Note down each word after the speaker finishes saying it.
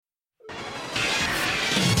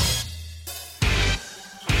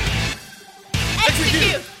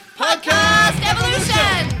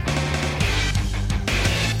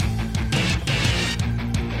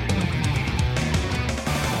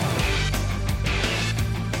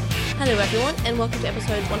Hello everyone, and welcome to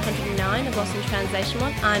episode 109 of Lost in Translation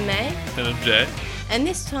Mod. I'm May. And I'm Jay. And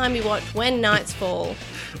this time we watch When Nights Fall.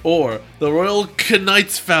 Or The Royal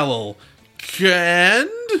Knightsfell.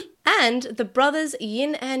 And The Brothers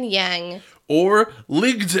Yin and Yang. Or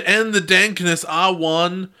Ligged and the Dankness are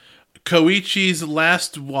one. Koichi's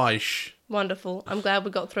Last Wish. Wonderful. I'm glad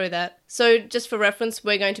we got through that. So, just for reference,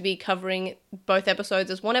 we're going to be covering both episodes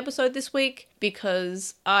as one episode this week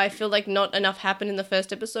because I feel like not enough happened in the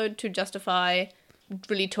first episode to justify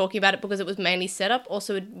really talking about it because it was mainly set up.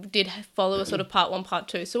 Also, it did follow a sort of part 1, part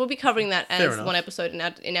 2. So we'll be covering that as one episode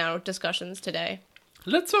in our discussions today.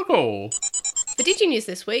 Let's go. For Digi News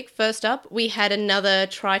this week, first up, we had another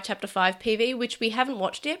Try Chapter 5 PV, which we haven't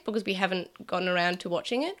watched yet because we haven't gotten around to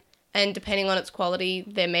watching it. And depending on its quality,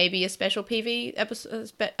 there may be a special PV episode,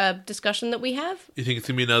 discussion that we have. You think it's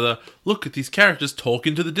going to be another, look at these characters talk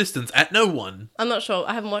into the distance at no one? I'm not sure.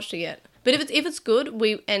 I haven't watched it yet. But if it's good,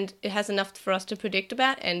 and it has enough for us to predict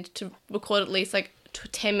about and to record at least like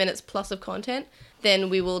 10 minutes plus of content, then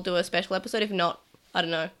we will do a special episode. If not, I don't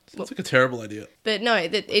know. Sounds like a terrible idea. But no,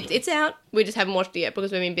 it's out. We just haven't watched it yet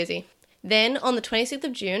because we've been busy. Then, on the 26th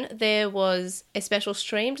of June, there was a special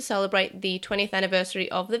stream to celebrate the 20th anniversary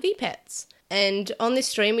of the V-Pets. And on this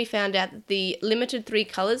stream, we found out that the limited 3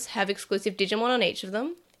 colours have exclusive Digimon on each of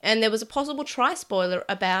them. And there was a possible Tri-spoiler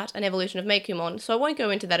about an evolution of Meicoomon. So I won't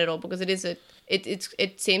go into that at all because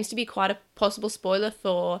it seems to be quite a possible spoiler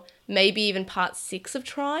for maybe even part 6 of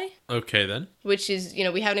Tri. Okay, then. Which is,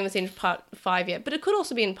 we haven't even seen part 5 yet. But it could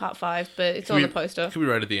also be in part 5, but it's on the poster. It could be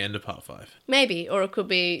right at the end of part 5. Maybe, or it could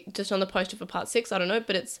be just on the poster for part 6, I don't know.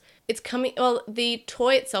 But it's coming, well, the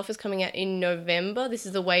toy itself is coming out in November. This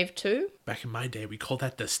is the Wave 2. Back in my day, we called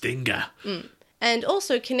that the Stinger. And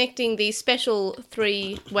also connecting the special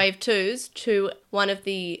 3 Wave 2s to one of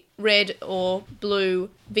the red or blue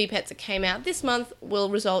V-Pets that came out this month will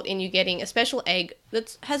result in you getting a special egg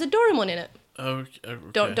that has a Doraemon in it. Okay.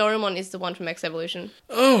 Doraemon is the one from X Evolution.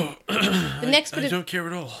 Oh, I don't care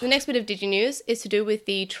at all. The next bit of Digi News is to do with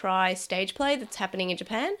the Tri stage play that's happening in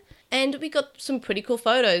Japan. And we got some pretty cool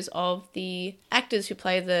photos of the actors who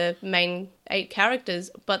play the main 8 characters,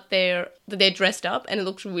 but they're dressed up and it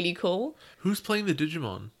looks really cool. Who's playing the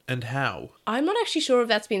Digimon and how? I'm not actually sure if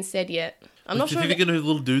that's been said yet. I'm not sure. Do you think they're going to have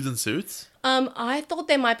little dudes in suits? I thought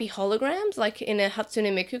there might be holograms, like in a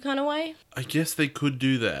Hatsune Miku kind of way. I guess they could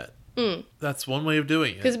do that. That's one way of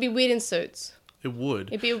doing it. Because it'd be weird in suits. It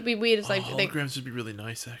would. It'd be weird. It's like holograms would be really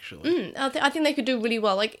nice, actually. I think they could do really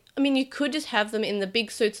well. Like, I mean, you could just have them in the big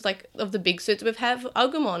suits, like of the big suits we have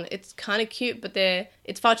Agumon. It's kind of cute, but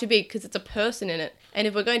it's far too big because it's a person in it. And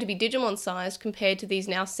if we're going to be Digimon sized compared to these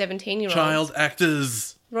now 17-year-olds, child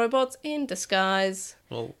actors, robots in disguise.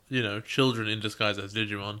 Well, children in disguise as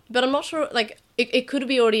Digimon. But I'm not sure. Like, it could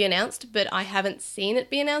be already announced, but I haven't seen it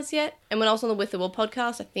be announced yet. And when I was on the With the World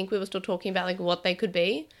podcast, I think we were still talking about like what they could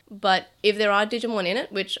be. But if there are Digimon in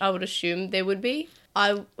it, which I would assume there would be,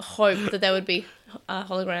 I hope that there would be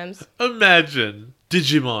holograms. Imagine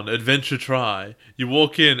Digimon Adventure Try. You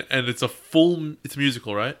walk in and it's a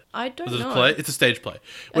musical, right? I don't know. Is it a play? It's a stage play.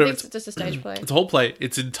 I think it's just a stage play. It's a whole play.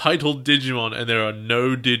 It's entitled Digimon and there are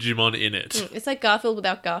no Digimon in it. It's like Garfield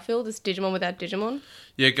without Garfield. It's Digimon without Digimon.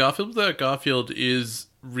 Yeah, Garfield without Garfield is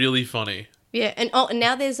really funny. Yeah, and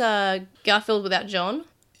now there's Garfield without John.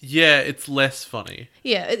 Yeah, it's less funny.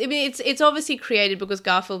 Yeah, I mean it's obviously created because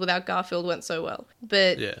Garfield without Garfield went so well.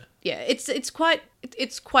 But yeah, it's quite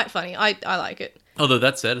funny. I like it. Although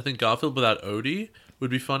that said, I think Garfield without Odie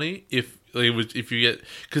would be funny if you get,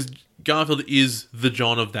 because Garfield is the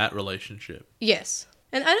John of that relationship. Yes,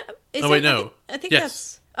 and I think yes.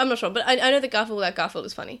 That's, I'm not sure, but I know that Garfield without Garfield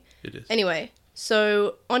is funny. It is. Anyway,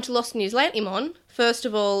 so on to Lost News Lately-mon. First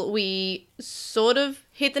of all, we sort of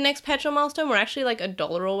hit the next Patreon milestone. We're actually like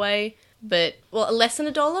 $1 away, but less than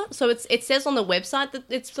 $1. So it says on the website that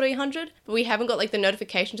it's 300, but we haven't got like the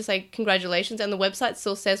notification to say congratulations, and the website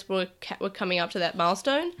still says we're coming up to that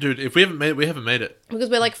milestone. Dude, if we haven't made it, we haven't made it. Because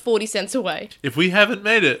we're like 40 cents away. If we haven't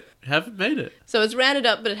made it, we haven't made it. So it's rounded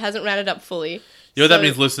up, but it hasn't rounded up fully. You know what that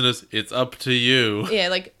means, listeners? It's up to you. Yeah,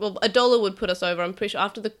 $1 would put us over. I'm pretty sure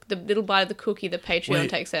after the little bite of the cookie that Patreon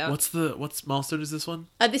takes out. What's milestone is this one?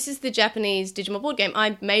 This is the Japanese Digimon board game.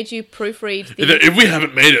 I made you proofread If we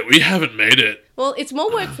haven't made it, we haven't made it. Well, it's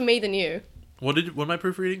more work for me than you. What am I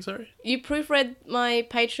proofreading, sorry? You proofread my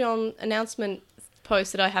Patreon announcement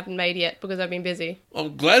post that I haven't made yet because I've been busy.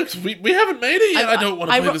 I'm glad because we haven't made it yet. I don't want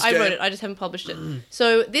to play this game. I wrote it. I just haven't published it.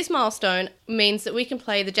 So this milestone means that we can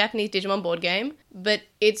play the Japanese Digimon board game, but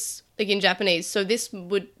it's like in Japanese. So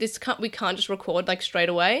we can't just record like straight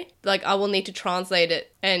away. Like I will need to translate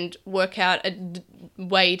it and work out a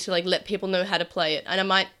way to like let people know how to play it. And I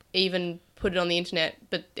might even put it on the internet,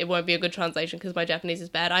 but it won't be a good translation because my Japanese is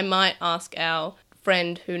bad. I might ask our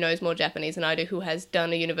friend who knows more Japanese than I do, who has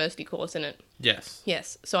done a university course in it. Yes.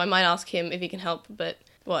 Yes, so I might ask him if he can help, but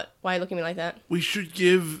what? Why are you looking at me like that? We should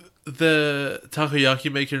give the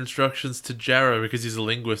takoyaki maker instructions to Jarrow because he's a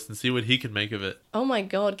linguist and see what he can make of it. Oh my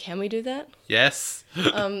god, can we do that? Yes.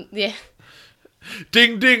 Yeah,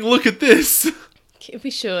 Ding ding, look at this.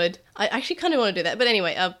 we should. I actually kind of want to do that. But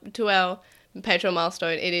anyway, to our Patreon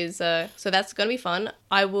milestone, it is, so that's going to be fun.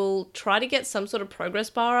 I will try to get some sort of progress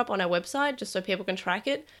bar up on our website just so people can track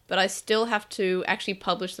it, but I still have to actually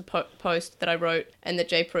publish the post that I wrote and that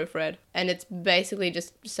Jay proofread, and it's basically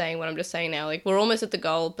just saying what I'm just saying now. Like, we're almost at the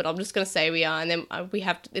goal, but I'm just going to say we are, and then we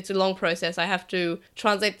have to, it's a long process. I have to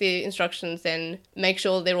translate the instructions, then make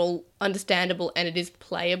sure they're all understandable and it is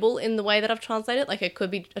playable in the way that I've translated. Like, it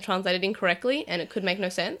could be translated incorrectly and it could make no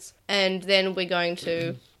sense, and then we're going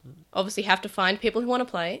to obviously have to find people who want to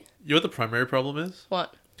play. You know what the primary problem is?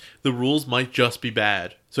 What? The rules might just be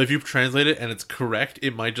bad. So if you translate it and it's correct,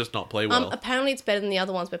 it might just not play well. Apparently it's better than the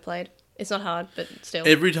other ones we played. It's not hard, but still.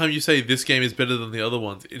 Every time you say this game is better than the other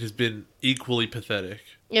ones, it has been equally pathetic.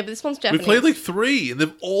 Yeah, but this one's We Japanese. played like 3 and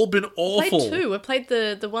they've all been We awful. played 2. We played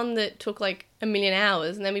the one that took like a million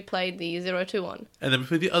hours, and then we played the 0-2 one. And then we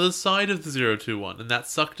played the other side of the 0-2-1 and that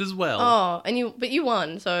sucked as well. Oh, and you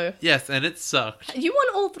won, so... Yes, and it sucked. You won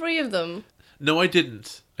all 3 of them. No, I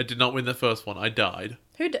didn't. I did not win the first one. I died.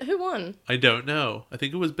 Who won? I don't know. I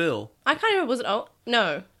think it was Bill. I can't remember, was it... Oh,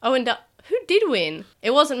 no. Who did win?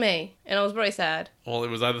 It wasn't me, and I was very sad. Well, it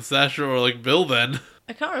was either Sasha or like Bill then.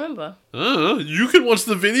 I can't remember. You can watch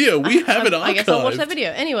the video. We have it archived. I guess I'll watch that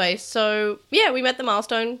video. Anyway, so, yeah, we met the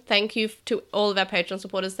milestone. Thank you to all of our Patreon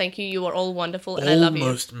supporters. Thank you. You are all wonderful, and I love you.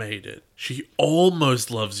 Almost made it. She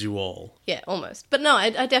almost loves you all. Yeah, almost. But no, I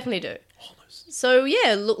definitely do. Almost. So,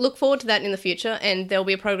 yeah, look forward to that in the future, and there'll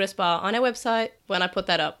be a progress bar on our website when I put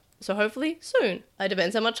that up. So hopefully soon. It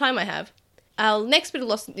depends how much time I have. Our next bit of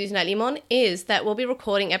Lost News Nightly Mon is that we'll be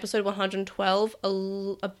recording episode 112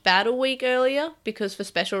 about a week earlier, because for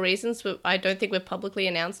special reasons I don't think we've publicly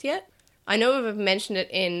announced yet. I know we've mentioned it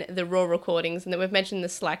in the Raw recordings and that we've mentioned the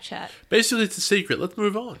Slack chat. Basically, it's a secret. Let's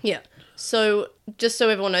move on. Yeah. So, just so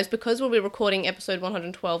everyone knows, because we'll be recording episode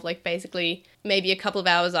 112, like basically maybe a couple of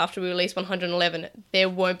hours after we release 111, there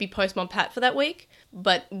won't be Postmon Pat for that week,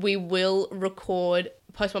 but we will record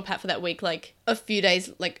Postmon Pat for that week, like a few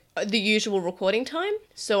days, like the usual recording time,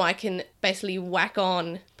 so I can basically whack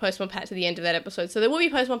on Postmon Pat to the end of that episode. So there will be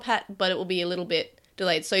Postmon Pat, but it will be a little bit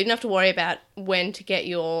delayed, so you don't have to worry about when to get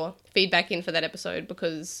your feedback in for that episode,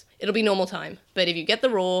 because it'll be normal time. But if you get the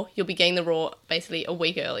Raw, you'll be getting the Raw basically a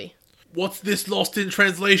week early. What's this lost in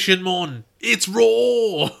translation, Mon? It's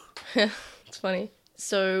Raw! It's funny.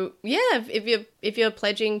 So, yeah, if you're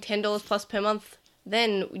pledging $10 plus per month,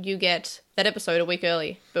 then you get that episode a week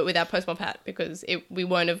early, but without Postmon Pat, because we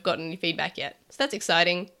won't have gotten any feedback yet. So that's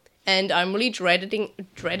exciting. And I'm really dreading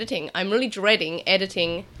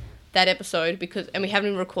editing that episode, and we haven't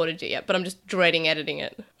even recorded it yet, but I'm just dreading editing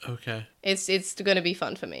it. Okay. It's going to be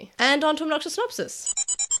fun for me. And on to Obnoxious Synopsis.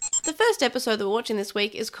 The first episode that we're watching this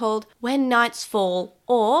week is called When Nights Fall,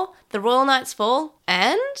 or The Royal Knights Fall.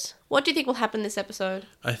 And what do you think will happen this episode?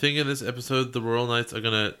 I think in this episode, the Royal Knights are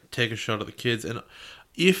going to take a shot at the kids, and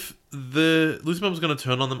if the Lucy Mom was going to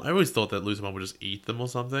turn on them, I always thought that Lucy Mom would just eat them or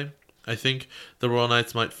something. I think the Royal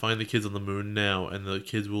Knights might find the kids on the moon now, and the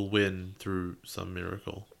kids will win through some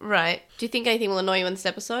miracle. Right. Do you think anything will annoy you in this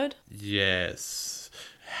episode? Yes.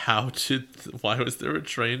 Why was there a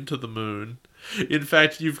train to the moon? In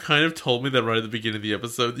fact, you've kind of told me that right at the beginning of the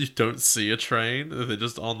episode, you don't see a train, they're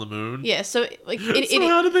just on the moon. Yeah, so...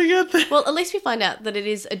 How did they get there? Well, at least we find out that it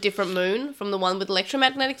is a different moon from the one with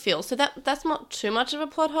electromagnetic field, so that's not too much of a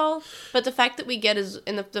plot hole. But the fact that we get,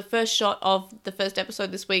 in the first shot of the first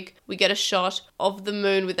episode this week, we get a shot of the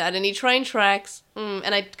moon without any train tracks,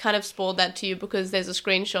 and I kind of spoiled that to you because there's a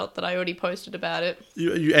screenshot that I already posted about it.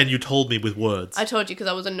 You told me with words. I told you because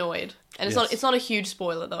I was annoyed. And Yes. it's not a huge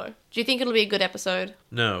spoiler, though. Do you think it'll be a good episode?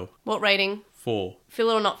 No. What rating? 4.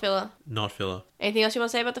 Filler or not filler? Not filler. Anything else you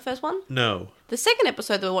want to say about the first one? No. The second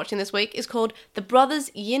episode that we're watching this week is called The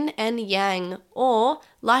Brothers Yin and Yang, or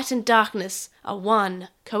Light and Darkness Are One,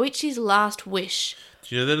 Koichi's Last Wish.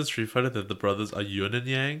 Do you know that in Street Fighter that the brothers are Yun and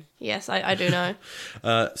Yang? Yes, I do know.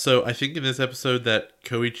 So I think in this episode that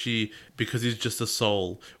Koichi, because he's just a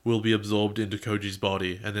soul, will be absorbed into Koji's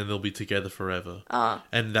body, and then they'll be together forever. Ah.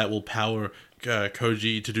 And that will power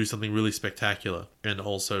Koji to do something really spectacular, and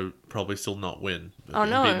also probably still not win. Oh,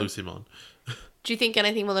 no. Beat Lucimon. Do you think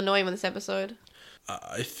anything will annoy him in this episode?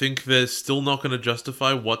 I think they're still not going to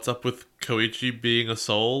justify what's up with Koichi being a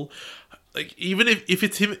soul. Like, even if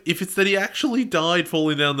it's him, if it's that he actually died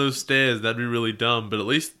falling down those stairs, that'd be really dumb, but at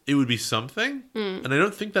least it would be something. And I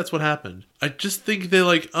don't think that's what happened. I just think they're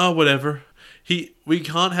like, oh, whatever. We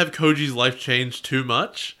can't have Koji's life change too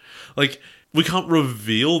much. Like, we can't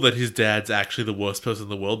reveal that his dad's actually the worst person in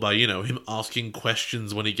the world by, him asking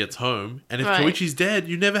questions when he gets home. And if Right. Koichi's dead,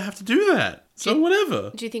 you never have to do that. So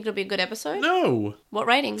whatever. Do you think it'll be a good episode? No. What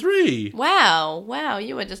rating? 3. Wow,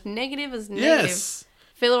 you are just negative as negative. Yes.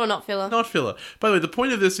 Filler or not filler? Not filler. By the way, the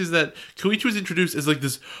point of this is that Koichi was introduced as like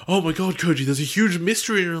this, oh my god, Koji, there's a huge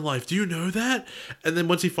mystery in your life. Do you know that? And then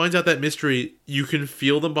once he finds out that mystery, you can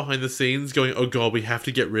feel them behind the scenes going, oh god, we have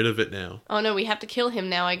to get rid of it now. Oh no, we have to kill him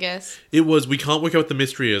now, I guess. It was, we can't work out what the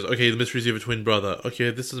mystery is. Okay, the mystery is you have a twin brother.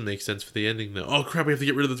 Okay, this doesn't make sense for the ending though. Oh crap, we have to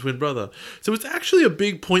get rid of the twin brother. So it's actually a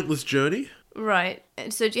big pointless journey. Right.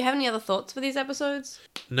 So do you have any other thoughts for these episodes?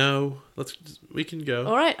 No, we can go.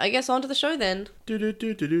 Alright, I guess on to the show then.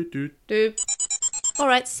 Do.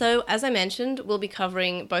 Alright, so as I mentioned, we'll be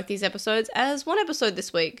covering both these episodes as one episode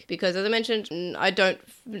this week. Because as I mentioned, not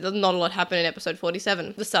a lot happened in episode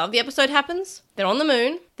 47. The start of the episode happens, they're on the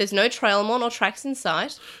moon, there's no Trailmon or tracks in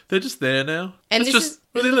sight. They're just there now. And That's just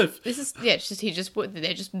where they live. They're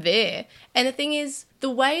just there. And the thing is, the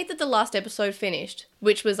way that the last episode finished,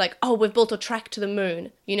 which was like, oh, we've built a track to the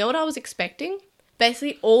moon. You know what I was expecting?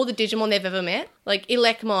 Basically, all the Digimon they've ever met, like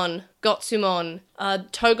Elecmon, Gotsumon,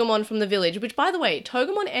 Togemon from the village, which, by the way,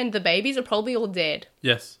 Togemon and the babies are probably all dead.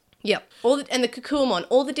 Yes. Yep. And the Kukuamon,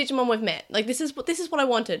 all the Digimon we've met. Like, this is what I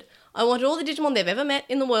wanted. I wanted all the Digimon they've ever met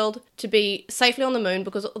in the world to be safely on the moon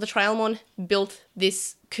because the Trailmon built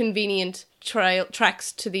this convenient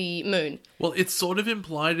tracks to the moon. Well, it's sort of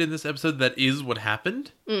implied in this episode that is what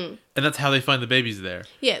happened. And that's how they find the babies there.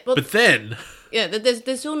 Yeah, but then... Yeah,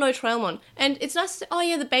 there's still no Trailmon. And it's nice to say, oh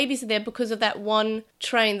yeah, the babies are there because of that one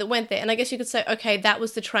train that went there. And I guess you could say, okay, that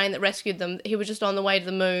was the train that rescued them. He was just on the way to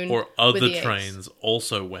the moon. Or other trains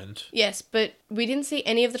also went. Yes, but we didn't see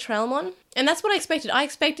any of the Trailmon. And that's what I expected. I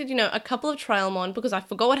expected, a couple of Trailmon because I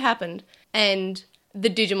forgot what happened. And the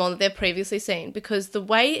Digimon that they've previously seen. Because the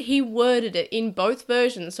way he worded it in both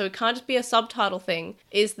versions, so it can't just be a subtitle thing,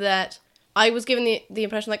 is that I was given the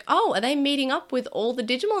impression like, oh, are they meeting up with all the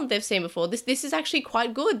Digimon they've seen before? This is actually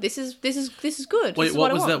quite good. This is good. Wait,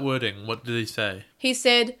 what was that wording? What did he say? He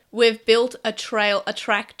said, "We've built a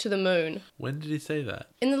track to the moon." When did he say that?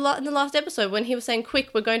 In the last episode, when he was saying,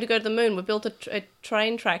 "Quick, we're going to go to the moon. We built a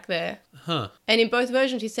train track there." Huh. And in both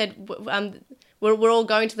versions, he said, "We're all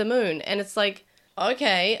going to the moon." And it's like,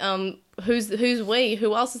 okay, who's we?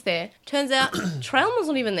 Who else is there? Turns out Trailmon's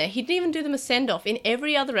not even there. He didn't even do them a send-off. In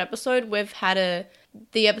every other episode, we've had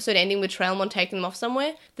the episode ending with Trailmon taking them off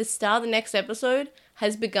somewhere. The start of the next episode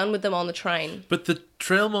has begun with them on the train. But the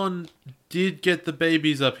Trailmon did get the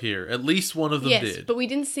babies up here. At least one of them did. Yes, but we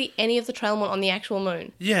didn't see any of the Trailmon on the actual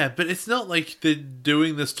moon. Yeah, but it's not like they're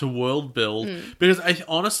doing this to world build. Because I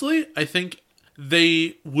think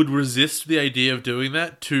they would resist the idea of doing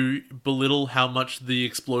that to belittle how much the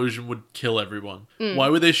explosion would kill everyone. Why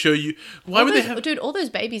would they show you... Dude, all those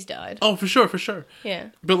babies died. Oh, for sure. Yeah.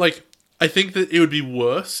 But, like, I think that it would be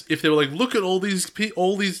worse if they were like, look at all these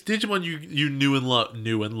Digimon you knew and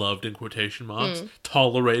loved, in quotation marks,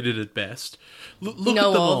 tolerated at best. Look at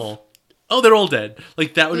them all. Oh, they're all dead.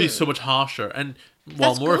 Like, that would be so much harsher. And...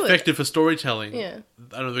 while more effective for storytelling,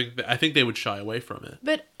 I think they would shy away from it.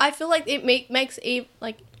 But I feel like it makes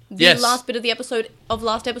last bit of the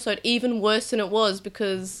last episode even worse than it was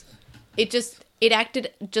because it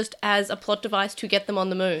acted just as a plot device to get them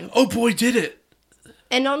on the moon. Oh boy, did it!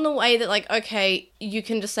 And not in the way that like, okay, you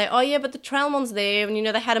can just say, oh yeah, but the Trailmon's there, and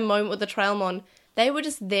they had a moment with the Trailmon. They were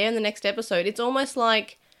just there in the next episode. It's almost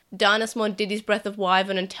like Dynasmon did his Breath of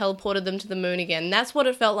Wyvern and teleported them to the moon again. That's what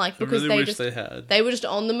it felt like because they were just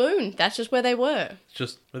on the moon. That's just where they were.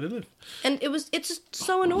 Just where they live. And it's just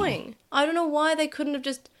so annoying. I don't know why they couldn't have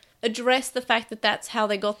just addressed the fact that that's how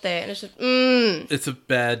they got there. And it's just, It's a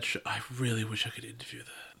bad show. I really wish I could interview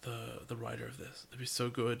the writer of this. It'd be so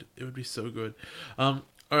good. It would be so good.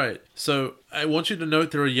 Alright, so I want you to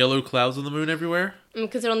note there are yellow clouds on the moon everywhere.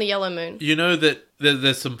 Because they're on the yellow moon. You know that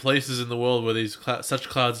there's some places in the world where these such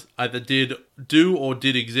clouds either did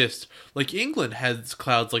exist. Like England has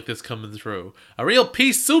clouds like this coming through. A real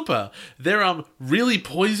pea super. They're really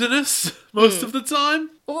poisonous most of the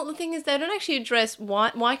time. Well, the thing is, they don't actually address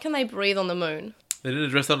why can they breathe on the moon. They didn't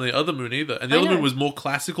address that on the other moon either. And the other moon was more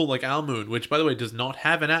classical like our moon, which, by the way, does not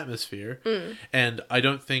have an atmosphere. And I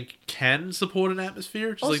don't think can support an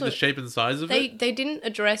atmosphere, just Also, like the shape and size of it. They didn't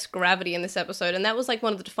address gravity in this episode, and that was like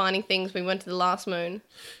one of the defining things when we went to the last moon.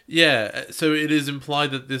 Yeah, so it is implied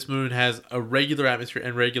that this moon has a regular atmosphere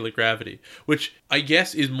and regular gravity, which I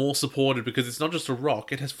guess is more supported because it's not just a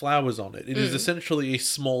rock, it has flowers on it. It is essentially a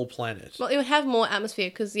small planet. Well, it would have more atmosphere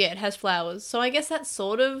because, yeah, it has flowers. So I guess that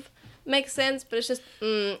sort of makes sense, but it's just,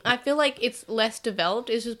 I feel like it's less developed.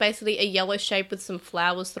 It's just basically a yellow shape with some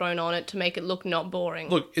flowers thrown on it to make it look not boring.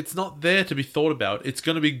 Look, it's not there to be thought about. It's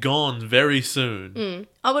going to be gone very soon.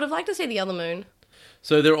 I would have liked to see the other moon.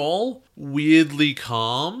 So they're all weirdly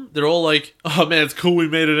calm. They're all like, oh man, it's cool we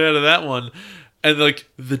made it out of that one. And like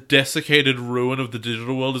the desiccated ruin of the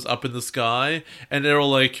digital world is up in the sky. And they're all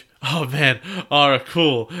like, oh man, alright,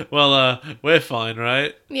 cool. Well, we're fine,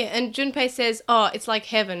 right? Yeah, and Junpei says, oh, it's like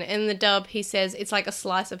heaven. And in the dub, he says, it's like a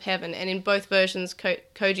slice of heaven. And in both versions,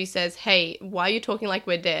 Koji says, hey, why are you talking like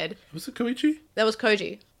we're dead? Was it Koichi? That was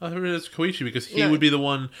Koji. I thought it was Koichi because he No. would be the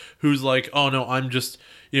one who's like, oh no, I'm just,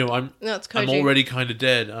 I'm No, it's Koji. I'm already kind of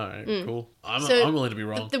dead. Alright, cool. I'm willing to be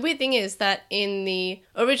wrong. The weird thing is that in the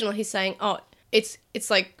original, he's saying, oh, it's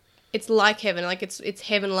like heaven, like it's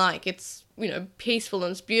heaven-like, it's, peaceful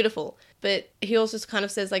and it's beautiful. But he also kind of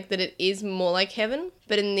says like that it is more like heaven.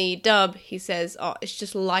 But in the dub, he says, oh, it's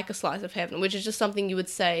just like a slice of heaven, which is just something you would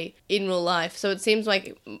say in real life. So it seems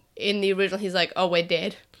like in the original, he's like, oh, we're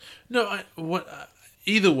dead. No,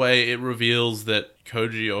 either way, it reveals that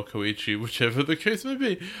Koji or Koichi, whichever the case may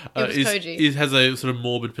be, Koji. has a sort of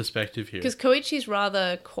morbid perspective here. Because Koichi's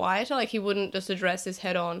rather quieter, like he wouldn't just address this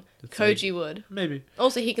head on. Koji would. Maybe.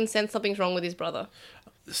 Also, he can sense something's wrong with his brother.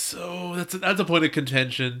 So that's a point of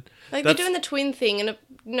contention. Like they're doing the twin thing,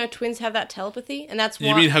 and twins have that telepathy, and that's why.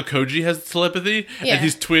 You mean how Koji has telepathy Yeah. and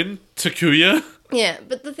his twin Takuya? Yeah,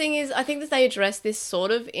 but the thing is, I think that they address this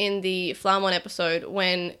sort of in the Flamon episode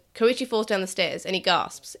when Koichi falls down the stairs and he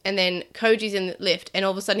gasps, and then Koji's in the lift, and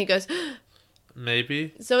all of a sudden he goes.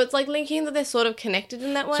 Maybe. So it's like linking that they're sort of connected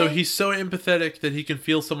in that way. So he's so empathetic that he can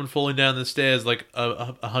feel someone falling down the stairs like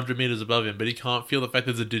 100 meters above him, but he can't feel the fact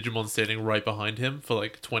there's a Digimon standing right behind him for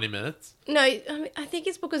like 20 minutes. No, I mean, I think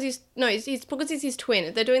it's because it's because he's his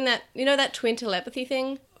twin. They're doing that, that twin telepathy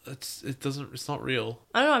thing. It's not real.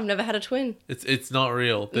 I don't know, I've never had a twin. It's not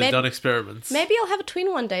real. They've done experiments. Maybe I'll have a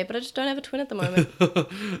twin one day, but I just don't have a twin at the moment.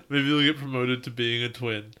 Maybe you'll get promoted to being a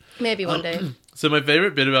twin. Maybe one day. So my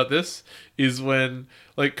favorite bit about this is when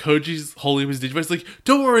like Koji's holding his Digimon. He's like,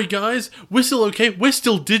 "Don't worry, guys, we're still okay. We're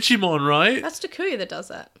still Digimon, right?" That's Takuya that does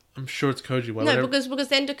that. I'm sure it's Koji. Why No, because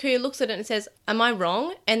then Takuya looks at it and says, "Am I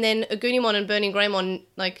wrong?" And then Agunimon and Burning Greymon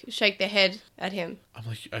like shake their head at him. I'm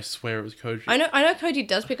like, I swear it was Koji. I know Koji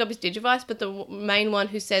does pick up his Digivice, but the main one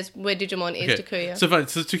who says we're Digimon is Takuya. So fine.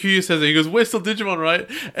 So Takuya says it. He goes, "We're still Digimon, right?"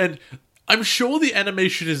 And I'm sure the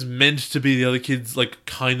animation is meant to be the other kids like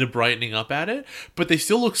kind of brightening up at it, but they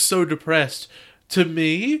still look so depressed. To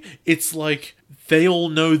me, it's like they all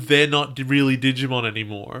know they're not really Digimon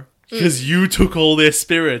anymore. Because you took all their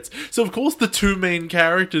spirits. So, of course, the two main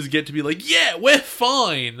characters get to be like, yeah, we're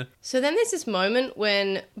fine. So then there's this moment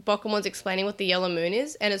when Bokumon's explaining what the yellow moon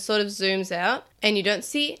is, and it sort of zooms out, and you don't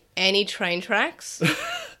see any train tracks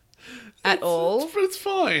at all. It's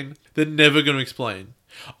fine. They're never going to explain.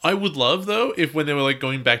 I would love, though, if when they were, like,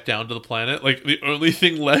 going back down to the planet, like, the only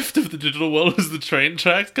thing left of the digital world was the train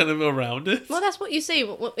tracks kind of around it. Well, that's what you see.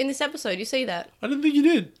 In this episode, you see that. I didn't think you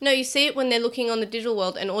did. No, you see it when they're looking on the digital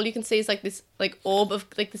world, and all you can see is, like, this, like, orb of,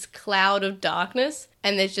 like, this cloud of darkness,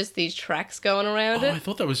 and there's just these tracks going around it. I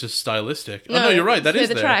thought that was just stylistic. No, you're right, that is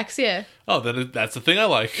the there. tracks, yeah. Oh, then that's the thing I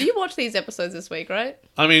like. You watched these episodes this week, right?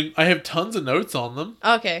 I mean, I have tons of notes on them.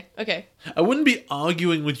 Okay. I wouldn't be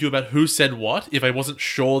arguing with you about who said what if I wasn't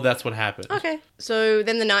sure that's what happened. Okay. So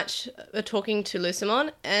then the Knights are talking to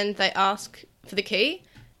Lucimon, and they ask for the key,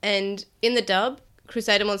 and in the dub,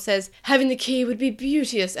 Crusadermon says, having the key would be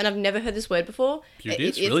beauteous, and I've never heard this word before.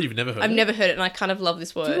 Beauteous? Really? You've never heard it? I've never heard it, and I kind of love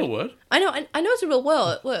this word. It's a real word. I know it's a real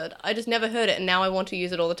word. I just never heard it, and now I want to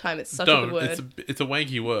use it all the time. It's such a good word. It's a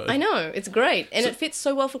wanky word. I know, it's great, and it fits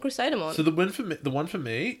so well for Crusadermon. So the one for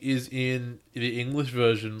me is in the English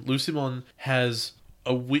version. Lucimon has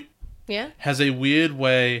a weird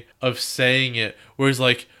way of saying it, where he's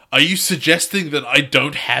like, "Are you suggesting that I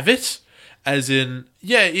don't have it?" As in,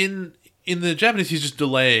 in the Japanese, he's just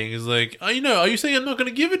delaying. He's like, are you saying I'm not going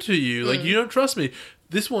to give it to you? Like, you don't trust me.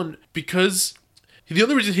 This one, because the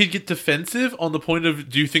only reason he'd get defensive on the point of,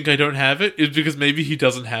 do you think I don't have it, is because maybe he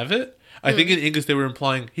doesn't have it. I think in English they were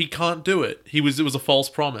implying he can't do it. It was a false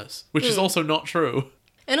promise, which is also not true.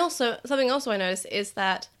 And also, something else I noticed is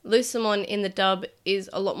that Lucimon in the dub is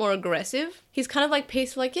a lot more aggressive. He's kind of like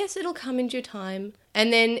peaceful, like, yes, it'll come in due time.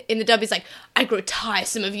 And then in the dub, he's like, I grow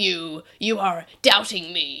tiresome of you. You are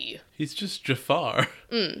doubting me. He's just Jafar.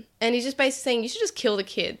 And he's just basically saying, you should just kill the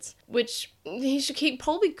kids, which he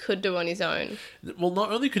probably could do on his own. Well,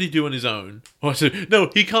 not only could he do on his own. No,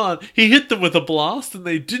 he can't. He hit them with a blast and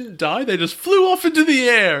they didn't die. They just flew off into the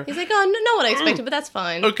air. He's like, oh, no, not what I expected, but that's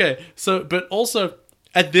fine. Okay, so, but also,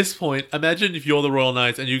 at this point, imagine if you're the Royal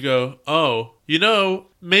Knights and you go, oh,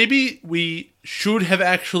 maybe we should have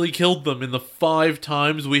actually killed them in the 5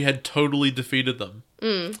 times we had totally defeated them.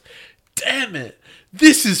 Damn it.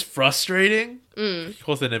 This is frustrating. Of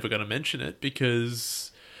course, they're never going to mention it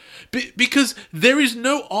because there is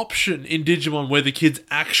no option in Digimon where the kids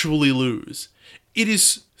actually lose. It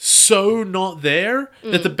is so not there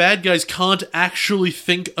that the bad guys can't actually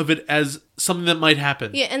think of it as something that might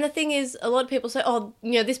happen. Yeah, and the thing is, a lot of people say, oh,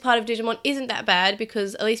 this part of Digimon isn't that bad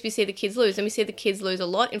because at least we see the kids lose, and we see the kids lose a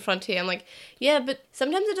lot in Frontier. I'm like, yeah, but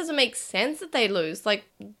sometimes it doesn't make sense that they lose. Like,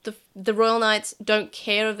 the Royal Knights don't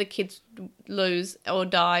care if the kids lose or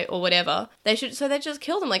die or whatever. They just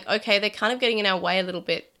kill them. Like, okay, they're kind of getting in our way a little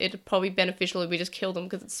bit. It'd probably be beneficial if we just kill them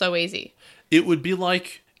because it's so easy. It would be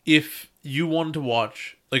like if you wanted to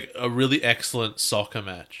watch like a really excellent soccer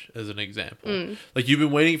match, as an example. Like, you've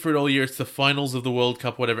been waiting for it all year. It's the finals of the World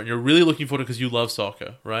Cup, whatever, and you're really looking forward to it because you love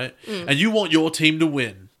soccer, right? And you want your team to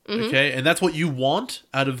win, okay? And that's what you want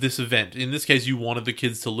out of this event. In this case, you wanted the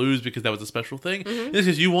kids to lose because that was a special thing. In this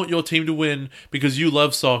case, you want your team to win because you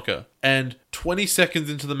love soccer. And 20 seconds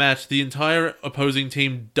into the match, the entire opposing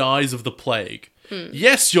team dies of the plague.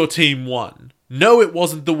 Yes, your team won. No, it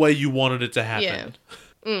wasn't the way you wanted it to happen.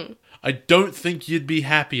 Yeah. I don't think you'd be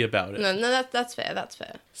happy about it. No, that's fair. That's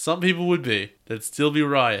fair. Some people would be. There'd still be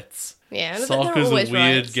riots. Yeah, Soccer's there are always a weird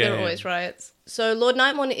riots. game. There are always riots. So Lord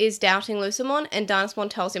Nightmon is doubting Lucamon, and Dynasmon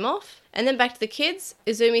tells him off. And then back to the kids.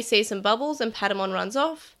 Izumi sees some bubbles, and Patamon runs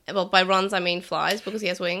off. Well, by runs I mean flies, because he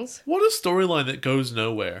has wings. What a storyline that goes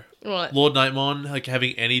nowhere. What? Lord Nightmon, like,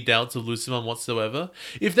 having any doubts of Lucamon whatsoever.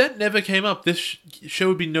 If that never came up, this show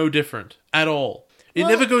would be no different at all. It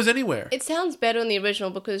never goes anywhere. It sounds better in the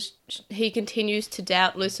original because he continues to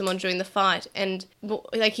doubt Lucamon during the fight, and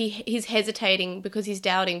like he's hesitating because he's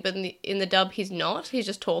doubting, but in the dub he's not. He's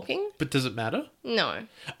just talking. But does it matter? No.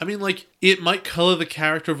 I mean, like, it might colour the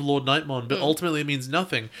character of Lord Nightmon, but ultimately it means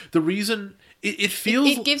nothing. The reason... It feels...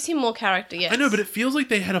 It gives him more character, yes. I know, but it feels like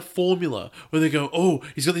they had a formula where they go, oh,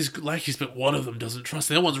 he's got these lackeys, but one of them doesn't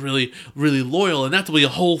trust him. That one's really, really loyal, and that'll be a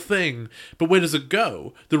whole thing. But where does it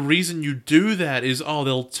go? The reason you do that is, oh,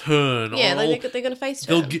 they'll turn. Yeah, like they're going to face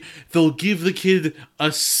turn. They'll give the kid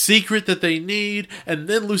a secret that they need, and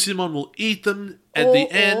then Lucamon will eat them at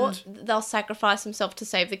the end. Or they'll sacrifice himself to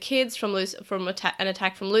save the kids from an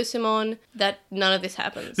attack from Lucamon. That none of this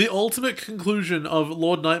happens. The ultimate conclusion of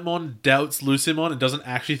Lord Nightmon doubts Lucamon and doesn't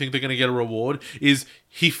actually think they're going to get a reward is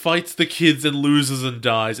he fights the kids and loses and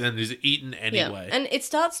dies and is eaten anyway. Yeah. And it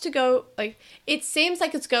starts to go, like, it seems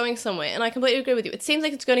like it's going somewhere, and I completely agree with you. It seems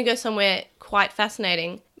like it's going to go somewhere quite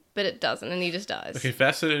fascinating, but it doesn't, and he just dies. Okay,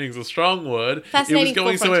 fascinating is a strong word. Fascinating. It was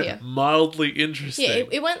going for somewhere Frontier. mildly interesting. Yeah,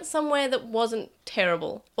 it went somewhere that wasn't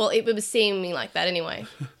terrible. Well, it was seeming like that anyway.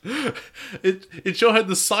 It sure had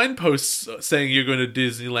the signposts saying you're going to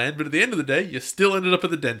Disneyland, but at the end of the day, you still ended up at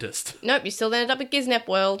the dentist. Nope, you still ended up at Giznep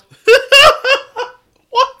World.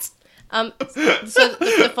 What? So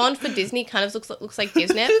the font for Disney kind of looks like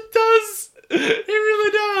Giznep. It does. It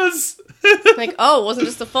really does. Like, oh, it wasn't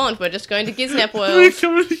just the font. We're just going to Giznep World.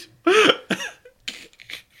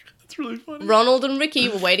 That's really funny. Ronald and Ricky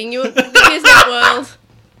were waiting you at the Giznep World.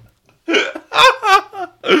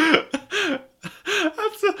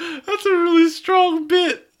 That's a really strong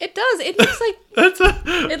bit. It does. It looks like It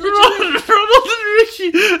Ronald and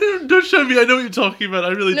Ricky. Don't show me. I know what you're talking about. I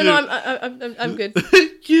really do. No, I'm good.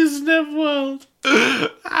 Giznep World.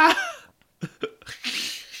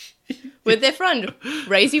 With their friend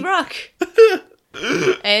Razy Rock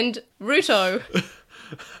and Ruto.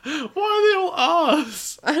 Why are they all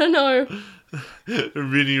R's? I don't know.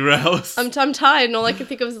 Minnie Rouse. I'm tired, and all I can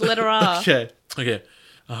think of is the letter R. Okay.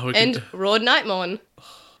 And Rod Nightmon.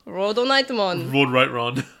 Rod or Nightmon. Rod right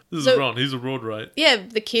Ron. This is Ron. He's a Rod right. Yeah,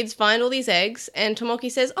 the kids find all these eggs, and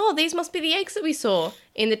Tomoki says, oh, these must be the eggs that we saw.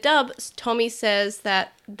 In the dub, Tommy says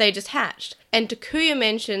that they just hatched. And Takuya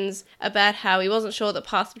mentions about how he wasn't sure that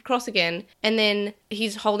paths would cross again, and then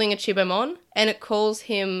he's holding a Chibomon, and it calls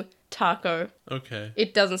him Taco. Okay.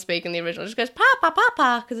 It doesn't speak in the original. It just goes, Papa,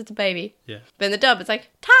 Papa, because it's a baby. Yeah. But in the dub, it's like,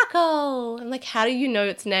 Taco! I'm like, how do you know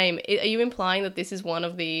its name? Are you implying that this is one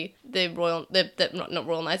of the royal, not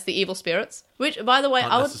royal knights, the evil spirits? Which, by the way,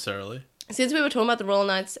 Not necessarily. since we were talking about the Royal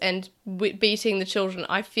Knights and beating the children,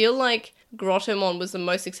 I feel like Grottomon was the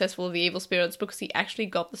most successful of the evil spirits because he actually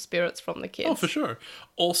got the spirits from the kids. Oh, for sure.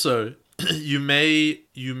 Also, you may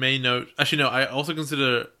note. Actually, no. I also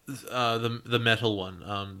consider the metal one.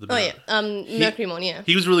 Mercurymon, yeah.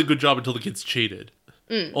 He was a really good job until the kids cheated.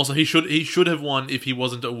 Also, he should have won if he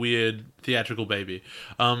wasn't a weird theatrical baby.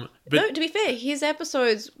 But No, to be fair, his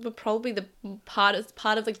episodes were probably the part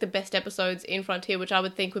of like the best episodes in Frontier, which I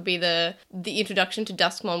would think would be the introduction to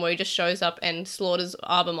Duskmon, where he just shows up and slaughters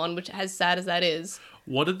Arbamon, which, as sad as that is.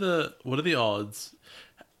 what are the odds?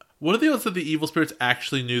 What are the odds that the evil spirits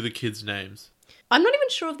actually knew the kids' names? I'm not even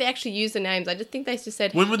sure if they actually used the names. I just think they just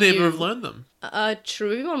said. When would they ever have learned them?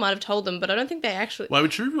 Cherubimon might have told them, but I don't think they actually. Why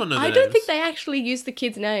would Cherubimon know their I don't names? think they actually used the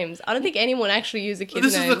kids' names. I don't think anyone actually used the kids'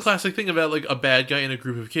 This names. is the classic thing about like a bad guy in a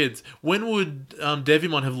group of kids. When would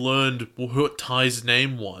Devimon have learned what Ty's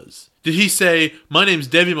name was? Did he say, "My name's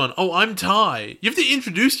Devimon. Oh, I'm Ty"? You have to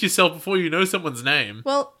introduce yourself before you know someone's name.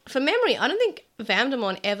 Well, for memory, I don't think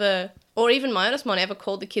Vamdemon ever, or even Myotismon ever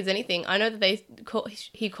called the kids anything. I know that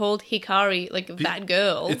he called Hikari like that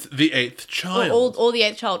girl. It's the eighth child. Or the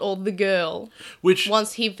eighth child, or the girl. Which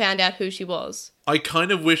Once he found out who she was. I kind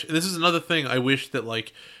of wish, and this is another thing, I wish that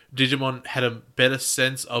like Digimon had a better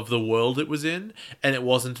sense of the world it was in, and it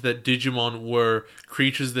wasn't that Digimon were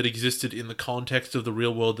creatures that existed in the context of the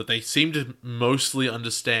real world that they seem to mostly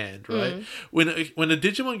understand, right? When a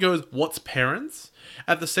Digimon goes, "What's parents?"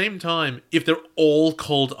 At the same time, if they're all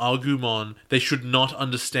called Agumon, they should not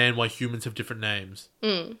understand why humans have different names.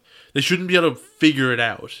 They shouldn't be able to figure it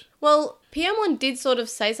out. Well, PM1 did sort of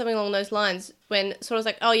say something along those lines when Sora's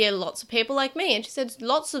like, "Oh yeah, lots of people like me," and she said,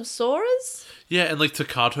 "Lots of Soras?" Yeah, and like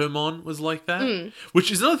Takatomon was like that, which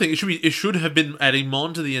is another thing. It should have been adding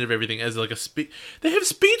Mon to the end of everything as like a They have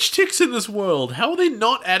speech tics in this world. How are they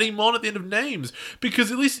not adding Mon at the end of names?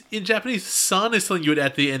 Because at least in Japanese, San is something you would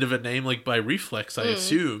add at the end of a name, like by reflex, I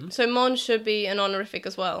assume. So Mon should be an honorific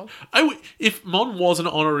as well. If Mon was an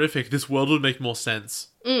honorific, this world would make more sense.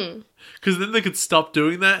 Because then they could stop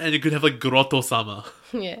doing that, and you could have like Grotto-sama.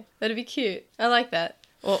 Yeah, that'd be cute. I like that.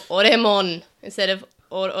 Or Oremon instead of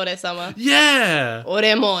Ore-sama. Yeah,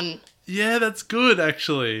 Oremon. yeah, that's good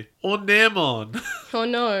actually. Or Nemon. Oh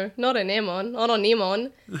no, not an Emon. Not an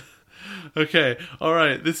Emon. Okay, all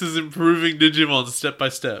right. This is improving Digimon step by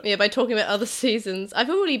step. Yeah, by talking about other seasons. I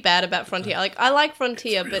feel really bad about Frontier. I like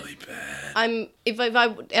Frontier, but Really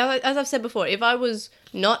bad. as I've said before, if I was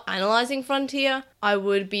not analysing Frontier, I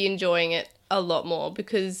would be enjoying it a lot more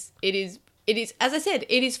because it is, as I said,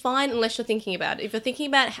 it is fine unless you're thinking about it. If you're thinking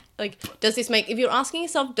about, like, if you're asking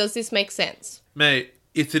yourself, does this make sense? Mate,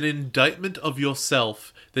 it's an indictment of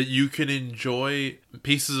yourself that you can enjoy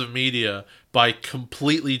pieces of media by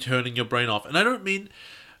completely turning your brain off. And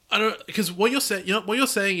because what you're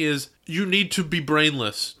saying is you need to be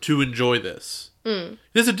brainless to enjoy this.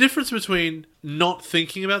 There's a difference between not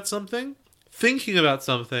thinking about something,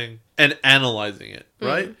 and analyzing it,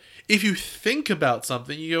 right? If you think about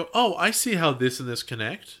something, you go, "Oh, I see how this and this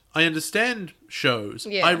connect. I understand shows.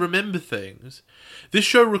 Yeah. I remember things." This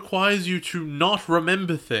show requires you to not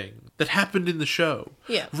remember things that happened in the show.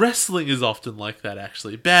 Yeah. Wrestling is often like that,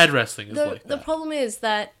 actually. Bad wrestling is like The that. problem is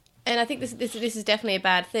that, and I think this is definitely a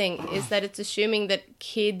bad thing, is that it's assuming that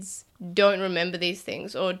kids don't remember these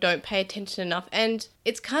things or don't pay attention enough. And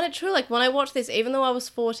it's kind of true. Like, when I watched this, even though I was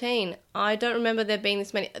 14, I don't remember there being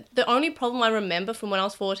this many. The only problem I remember from when I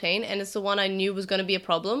was 14, and it's the one I knew was going to be a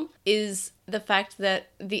problem, is the fact that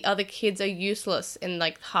the other kids are useless in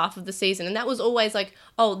like half of the season. And that was always like,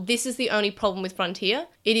 oh, this is the only problem with Frontier.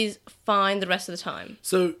 It is fine the rest of the time.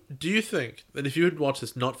 So, do you think that if you had watched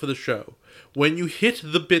this not for the show, when you hit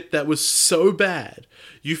the bit that was so bad,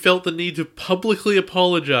 you felt the need to publicly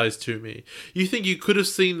apologize to me? You think you could have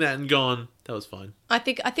seen that and gone, "That was fine"? I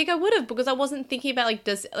think I would have, because I wasn't thinking about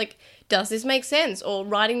does this make sense, or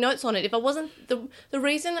writing notes on it. If I wasn't, the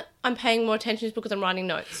reason I'm paying more attention is because I'm writing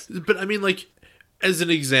notes. But I mean, like, as an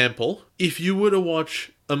example, if you were to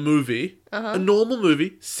watch a movie, a normal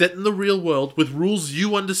movie set in the real world with rules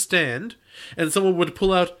you understand, and someone would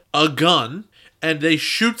pull out a gun and they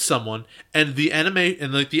shoot someone, and the anime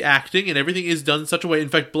and like the acting and everything is done in such a way, in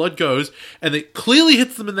fact, blood goes, and it clearly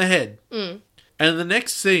hits them in the head. And in the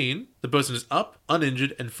next scene, the person is up,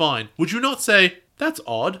 uninjured, and fine. Would you not say, "That's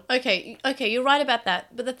odd"? Okay, you're right about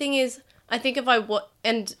that. But the thing is, I think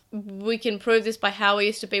and we can prove this by how we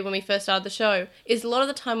used to be when we first started the show, is a lot of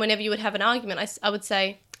the time whenever you would have an argument, I would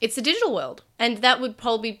say, it's the digital world. And that would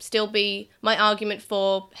probably still be my argument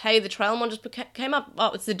for, hey, the Trailmon just came up. Oh,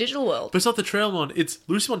 it's the digital world. But it's not the Trailmon, it's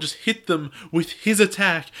Lucimon just hit them with his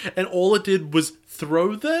attack, and all it did was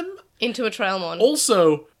throw them? Into a Trailmon.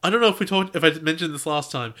 Also, I don't know if I mentioned this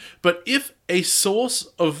last time, but if a source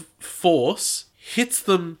of force hits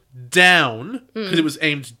them down, because it was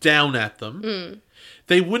aimed down at them,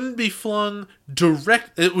 they wouldn't be flung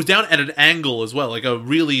direct. It was down at an angle as well, like a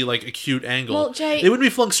really acute angle. Well, Jay, they wouldn't be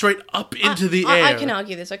flung straight up into the air. I can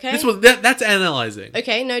argue this, okay? That's analyzing.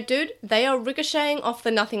 Okay, no, dude, they are ricocheting off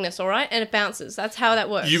the nothingness, all right, and it bounces. That's how that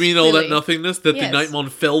works. You mean all that nothingness that Yes. the Nightmon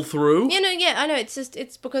fell through? Yeah, I know.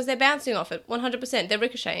 It's because they're bouncing off it. 100%. They're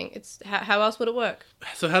ricocheting. It's how else would it work?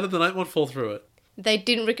 So how did the Nightmon fall through it? They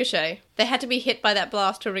didn't ricochet. They had to be hit by that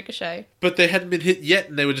blast to ricochet. But they hadn't been hit yet,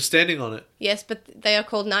 and they were just standing on it. Yes, but they are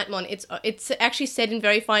called Nightmon. It's actually said in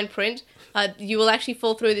very fine print. You will actually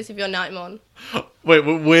fall through this if you're Nightmon. Wait,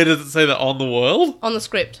 where does it say that on the world? On the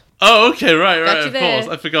script. Oh, okay, right, Got you of there.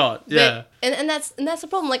 course. I forgot. Yeah. And that's the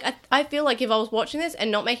problem. Like, I feel like if I was watching this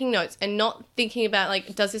and not making notes and not thinking about,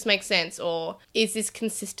 like, does this make sense? Or is this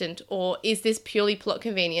consistent? Or is this purely plot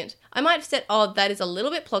convenient? I might have said, oh, that is a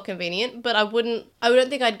little bit plot convenient, but I don't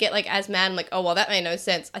think I'd get, like, as mad and like, oh, well, that made no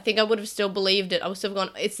sense. I think I would have still believed it. I would still have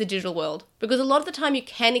gone, it's the digital world. Because a lot of the time you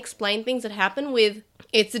can explain things that happen with,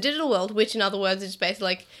 it's the digital world, which in other words is just basically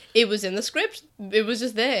like, it was in the script. It was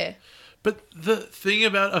just there. But the thing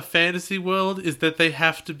about a fantasy world is that they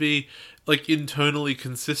have to be, like, internally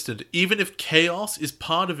consistent. Even if chaos is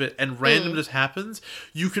part of it and randomness happens,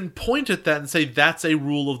 you can point at that and say that's a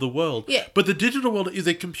rule of the world. Yeah. But the digital world is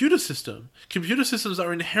a computer system. Computer systems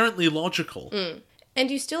are inherently logical.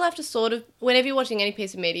 And you still have to sort of, whenever you're watching any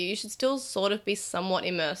piece of media, you should still sort of be somewhat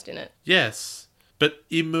immersed in it. Yes. But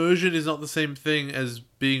immersion is not the same thing as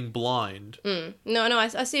being blind. No, I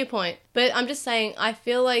see your point. But I'm just saying, I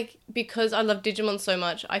feel like because I love Digimon so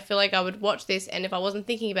much, I feel like I would watch this, and if I wasn't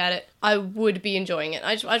thinking about it, I would be enjoying it.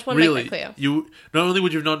 I just want to make that clear. You not only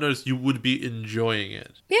would you have not noticed, you would be enjoying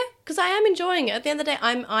it. Yeah, because I am enjoying it. At the end of the day,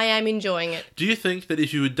 I am enjoying it. Do you think that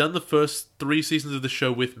if you had done the first 3 seasons of the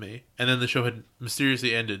show with me, and then the show had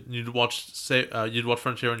mysteriously ended, and you'd watch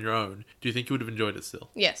Frontier on your own, do you think you would have enjoyed it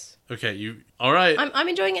still? Yes. Okay, all right. I'm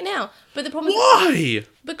enjoying it now. But the problem is... Why?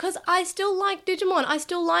 Because I still like Digimon. I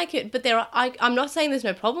still like it. But I'm not saying there's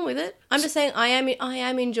no problem with it. I'm just saying I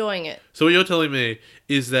am enjoying it. So what you're telling me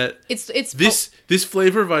is that It's this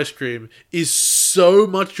flavor of ice cream is so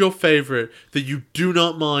much your favorite that you do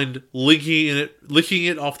not mind licking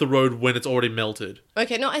it off the road when it's already melted.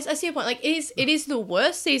 Okay, no, I see your point. Like, it is the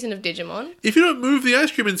worst season of Digimon, If you don't move the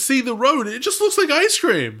ice cream and see the road, it just looks like ice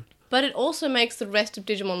cream. but it also makes the rest of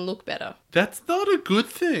Digimon look better. That's not a good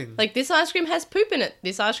thing. Like, this ice cream has poop in it.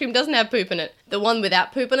 This ice cream doesn't have poop in it. The one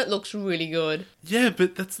without poop in it looks really good. Yeah,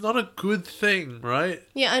 but that's not a good thing, right?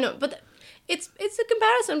 Yeah, I know, but it's a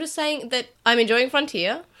comparison. I'm just saying that I'm enjoying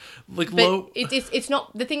Frontier, Like but low. it's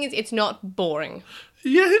not. The thing is, it's not boring.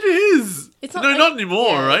 Yeah, it is. It's not no, like- not anymore,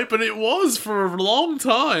 yeah. right? But it was for a long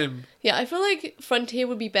time. Yeah, I feel like Frontier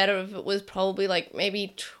would be better if it was probably like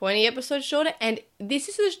maybe 20 episodes shorter. And this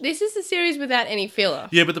is the series without any filler.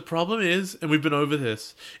 Yeah, but the problem is, and we've been over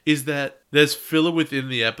this, is that there's filler within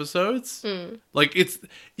the episodes. Like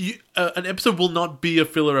an episode will not be a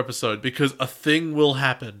filler episode because a thing will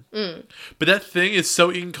happen. But that thing is so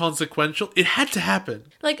inconsequential. It had to happen.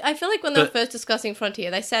 Like, I feel like when they were first discussing Frontier,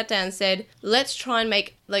 they sat down and said, let's try and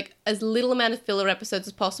make like as little amount of filler episodes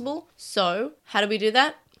as possible. So how do we do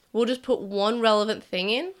that? We'll just put one relevant thing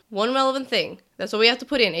in. One relevant thing. That's all we have to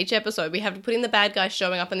put in each episode. We have to put in the bad guy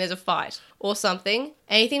showing up and there's a fight. Or something.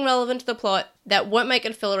 Anything relevant to the plot that won't make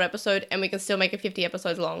it a filler episode and we can still make it 50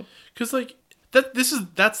 episodes long. Because, like,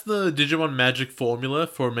 that's the Digimon magic formula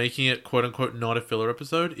for making it quote-unquote not a filler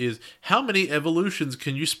episode, is how many evolutions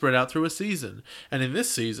can you spread out through a season? And in this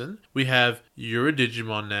season, we have you're a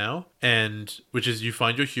Digimon now, and which is you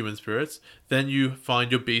find your human spirits, then you find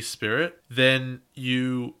your beast spirit, then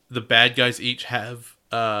the bad guys each have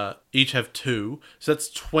 2, so that's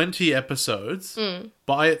 20 episodes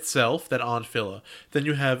by itself that aren't filler. Then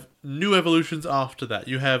you have new evolutions after that.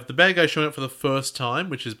 You have the bad guy showing up for the first time,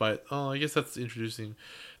 which is I guess that's introducing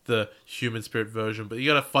the human spirit version, but you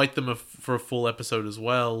gotta fight them for a full episode as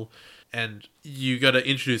well, and you gotta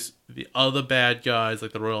introduce the other bad guys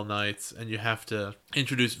like the Royal Knights, and you have to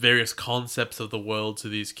introduce various concepts of the world to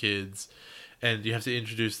these kids, and you have to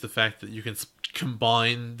introduce the fact that you can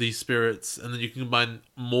combine these spirits, and then you can combine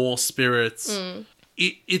more spirits.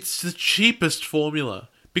 It's the cheapest formula,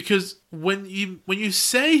 because when you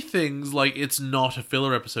say things like it's not a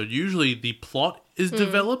filler episode, usually the plot is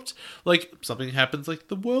developed. Like, something happens, like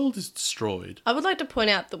the world is destroyed. I would like to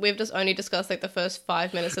point out that we've just only discussed like the first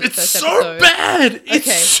 5 minutes of the It's first so episode. bad. It's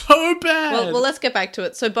Okay. so bad. Well, let's get back to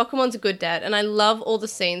it. So Bakumon's a good dad, and I love all the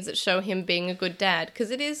scenes that show him being a good dad, because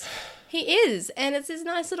he is, and it's his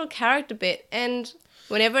nice little character bit, and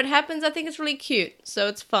Whenever it happens, I think it's really cute, so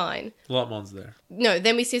it's fine. Lotmon's there. No,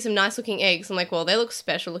 then we see some nice looking eggs. I'm like, well, they look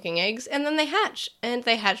special looking eggs. And then they hatch. And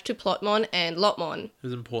they hatch to Plotmon and Lotmon.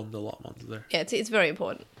 It's important that Lotmon's there. Yeah, it's very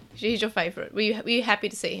important. He's your favourite. Were you happy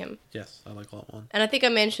to see him? Yes, I like Lotmon. And I think I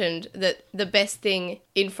mentioned that the best thing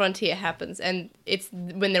in Frontier happens, and it's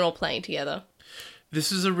when they're all playing together.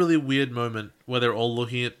 This is a really weird moment where they're all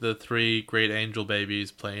looking at the 3 great angel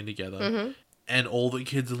babies playing together. Mm-hmm. And all the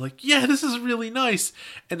kids are like, yeah, this is really nice.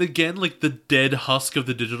 And again, like, the dead husk of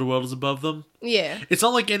the digital world is above them. Yeah. It's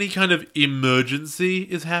not like any kind of emergency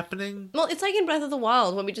is happening. Well, it's like in Breath of the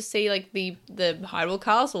Wild when we just see, like, the Hyrule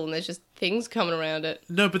Castle and there's just things coming around it.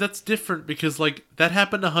 No, but that's different because, like, that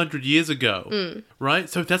happened 100 years ago, right?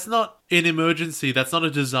 So that's not an emergency. That's not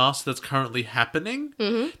a disaster that's currently happening.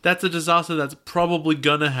 Mm-hmm. That's a disaster that's probably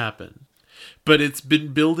gonna happen. But it's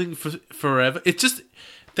been building for forever. It's just...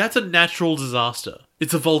 That's a natural disaster.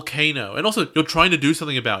 It's a volcano. And also, you're trying to do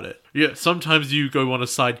something about it. Yeah, sometimes you go on a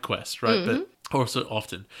side quest, right? Mm-hmm. But, or so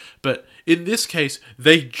often. But in this case,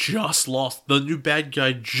 they just lost. The new bad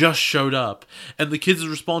guy just showed up. And the kids'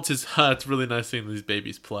 response is, it's really nice seeing these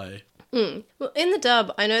babies play. Well, in the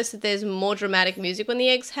dub, I noticed that there's more dramatic music when the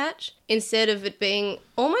eggs hatch, instead of it being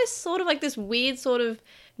almost sort of like this weird sort of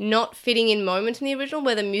not fitting in moment in the original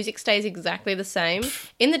where the music stays exactly the same.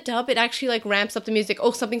 In the dub, it actually like ramps up the music.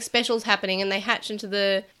 Oh, something special's happening, and they hatch into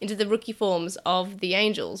the rookie forms of the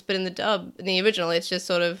angels. But in the dub, in the original, it's just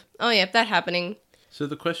sort of, oh yeah, that happening. So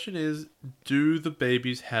the question is, do the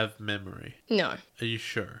babies have memory? No. Are you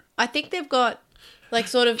sure? I think they've got like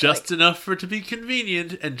sort of just enough for it to be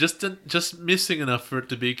convenient, and just missing enough for it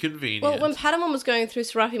to be convenient. Well, when Patamon was going through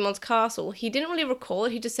Seraphimon's castle, he didn't really recall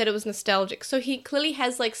it. He just said it was nostalgic. So he clearly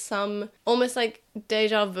has like some almost like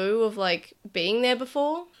deja vu of like being there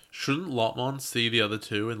before. Shouldn't Lotmon see the other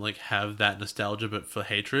two and like have that nostalgia but for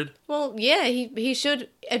hatred? Well, yeah, he should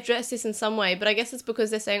address this in some way, but I guess it's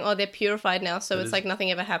because they're saying, oh, they're purified now, so it's like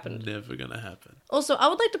nothing ever happened. Never gonna happen. Also, I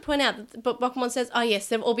would like to point out that Bakemon says, oh yes,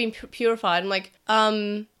 they've all been purified. I'm like,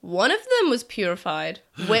 one of them was purified.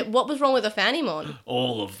 What was wrong with Ophanimon?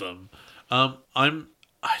 All of them.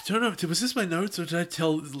 I don't know, was this my notes or did I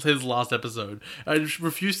tell his last episode? I just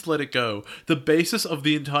refuse to let it go. The basis of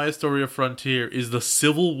the entire story of Frontier is the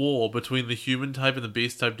civil war between the human type and the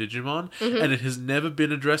beast type Digimon, and it has never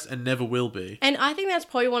been addressed and never will be. And I think that's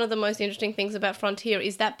probably one of the most interesting things about Frontier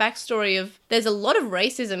is that backstory of there's a lot of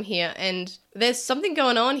racism here and there's something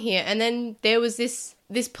going on here, and then there was this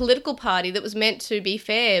political party that was meant to be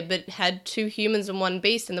fair but had 2 humans and 1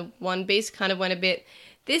 beast, and the 1 beast kind of went a bit...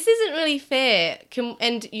 This isn't really fair,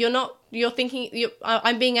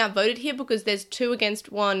 I'm being outvoted here because there's 2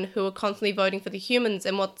 against 1 who are constantly voting for the humans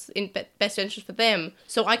and what's in best interest for them.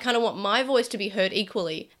 So I kind of want my voice to be heard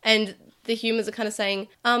equally. And the humans are kind of saying,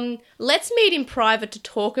 let's meet in private to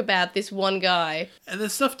talk about this one guy. And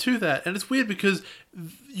there's stuff to that. And it's weird because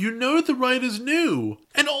you know the writers knew.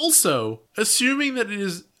 And also, assuming that it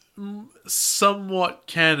is somewhat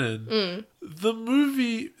canon, the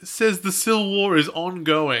movie says the Civil War is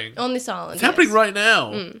ongoing. On this island, it's happening right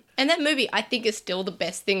now. And that movie, I think, is still the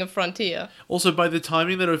best thing of Frontier. Also, by the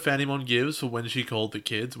timing that Ophanimon gives for when she called the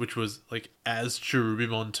kids, which was, like, as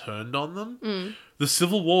Cherubimon turned on them, the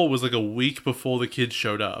Civil War was, like, a week before the kids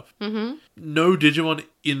showed up. Mm-hmm. No Digimon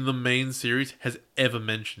in the main series has ever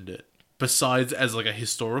mentioned it, besides as, like, a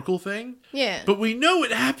historical thing. Yeah. But we know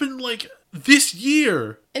it happened, like... this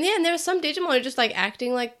year! And yeah, and there are some Digimon who are just like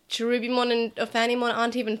acting like Cherubimon and Ophanimon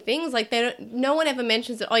aren't even things. Like no one ever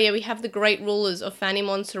mentions that, oh yeah, we have the great rulers of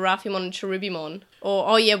Ophanimon, Seraphimon, and Cherubimon.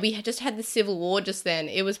 Or, oh yeah, we just had the Civil War just then.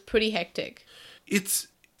 It was pretty hectic.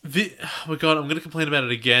 Oh my god, I'm going to complain about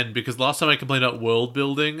it again, because last time I complained about world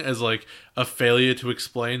building as like a failure to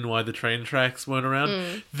explain why the train tracks weren't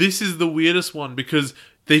around. This is the weirdest one, because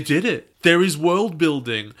they did it. There is world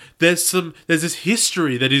building. There's this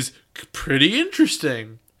history that is pretty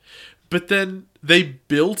interesting. But then they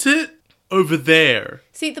built it over there.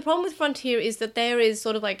 See, the problem with Frontier is that there is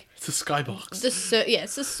sort of like... It's a skybox.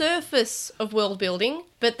 It's the surface of world building,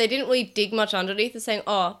 but they didn't really dig much underneath and saying,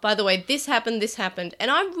 oh, by the way, this happened.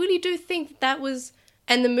 And I really do think that was...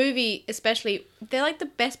 And the movie especially, they're like the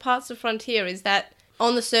best parts of Frontier is that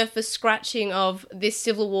on the surface scratching of this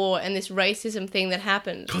civil war and this racism thing that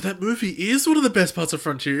happened. God, that movie is one of the best parts of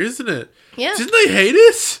Frontier, isn't it? Yeah. Didn't they hate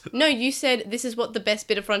it? No, you said this is what the best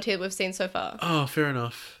bit of Frontier we've seen so far. Oh, fair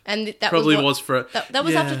enough. And that probably was for... That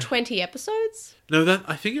was after 20 episodes? No,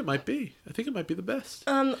 I think it might be. I think it might be the best.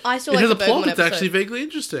 I still it like has the a plot that's actually vaguely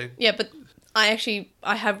interesting. Yeah, but I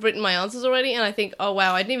have written my answers already, and I think, oh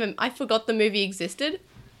wow, I forgot the movie existed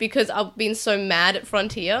because I've been so mad at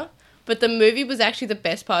Frontier. But the movie was actually the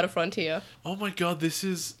best part of Frontier. Oh my god, this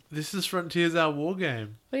is Frontier's our war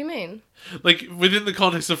game. What do you mean? Like, within the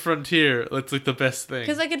context of Frontier, it's like the best thing.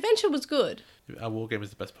 Because like Adventure was good. Our war game is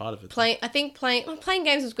the best part of it. Playing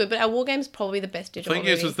games was good, but our war game is probably the best Digimon Playing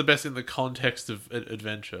games movie. was the best in the context of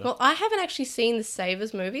Adventure. Well, I haven't actually seen the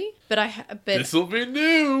Savers movie, but This'll be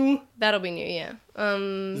new! that'll be new, yeah.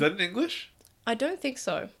 Is that in English? I don't think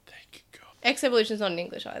so. Thank God. X Evolution's not in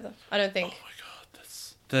English either. I don't Oh think. my god,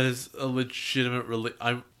 that is a legitimate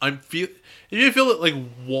if you feel it like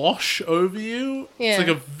wash over you, Yeah. it's like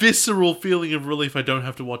a visceral feeling of relief. I don't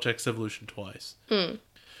have to watch X Evolution twice.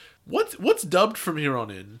 What's dubbed from here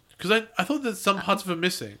on in? Because I thought that some parts were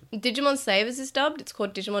missing. Digimon Savers is dubbed. It's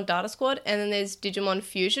called Digimon Data Squad. And then there's Digimon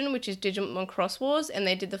Fusion, which is Digimon Cross Wars. And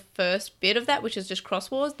they did the first bit of that, which is just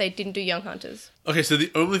Cross Wars. They didn't do Young Hunters. Okay, so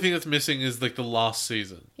the only thing that's missing is like the last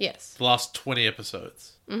season. Yes. The last 20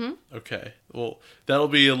 episodes. Mm-hmm. Okay. Well, that'll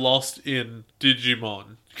be lost in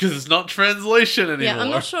Digimon. Because it's not translation anymore. Yeah,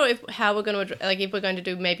 I'm not sure if we're going to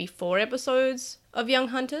do maybe 4 episodes of Young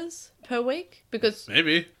Hunters per week.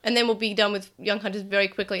 Maybe. And then we'll be done with Young Hunters very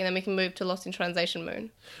quickly. And then we can move to Lost in Translation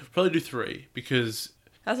Moon. Probably do 3. Because...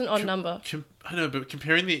 That's an odd number. I know, but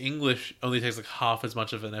comparing the English only takes like half as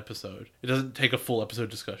much of an episode. It doesn't take a full episode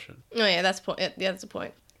discussion. Oh yeah, that's a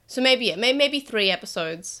point. So maybe 3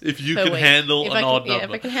 episodes. If you per can week. handle If an I can- odd yeah, number.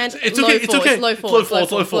 if I can handle It's low okay, it's four, okay.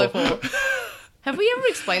 It's low four. Have we ever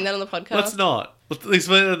explained that on the podcast? Let's not. Let's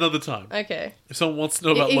explain it another time. Okay. If someone wants to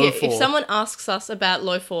know about low 4. If someone asks us about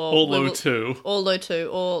low 4... Or low 2. Or low 2,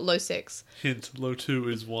 or low 6. Hint, low 2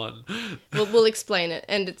 is 1. We'll explain it.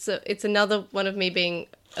 And it's another one of me being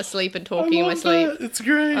asleep and talking in my sleep. That. It's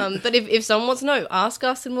great. But if someone wants to know, ask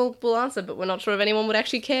us and we'll answer, but we're not sure if anyone would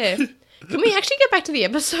actually care. Can we actually get back to the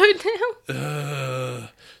episode now?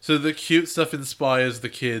 So the cute stuff inspires the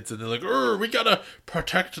kids, and they're like, we gotta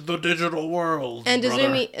protect the digital world. And brother."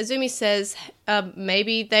 Azumi says,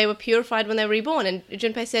 maybe they were purified when they were reborn. And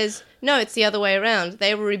Junpei says, no, it's the other way around.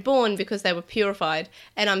 They were reborn because they were purified.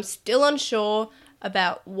 And I'm still unsure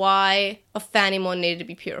about why Ophanimon needed to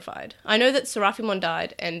be purified. I know that Seraphimon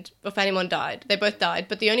died and Ophanimon died. They both died.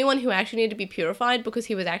 But the only one who actually needed to be purified because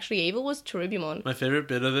he was actually evil was Cherubimon. My favorite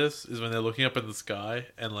bit of this is when they're looking up in the sky,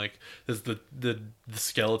 and like there's the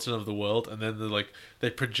skeleton of the world, and then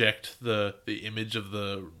they project the image of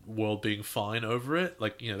the world being fine over it,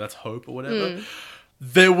 like, you know, that's hope or whatever.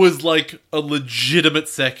 There was like a legitimate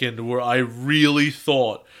second where I really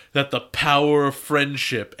thought that the power of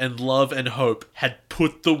friendship and love and hope had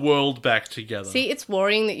put the world back together. See, it's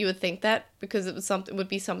worrying that you would think that because it would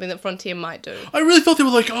be something that Frontier might do. I really thought they were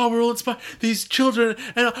like, oh, we're all inspired. These children,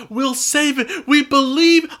 and we'll save it.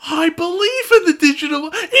 I believe in the digital.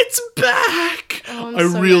 It's back. Oh, I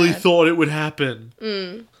so really mad. thought it would happen.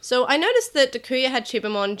 So I noticed that Takuya had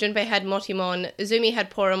Chibamon, Junpei had Motimon, Izumi had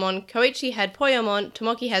Poromon, Koichi had Poyomon,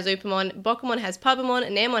 Tomoki has Upamon, Bokumon has Pabamon,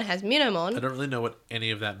 and Naemon has Minomon. I don't really know what any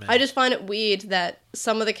of that meant. I just find it weird that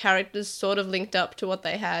some of the characters sort of linked up to what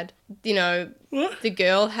they had. You know, What? the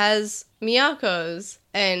girl has Miyako's,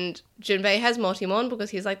 and Junpei has Motimon because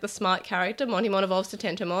he's like the smart character. Motimon evolves to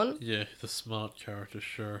Tentomon. Yeah, the smart character,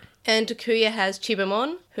 sure. And Takuya has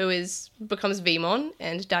Chibamon, who becomes Vmon,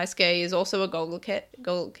 and Daisuke is also a Gogol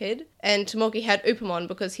kid. And Tomoki had Upamon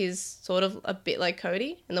because he's sort of a bit like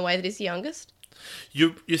Cody in the way that he's the youngest.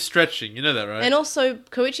 You're stretching, you know that, right? And also,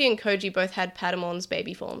 Koichi and Koji both had Patamon's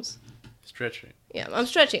baby forms. Stretching. Yeah, I'm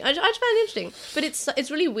stretching. I just find it interesting. But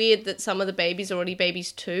it's really weird that some of the babies are already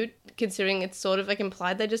babies too, considering it's sort of like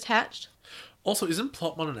implied they just hatched. Also, isn't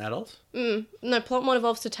Plotmon an adult? No, Plotmon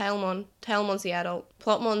evolves to Tailmon. Tailmon's the adult.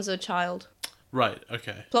 Plotmon's a child. Right,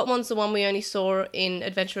 okay. Plotmon's the one we only saw in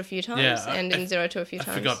Adventure a few times, Yeah, and in Zero to a few I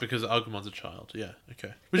times. forgot because Agumon's a child. Yeah,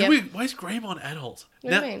 okay. Which Yep. is weird. Why is Greymon adult?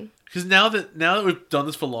 What do you mean? Because now that we've done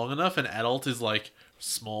this for long enough, an adult is like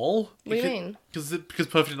small. What do you mean? Because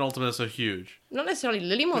Perfect and Ultimate are so huge. Not necessarily.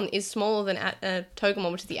 Lilymon is smaller than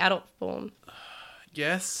Togemon, which is the adult form.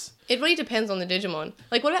 Yes. It really depends on the Digimon.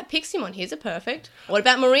 Like, what about Piximon? He's a perfect. What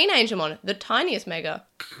about Marine Angemon? The tiniest mega.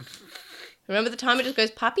 Remember the time it just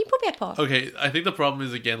goes, Papi Pupepo? Okay, I think the problem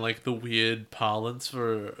is, again, like, the weird parlance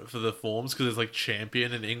for the forms, because it's, like,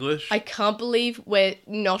 champion in English. I can't believe we're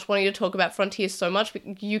not wanting to talk about Frontier so much,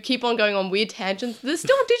 but you keep on going on weird tangents. They're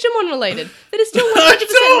still Digimon related. That is still 100% I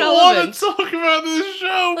don't relevant. want to talk about this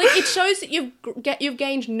show! Like, it shows that you've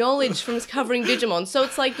gained knowledge from covering Digimon, so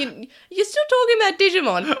it's like you're still talking about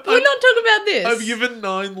Digimon, but we're not talking about this. I've given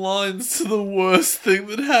 9 lines to the worst thing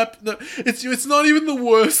that happened. No, it's not even the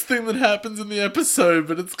worst thing that happens in the episode,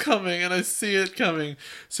 but it's coming, and I see it coming.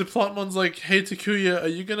 So Plotmon's like, "Hey Takuya, are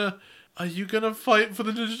you gonna fight for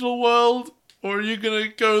the digital world?" Or are you gonna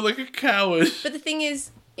go like a coward? But the thing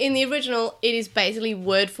is, in the original, it is basically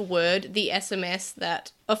word for word the SMS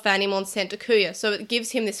that Ophanimon sent to Kuya, so it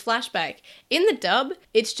gives him this flashback. In the dub,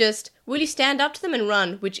 it's just, will you stand up to them and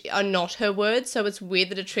run, which are not her words, so it's weird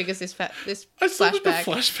that it triggers this this I saw flashback. that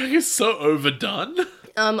the flashback is so overdone.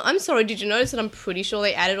 I'm sorry, did you notice that I'm pretty sure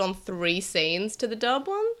they added on 3 scenes to the dub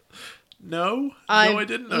one? No, I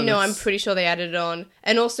didn't notice. No, I'm pretty sure they added it on.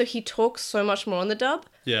 And also, he talks so much more on the dub.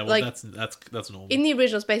 Yeah, well, like, that's normal. In the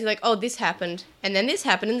original, it's basically like, oh, this happened, and then this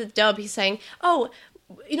happened. In the dub, he's saying, oh,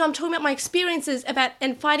 I'm talking about my experiences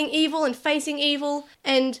and fighting evil and facing evil,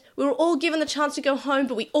 and we were all given the chance to go home,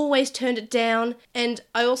 but we always turned it down. And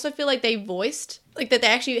I also feel like they voiced, like, that they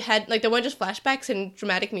actually had, like, they weren't just flashbacks and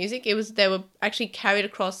dramatic music. They were actually carried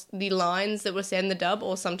across the lines that were said in the dub,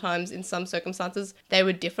 or sometimes in some circumstances they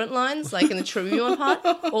were different lines, like in the Trubimon part.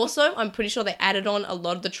 Also, I'm pretty sure they added on a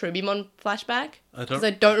lot of the Trubimon flashback. Because I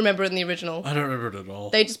don't remember it in the original. I don't remember it at all.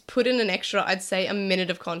 They just put in an extra, I'd say, a minute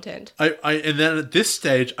of content. And then at this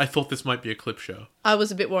stage, I thought this might be a clip show. I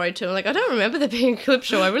was a bit worried too. I'm like, I don't remember there being a clip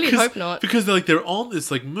show. I really hope not. Because they're on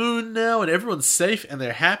this like moon now, and everyone's safe, and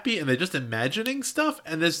they're happy, and they're just imagining stuff,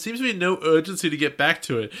 and there seems to be no urgency to get back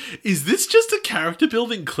to it. Is this just a character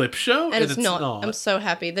building clip show? And it's not. I'm so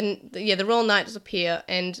happy. The Royal Knights appear,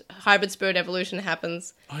 and hybrid spirit evolution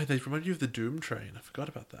happens. Oh, they remind you of the Doom Train. I forgot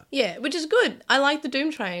about that. Yeah, which is good. I like the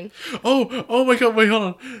Doom Train. Oh my god! Wait,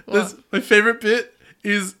 hold on. My favorite bit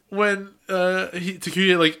is when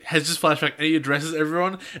Takuya like has this flashback and he addresses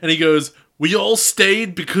everyone and he goes, "We all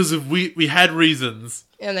stayed because of we had reasons."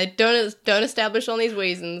 And they don't establish on these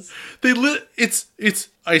reasons. It's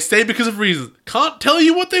I stayed because of reasons. Can't tell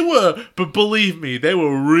you what they were, but believe me, they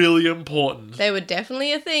were really important. They were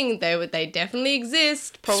definitely a thing. They definitely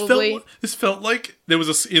exist. Probably. This felt like there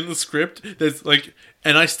was in the script. There's like,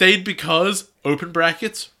 and I stayed because open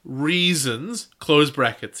brackets reasons close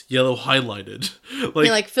brackets yellow highlighted.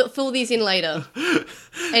 Like fill these in later.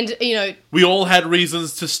 And we all had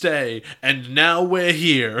reasons to stay, and now we're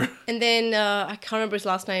here. And then I can't remember his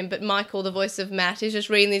last name, but Michael, the voice of Matt, is just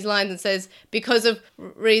reading these lines and says, "Because of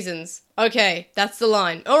reasons." Okay, that's the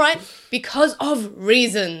line. All right, because of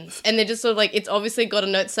reasons. And they're just sort of like, it's obviously got a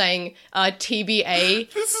note saying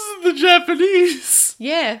TBA. This isn't the Japanese.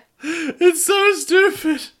 Yeah. It's so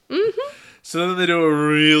stupid. Mm-hmm. So then they do a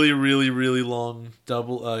really, really, really long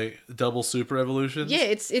double super evolutions. Yeah,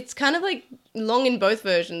 it's kind of like long in both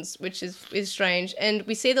versions, which is strange. And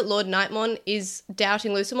we see that Lord Nightmon is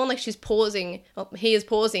doubting Lucimon, like she's pausing. Well, he is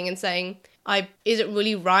pausing and saying, is it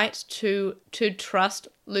really right to trust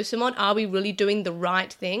Lucimon? Are we really doing the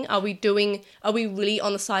right thing? Are we really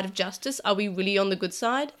on the side of justice? Are we really on the good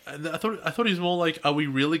side? I thought he was more like, are we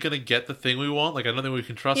really going to get the thing we want? Like, I don't think we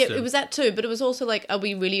can trust him. Yeah, it was that too, but it was also like, are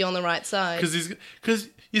we really on the right side? Because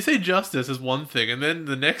you say justice is one thing, and then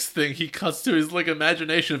the next thing he cuts to is like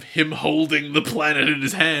imagination of him holding the planet in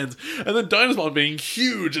his hands, and then Dynasmon being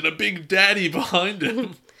huge and a big daddy behind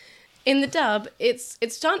him. In the dub, it's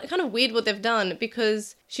kind of weird what they've done,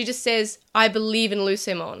 because she just says, "I believe in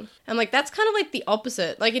Lucimon." I'm like, that's kind of like the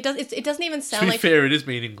opposite. Like it doesn't even sound like. To be fair, it is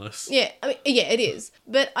meaningless. Yeah, I mean, yeah, it is.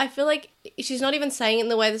 But I feel like she's not even saying it in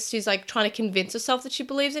the way that she's like trying to convince herself that she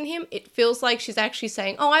believes in him. It feels like she's actually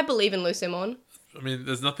saying, "Oh, I believe in Lucimon." I mean,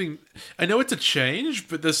 there's nothing... I know it's a change,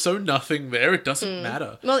 but there's so nothing there, it doesn't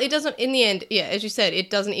matter. Well, it doesn't... In the end, yeah, as you said, it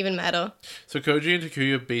doesn't even matter. So Koji and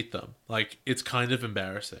Takuya beat them. Like, it's kind of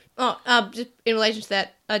embarrassing. Oh, just in relation to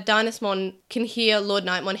that, Dynasmon can hear Lord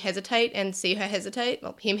Nightmon hesitate and see her hesitate.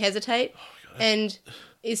 Well, him hesitate. Oh, and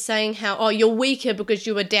is saying how, you're weaker because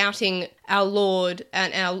you were doubting our Lord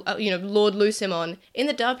and our, Lord Lucimon. In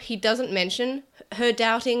the dub, he doesn't mention her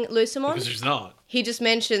doubting Lucimon. Because she's not. He just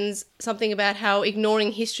mentions something about how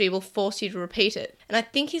ignoring history will force you to repeat it. And I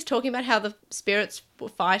think he's talking about how the spirits were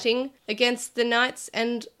fighting against the knights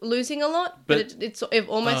and losing a lot. But it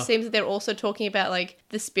almost seems that they're also talking about, like,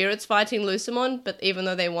 the spirits fighting Lucimon, but even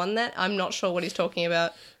though they won that, I'm not sure what he's talking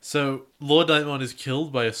about. So, Lord Nightmon is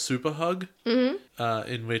killed by a super hug,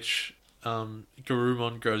 in which...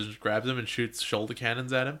 Garurumon goes and grabs him and shoots shoulder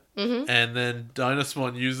cannons at him. Mm-hmm. And then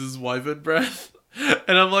Dynasmon uses Wyvern Breath.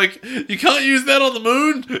 And I'm like, you can't use that on the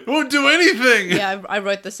moon? It won't do anything! Yeah, I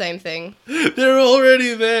wrote the same thing. They're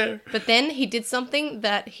already there. But then he did something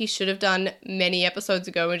that he should have done many episodes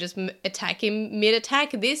ago and just attack him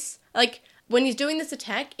mid-attack. When he's doing this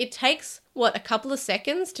attack, it takes a couple of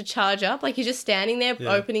seconds to charge up. Like, he's just standing there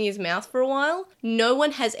Yeah. opening his mouth for a while. No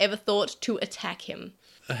one has ever thought to attack him.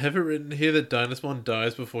 I have it written here that Dynasmon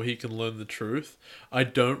dies before he can learn the truth. I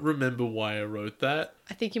don't remember why I wrote that.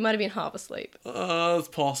 I think you might have been half asleep. It's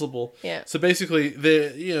possible. Yeah. So basically,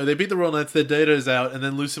 they beat the Royal Knights, their data is out, and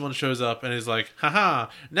then Lucimon shows up and is like, haha,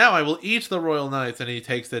 now I will eat the Royal Knights, and he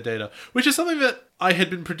takes their data. Which is something that I had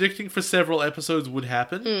been predicting for several episodes would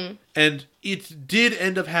happen, and it did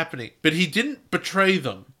end up happening. But he didn't betray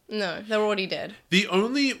them. No, they're already dead. The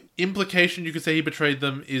only implication you could say he betrayed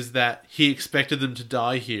them is that he expected them to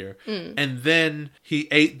die here, and then he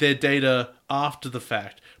ate their data after the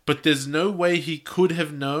fact. But there's no way he could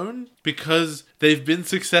have known because they've been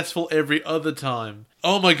successful every other time.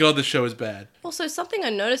 Oh my god, the show is bad. Also, something I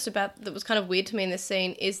noticed about that was kind of weird to me in this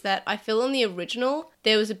scene is that I feel in the original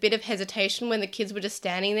there was a bit of hesitation when the kids were just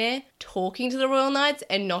standing there talking to the Royal Knights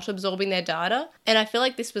and not absorbing their data. And I feel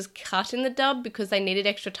like this was cut in the dub because they needed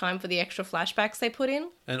extra time for the extra flashbacks they put in.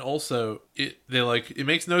 And also, it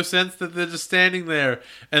makes no sense that they're just standing there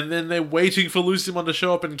and then they're waiting for Lucimon to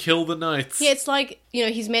show up and kill the knights. Yeah, it's like,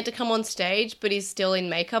 he's meant to come on stage, but he's still in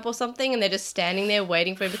makeup or something, and they're just standing there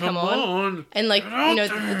waiting for him to come on. And like,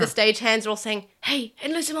 the stage hands are all saying, hey,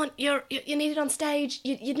 and Lucimon, you're needed on stage.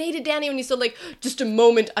 You're needed down here. And he's sort of like, just a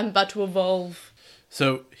moment, I'm about to evolve.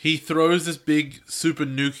 So he throws this big super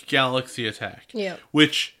nuke galaxy attack. Yeah.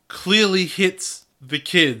 Which clearly hits the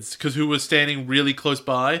kids, who were standing really close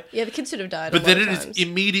by. Yeah, the kids should have died. But then it is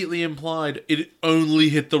immediately implied it only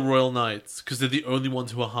hit the Royal Knights, because they're the only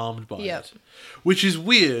ones who are harmed by it. Which is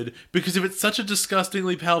weird, because if it's such a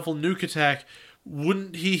disgustingly powerful nuke attack,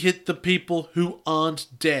 wouldn't he hit the people who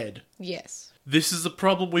aren't dead? Yes. This is a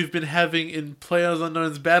problem we've been having in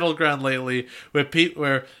PlayerUnknown's Battleground lately,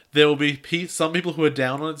 where there will be some people who are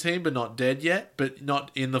down on a team but not dead yet, but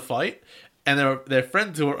not in the fight, and there are their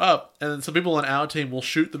friends who are up, and then some people on our team will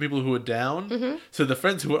shoot the people who are down, so the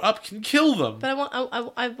friends who are up can kill them. But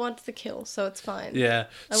I want the kill, so it's fine. Yeah.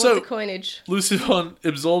 I want the coinage. Lucimon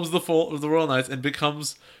absorbs the fall of the Royal Knights and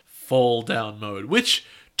becomes fall down mode, which,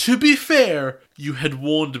 to be fair, you had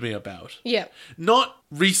warned me about. Yeah. Not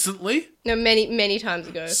recently. No, many times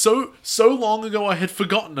ago. So long ago I had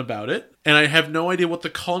forgotten about it, and I have no idea what the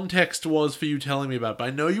context was for you telling me about it. But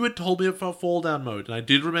I know you had told me about fall down mode, and I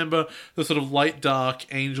did remember the sort of light dark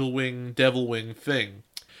angel wing, devil wing thing.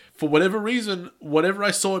 For whatever reason, whatever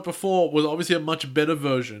I saw it before was obviously a much better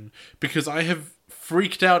version, because I have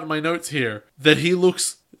freaked out in my notes here that he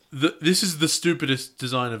looks... This is the stupidest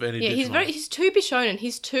design of any Digimon. Yeah, he's too Bishonen.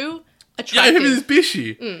 He's too Yeah, attractive. him is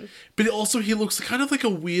Bishy. But also he looks kind of like a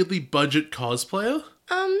weirdly budget cosplayer.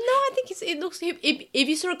 No, I think it looks... If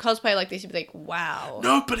you saw a cosplay like this, you'd be like, wow.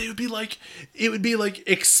 No, but it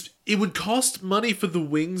would cost money for the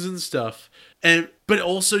wings and stuff. But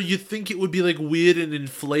also you'd think it would be like weird and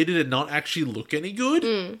inflated and not actually look any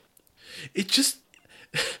good. It just...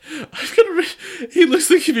 He looks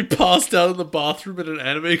like he'd be passed out in the bathroom at an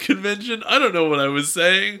anime convention. I don't know what I was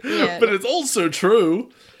saying, but it's also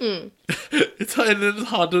true. It's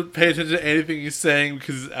hard to pay attention to anything he's saying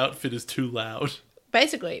because his outfit is too loud.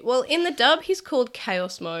 Basically. Well, in the dub, he's called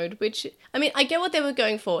Chaos Mode, which, I mean, I get what they were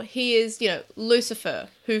going for. He is, Lucifer,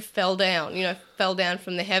 who fell down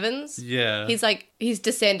from the heavens. Yeah. He's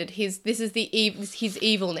descended. He's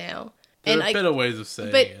evil now. There are better ways of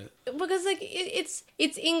saying it. Because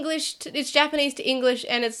it's English, it's Japanese to English,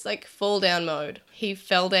 and it's like fall down mode. He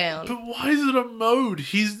fell down. But why is it a mode?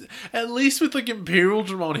 He's at least with like Imperial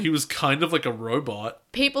Dramon, he was kind of like a robot.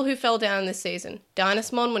 People who fell down this season: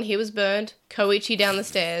 Dynasmon when he was burned, Koichi down the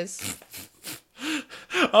stairs.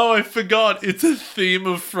 Oh, I forgot. It's a theme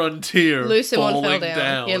of Frontier. Lucimon fell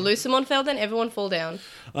down. Yeah, Lucimon fell down. Everyone fall down.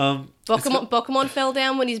 Bokumon fell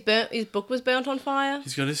down when his book was burnt on fire.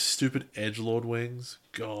 He's got his stupid edgelord wings.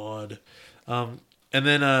 God. And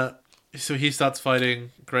then so he starts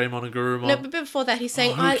fighting Greymon and Gurumon. No, but before that, he's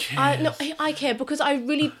saying, I care because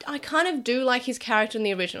I kind of do like his character in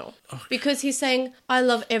the original. Okay. Because he's saying, I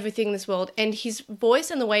love everything in this world. And his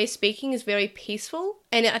voice and the way he's speaking is very peaceful.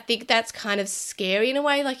 And I think that's kind of scary in a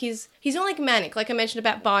way. Like, he's not like manic, like I mentioned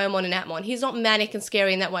about Biomon and Atmon. He's not manic and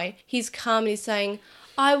scary in that way. He's calm and he's saying,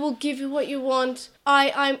 I will give you what you want.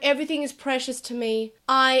 I'm everything is precious to me.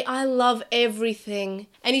 I love everything.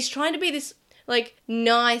 And he's trying to be this, like,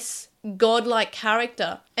 nice, godlike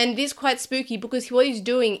character. And it is quite spooky because what he's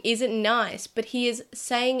doing isn't nice, but he is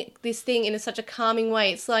saying this thing in such a calming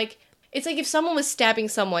way. It's like if someone was stabbing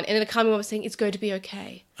someone and in a calming way was saying, it's going to be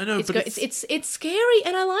okay. I know, it's scary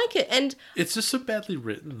and I like it. And it's just so badly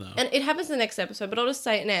written, though. And it happens in the next episode, but I'll just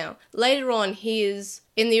say it now. Later on, he is,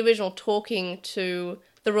 in the original, talking to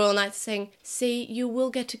the Royal Knights are saying, see, you will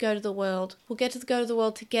get to go to the world. We'll get to go to the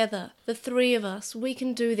world together. The three of us, we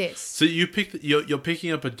can do this. So you're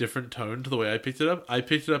picking up a different tone to the way I picked it up. I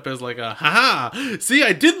picked it up as like a, haha, see,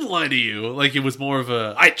 I didn't lie to you. Like, it was more of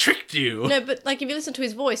a, I tricked you. No, but like if you listen to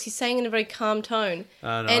his voice, he's saying in a very calm tone.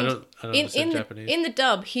 No, and I don't understand Japanese. In the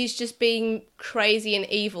dub, he's just being crazy and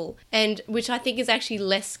evil, and which I think is actually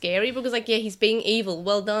less scary because, like, yeah, he's being evil.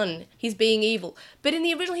 Well done, he's being evil. But in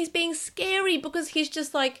the original, he's being scary because he's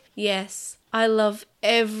just like, yes, I love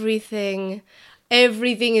everything.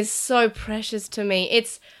 Everything is so precious to me.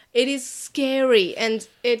 It is scary and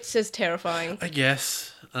it's just terrifying. I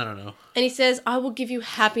guess. I don't know. And he says, I will give you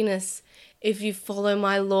happiness if you follow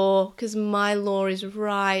my law, because my law is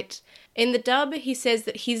right. In the dub, he says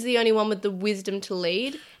that he's the only one with the wisdom to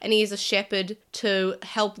lead, and he is a shepherd to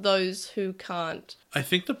help those who can't. I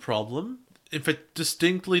think the problem, in fact,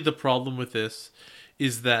 distinctly the problem with this,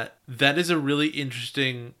 is that is a really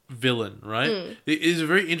interesting villain, right? It is a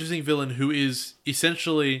very interesting villain who is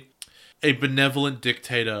essentially a benevolent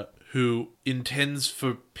dictator who intends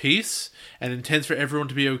for peace and intends for everyone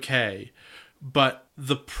to be okay. But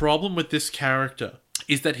the problem with this character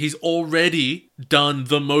is that he's already done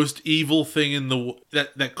the most evil thing in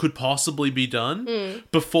that could possibly be done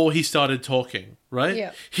before he started talking, right?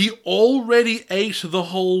 Yeah. He already ate the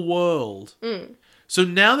whole world. So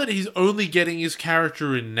now that he's only getting his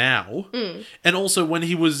character in now, and also when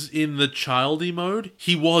he was in the childy mode,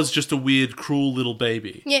 he was just a weird, cruel little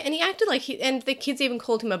baby. Yeah, and he acted like and the kids even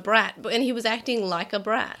called him a brat, and he was acting like a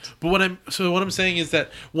brat. But what I'm saying is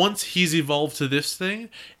that once he's evolved to this thing,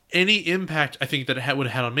 any impact I think that it would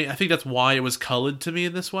have had on me, I think that's why it was colored to me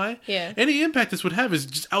in this way. Yeah. Any impact this would have is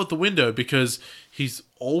just out the window because he's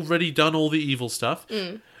already done all the evil stuff.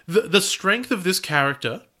 The strength of this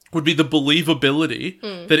character would be the believability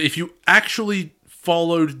that if you actually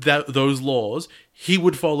followed those laws, he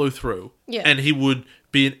would follow through. Yeah. And he would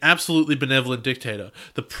be an absolutely benevolent dictator.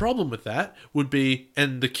 The problem with that would be,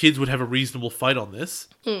 and the kids would have a reasonable fight on this,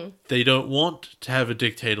 they don't want to have a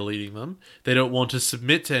dictator leading them. They don't want to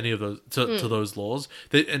submit to any of those to those laws.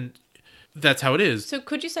 And that's how it is. So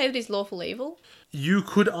could you say that he's lawful evil? You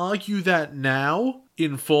could argue that now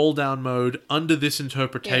in fall down mode under this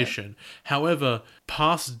interpretation. However,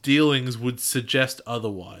 past dealings would suggest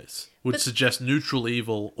otherwise. Would suggest neutral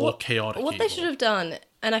evil or chaotic evil. What they should have done,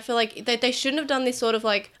 and I feel like they shouldn't have done this sort of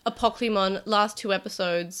like a Pokemon last 2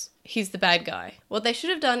 episodes, he's the bad guy. What they should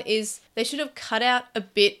have done is they should have cut out a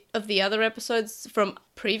bit of the other episodes from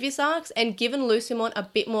previous arcs and given Lucimon a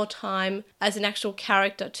bit more time as an actual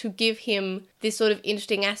character to give him this sort of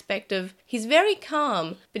interesting aspect of he's very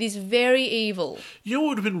calm, but he's very evil. You know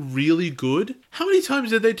what would have been really good? How many times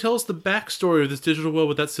did they tell us the backstory of this digital world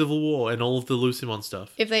with that civil war and all of the Lucimon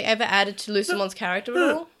stuff? If they ever added to Lucimon's character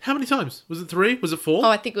at all? How many times? Was it 3? Was it 4? Oh,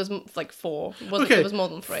 I think it was like 4. It was more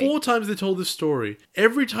than 3. 4 times they told this story.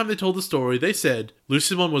 Every time they told the story, they said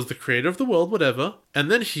Lucimon was the creator of the world, whatever,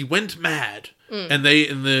 and then he went mad, and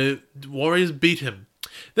the warriors beat him.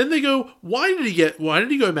 Then they go, why did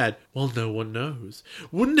he go mad? Well, no one knows.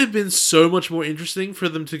 Wouldn't it have been so much more interesting for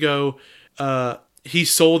them to go, he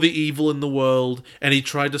saw the evil in the world and he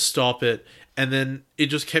tried to stop it, and then it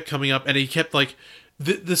just kept coming up, and he kept like,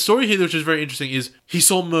 the story here, which is very interesting, is he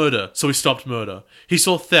saw murder, so he stopped murder. He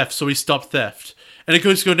saw theft, so he stopped theft. And it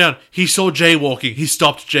goes down. He saw jaywalking, he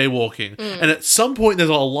stopped jaywalking. And at some point, there's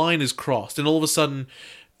a line is crossed, and all of a sudden,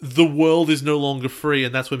 the world is no longer free,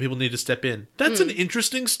 and that's when people need to step in. That's an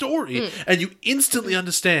interesting story. And you instantly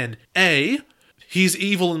understand, A, he's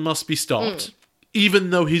evil and must be stopped, even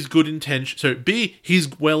though he's good intention. So B,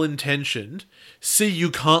 he's well-intentioned. C, you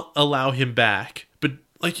can't allow him back. But,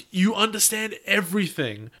 like, you understand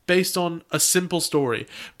everything based on a simple story.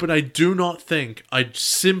 But I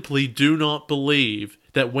simply do not believe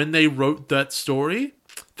that when they wrote that story,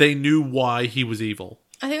 they knew why he was evil.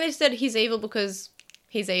 I think they said he's evil because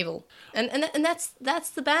he's evil. And that's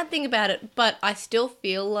the bad thing about it. But I still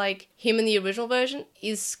feel like him in the original version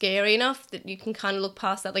is scary enough that you can kind of look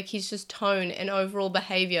past that. Like, his just tone and overall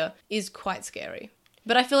behavior is quite scary.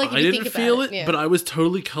 But I feel like if you think about it... I didn't feel it, but I was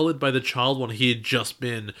totally coloured by the child one he had just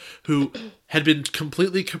been, who had been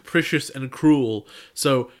completely capricious and cruel,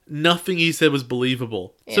 so nothing he said was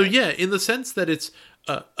believable. Yeah. So yeah, in the sense that it's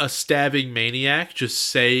a stabbing maniac just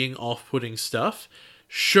saying off-putting stuff,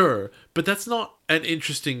 sure, but that's not an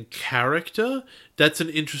interesting character, that's an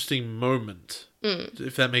interesting moment,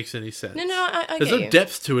 if that makes any sense. No, I There's get no you.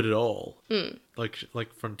 depth to it at all,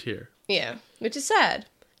 like Frontier. Yeah, which is sad.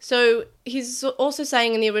 So he's also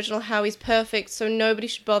saying in the original how he's perfect, so nobody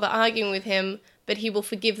should bother arguing with him, but he will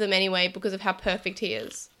forgive them anyway because of how perfect he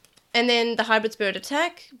is. And then the hybrid spirit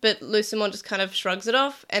attack, but Lucimon just kind of shrugs it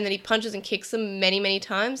off, and then he punches and kicks them many, many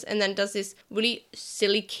times, and then does this really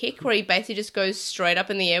silly kick where he basically just goes straight up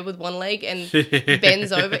in the air with one leg and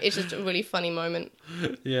bends over. It's just a really funny moment.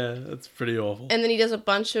 Yeah, that's pretty awful. And then he does a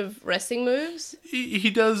bunch of wrestling moves. He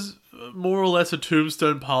does more or less a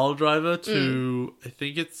tombstone pile driver to, I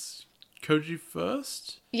think it's Koji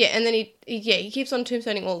first? Yeah, and then he keeps on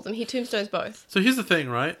tombstoning all of them. He tombstones both. So here's the thing,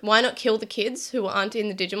 right? Why not kill the kids who aren't in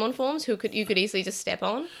the Digimon forms, who you could easily just step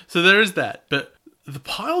on? So there is that, but the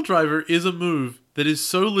pile driver is a move that is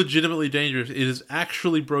so legitimately dangerous, it has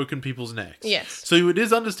actually broken people's necks. Yes. So it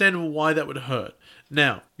is understandable why that would hurt.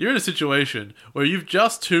 Now, you're in a situation where you've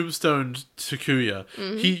just tombstoned Takuya.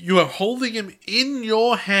 You are holding him in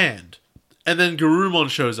your hand, and then Garurumon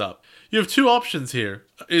shows up. You have two options here,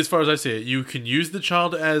 as far as I see it. You can use the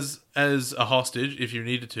child as a hostage if you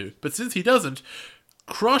needed to, but since he doesn't,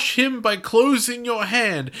 crush him by closing your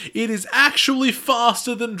hand. It is actually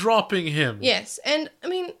faster than dropping him. Yes, and I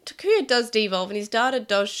mean, Takuya does devolve and his data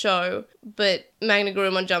does show, but Magna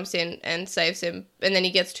Garurumon jumps in and saves him, and then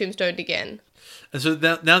he gets tombstoned again. And so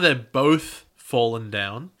now they're both fallen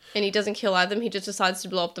down. And he doesn't kill either of them, he just decides to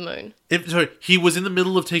blow up the moon. He was in the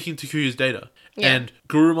middle of taking Takuya's data. Yeah. And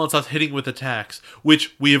Garurumon starts hitting with attacks,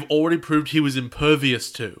 which we have already proved he was impervious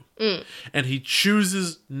to. And he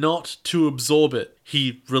chooses not to absorb it.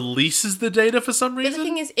 He releases the data for some reason. But the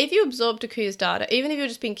thing is, if you absorb Takuya's data, even if you're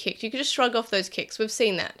just being kicked, you could just shrug off those kicks. We've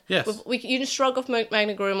seen that. Yes. You can shrug off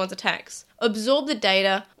Magna Gurumon's attacks. Absorb the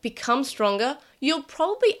data, become stronger. You'll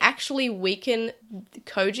probably actually weaken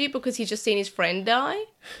Koji because he's just seen his friend die.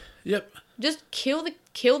 Yep. Just kill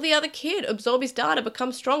the other kid, absorb his data,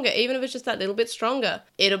 become stronger, even if it's just that little bit stronger.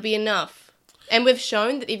 It'll be enough. And we've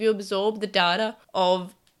shown that if you absorb the data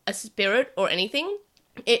of a spirit or anything,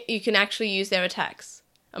 you can actually use their attacks.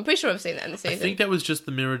 I'm pretty sure I've seen that in the season. I think that was just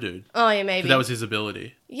the Mirror Dude. Oh, yeah, maybe. That was his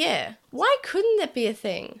ability. Yeah. Why couldn't that be a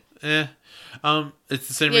thing? It's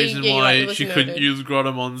the same Yeah, reason you're why right, it was she Mirror couldn't Dude. use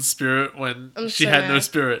Grottamon's spirit when she so had no mad.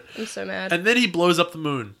 spirit. I'm so mad. And then he blows up the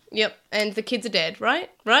moon. Yep, and the kids are dead,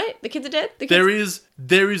 right? Right? The kids are dead? The kids...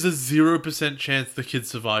 There is a 0% chance the kid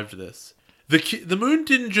survived this. The moon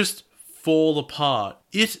didn't just fall apart.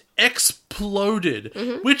 It exploded,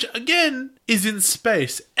 which again is in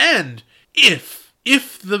space. And if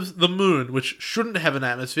the moon, which shouldn't have an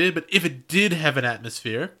atmosphere, but if it did have an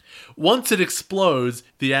atmosphere, once it explodes,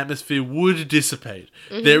 the atmosphere would dissipate.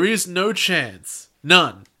 There is no chance.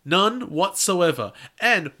 None whatsoever.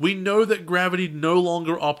 And we know that gravity no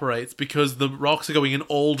longer operates because the rocks are going in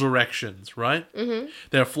all directions, right?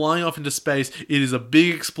 They're flying off into space. It is a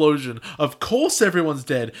big explosion. Of course everyone's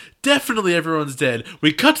dead. Definitely everyone's dead.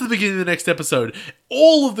 We cut to the beginning of the next episode.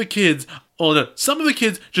 All of the kids, some of the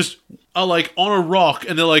kids just are like on a rock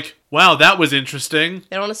and they're like, wow, that was interesting.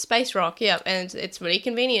 They're on a space rock, yeah, and it's really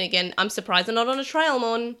convenient again. I'm surprised they're not on a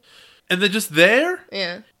Trailmon. And they're just there?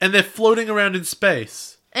 Yeah. And they're floating around in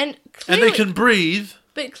space. And clearly, And they can breathe.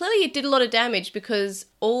 But clearly it did a lot of damage because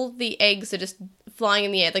all the eggs are just flying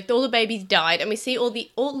in the air. Like, all the babies died, and we see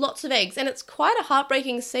lots of eggs. And it's quite a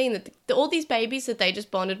heartbreaking scene that all these babies that they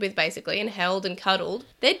just bonded with, basically, and held and cuddled,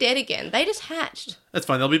 they're dead again. They just hatched. That's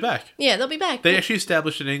fine, they'll be back. Yeah, they'll be back. They actually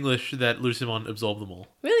established in English that Lucimon absorbed them all.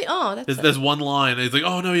 Really? Oh, There's one line, and it's like,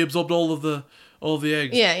 oh no, he absorbed all of the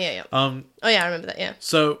eggs. Yeah. Oh yeah, I remember that, yeah.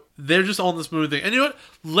 So they're just on this moon thing. And you know what?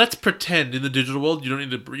 Let's pretend in the digital world you don't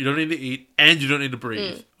need to eat and you don't need to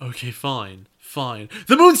breathe. Okay, fine.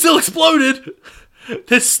 The moon still exploded.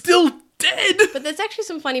 They're still dead. But there's actually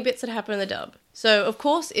some funny bits that happen in the dub. So, of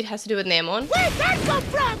course, it has to do with Namon. Where'd that come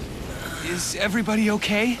from? Is everybody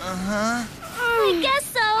okay? I guess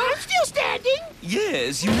so. I'm still standing.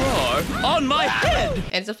 Yes, you are. On my head!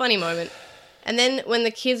 And it's a funny moment. And then when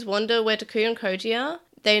the kids wonder where Takuya and Koji are,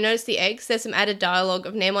 they notice the eggs. There's some added dialogue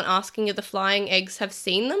of Namon asking if the flying eggs have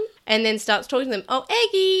seen them, and then starts talking to them. Oh,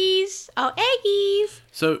 eggies! Oh, eggies!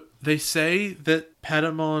 So they say that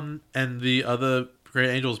Patamon and the other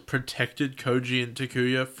Great Angels protected Koji and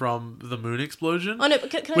Takuya from the moon explosion. Oh no,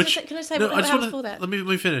 but can I just say what happens before that? Let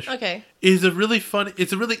me finish. Okay. It's a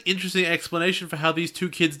really interesting explanation for how these two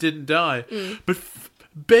kids didn't die, but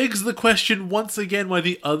begs the question once again why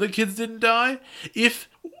the other kids didn't die. If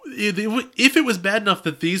it was bad enough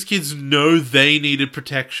that these kids know they needed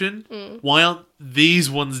protection, why aren't these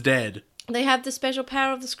ones dead? They have the special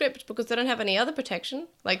power of the script because they don't have any other protection,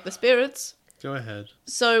 like the spirits. Go ahead.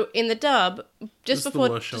 So in the dub, This is the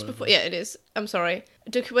worst show ever. yeah, it is. I'm sorry.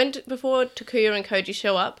 Before Takuya and Koji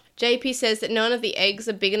show up, JP says that none of the eggs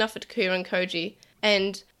are big enough for Takuya and Koji,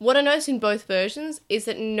 And what I noticed in both versions is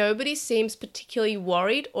that nobody seems particularly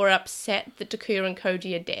worried or upset that Takuya and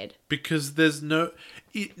Koji are dead. Because there's no...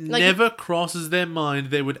 It never crosses their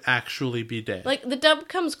mind they would actually be dead. Like, the dub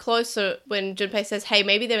comes closer when Junpei says, hey,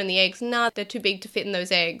 maybe they're in the eggs. Nah, they're too big to fit in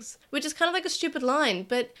those eggs. Which is kind of like a stupid line,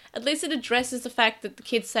 but at least it addresses the fact that the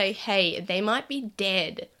kids say, hey, they might be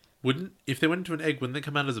dead. If they went into an egg, wouldn't they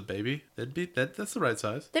come out as a baby? That's the right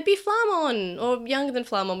size. They'd be Flamon, or younger than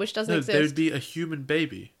Flamon, which doesn't exist. They would be a human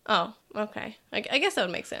baby. Oh, okay. I guess that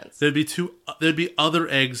would make sense. There'd be other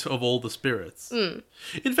eggs of all the spirits.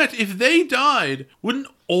 In fact, if they died, wouldn't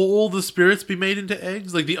all the spirits be made into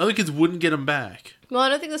eggs? Like, the other kids wouldn't get them back. Well, I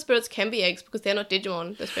don't think the spirits can be eggs because they're not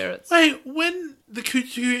Digimon, they're spirits. Wait, when the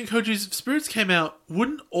Takuya and Koji's spirits came out,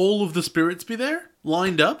 wouldn't all of the spirits be there?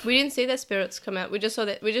 Lined up? We didn't see their spirits come out. We just saw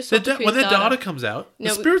Takuya's when their data. data comes out, the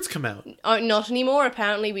spirits come out. Oh, not anymore.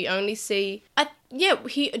 Apparently, we only see...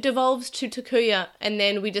 he devolves to Takuya, and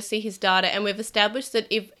then we just see his data. And we've established that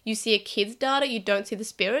if you see a kid's data, you don't see the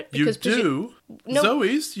spirit. You do? No.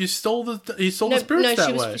 Zoe's? You stole the spirits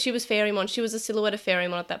that way. She was Fairymon. She was a silhouette of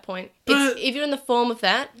Fairymon at that point. But if you're in the form of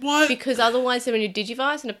that, what? Because otherwise they're in your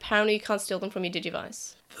Digivice, and apparently you can't steal them from your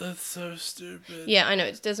Digivice. That's so stupid. Yeah, I know.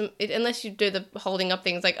 It doesn't... unless you do the holding up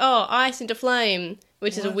things like, oh, ice into flame,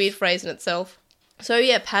 which is a weird phrase in itself. So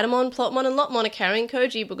yeah, Patamon, Plotmon, and Lopmon are carrying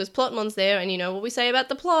Koji because Plotmon's there, and you know what we say about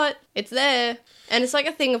the plot. It's there. And it's like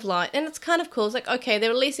a thing of light. And it's kind of cool. It's like, okay,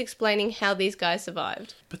 they're at least explaining how these guys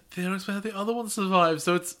survived. But they don't explain how the other ones survived,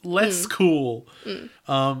 so it's less cool.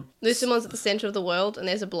 Lucimon's at the center of the world, and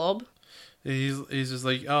there's a blob. He's just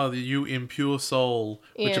like, oh, you impure soul,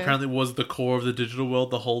 which Yeah. apparently was the core of the digital world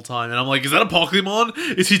the whole time. And I'm like, is that a Pokemon?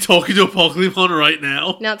 Is he talking to a Pokemon right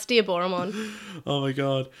now? Now it's Diaboromon. Oh my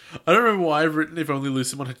god. I don't remember why I've written if only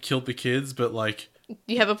Lucimon had killed the kids, but like...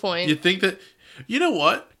 You have a point. You'd think that... You know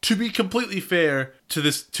what? To be completely fair to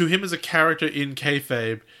him as a character in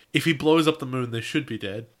kayfabe, if he blows up the moon, they should be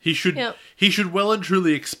dead. He should well and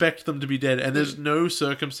truly expect them to be dead, and there's no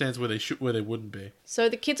circumstance where they wouldn't be. So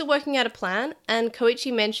the kids are working out a plan, and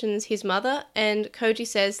Koichi mentions his mother, and Koji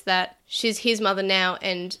says that she's his mother now,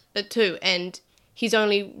 and too, and his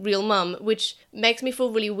only real mum, which makes me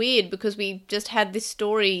feel really weird because we just had this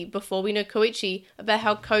story before we know Koichi about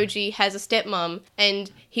how Koji has a stepmom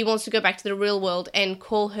and he wants to go back to the real world and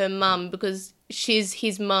call her mum because she's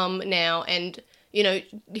his mum now, and you know,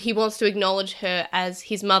 he wants to acknowledge her as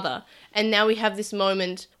his mother. And now we have this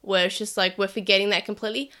moment where it's just like we're forgetting that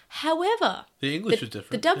completely. However, the English is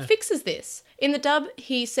different. The dub fixes this. In the dub,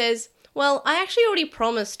 he says, well, I actually already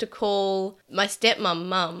promised to call my stepmom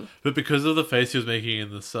mum. But because of the face he was making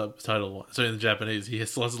in the subtitle, so in the Japanese, he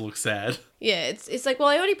still has to look sad. Yeah, it's like, well,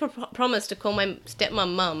 I already promised to call my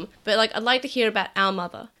stepmom mum, but like, I'd like to hear about our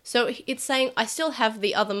mother. So it's saying I still have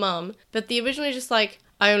the other mum, but the original is just like,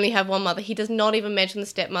 I only have one mother. He does not even mention the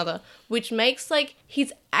stepmother, which makes like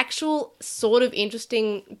his actual sort of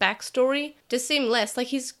interesting backstory just seem less. Like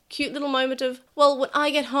his cute little moment of, well, when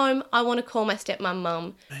I get home, I want to call my stepmom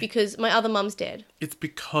mum because my other mum's dead. It's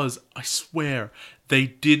because, I swear, they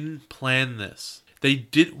didn't plan this.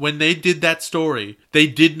 When they did that story, they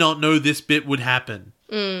did not know this bit would happen.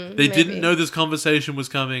 They didn't know this conversation was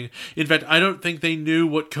coming. In fact, I don't think they knew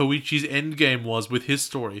what Koichi's endgame was with his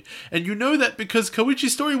story. And you know that because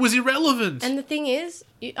Koichi's story was irrelevant. And the thing is,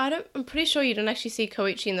 I'm pretty sure you don't actually see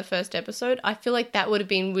Koichi in the first episode. I feel like that would have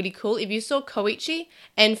been really cool if you saw Koichi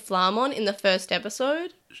and Flamon in the first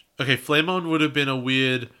episode. Okay, Flamon would have been a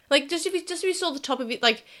weird... Like, just if you saw the top of it,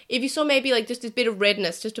 like, if you saw maybe, like, just this bit of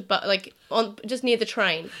redness, just near the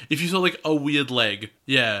train. If you saw, like, a weird leg,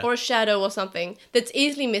 yeah. Or a shadow or something, that's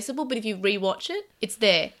easily missable, but if you rewatch it, it's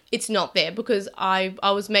there. It's not there, because I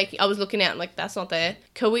was looking out and, like, that's not there.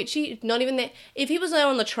 Koichi, not even there. If he was there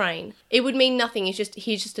on the train, it would mean nothing. He's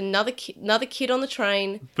just another kid on the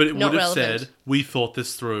train, but it not would have relevant. said, we thought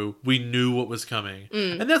this through, we knew what was coming.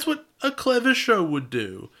 And that's what a clever show would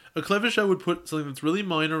do. A clever show would put something that's really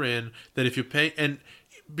minor in, that if you're paying... And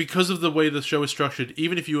because of the way the show is structured,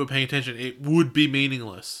 even if you were paying attention, it would be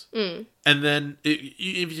meaningless. And then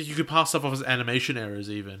you could pass stuff off as animation errors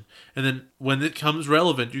even. And then when it comes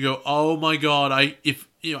relevant, you go, oh my god, I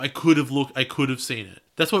could have seen it.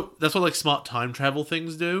 That's what like smart time travel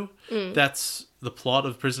things do. That's the plot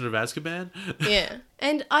of Prisoner of Azkaban. Yeah.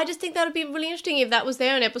 And I just think that would be really interesting if that was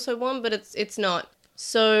there in episode 1, but it's not.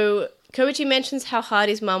 So Koichi mentions how hard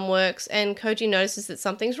his mum works, and Koji notices that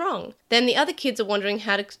something's wrong. Then the other kids are wondering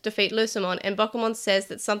how to defeat Lucimon, and Bokumon says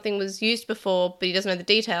that something was used before, but he doesn't know the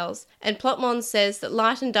details. And Plotmon says that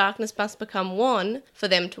light and darkness must become one for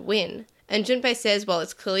them to win. And Junpei says, well,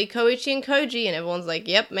 it's clearly Koichi and Koji, and everyone's like,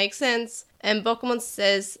 yep, makes sense. And Bokumon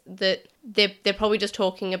says that they're probably just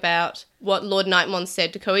talking about what Lord Nightmon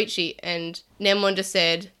said to Koichi, and Nemon just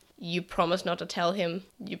said, you promised not to tell him.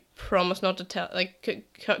 You promised not to tell, like,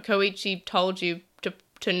 Koichi told you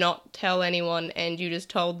to not tell anyone, and you just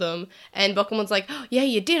told them. And Bokumon's like, oh, yeah,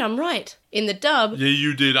 you did, I'm right. In the dub... Yeah,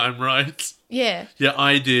 you did, I'm right. Yeah. Yeah,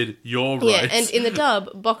 I did, you're right. Yeah, and in the dub,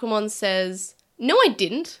 Bokumon says, no, I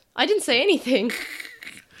didn't say anything.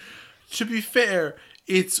 To be fair,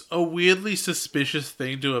 it's a weirdly suspicious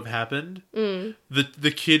thing to have happened.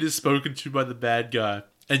 The kid is spoken to by the bad guy,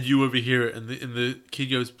 and you overhear it, and the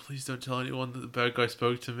kid goes, please don't tell anyone that the bad guy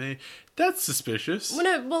spoke to me. That's suspicious.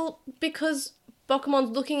 Well, because Bokumon's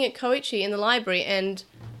looking at Koichi in the library, and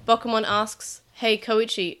Bokumon asks, hey,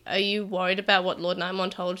 Koichi, are you worried about what Lord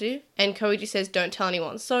Nightmon told you? And Koichi says, don't tell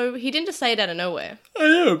anyone. So he didn't just say it out of nowhere. I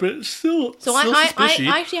know, but it's still So I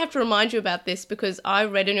actually have to remind you about this, because I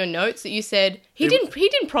read in your notes that you said he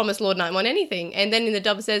didn't promise Lord Nightmon anything. And then in the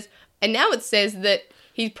dub it says, and now it says that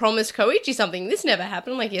he promised Koichi something. This never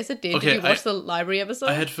happened. I'm like, yes, it did. Okay, did you watch the library episode?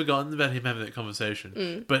 I had forgotten about him having that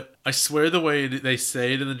conversation. But I swear the way they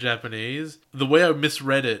say it in the Japanese, the way I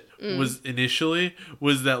misread it was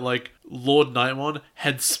that, like, Lord Nightmon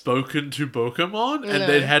had spoken to Bokumon, and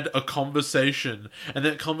they'd had a conversation. And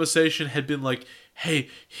that conversation had been like, hey,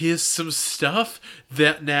 here's some stuff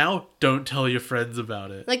that now don't tell your friends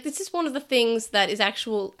about it. Like, this is one of the things that is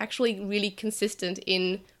actually really consistent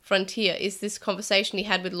in Frontier, is this conversation he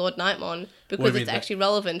had with Lord Nightmon, because it's actually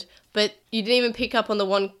relevant. But you didn't even pick up on the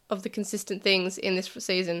one of the consistent things in this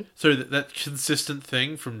season. So that consistent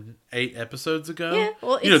thing from 8 episodes ago? Yeah,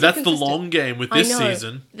 well, that's the long game with this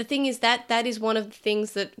season. The thing is that is one of the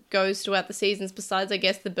things that goes throughout the seasons, besides, I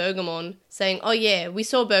guess, the Bergamon saying, oh yeah, we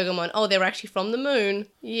saw Bergamon. Oh, they're actually from the moon.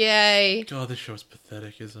 Yay. God, this show's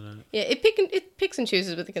pathetic, isn't it? Yeah, it picks and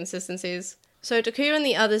chooses with the consistencies. So Takuya and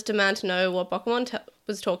the others demand to know what Bokumon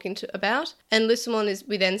was talking about, and Lucemon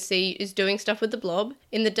we then see is doing stuff with the blob.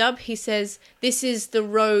 In the dub, he says, this is the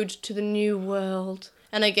road to the new world.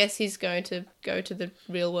 And I guess he's going to go to the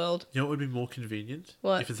real world. You know what would be more convenient?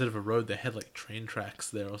 What? If instead of a road, they had, like, train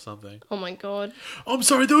tracks there or something. Oh my god. Oh, I'm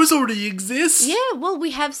sorry, those already exist? Yeah, well,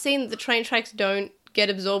 we have seen that the train tracks don't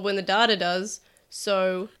get absorbed when the data does.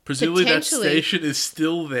 So presumably that station is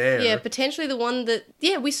still there. Yeah, potentially the one that...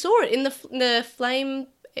 Yeah, we saw it in the flame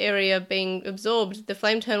area being absorbed, the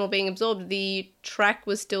flame terminal being absorbed. The track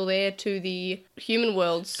was still there to the human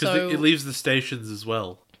world, so... Because it leaves the stations as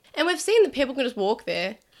well. And we've seen that people can just walk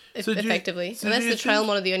there, effectively. So unless the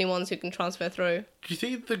Trailmon are the only ones who can transfer through. Do you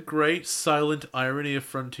think the great silent irony of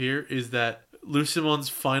Frontier is that Lucimon's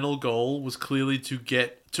final goal was clearly to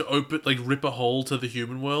rip a hole to the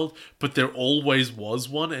human world, but there always was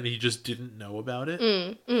one and he just didn't know about it?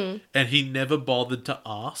 And he never bothered to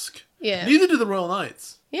ask? Yeah. Neither did the Royal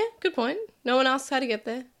Knights. Yeah, good point. No one asks how to get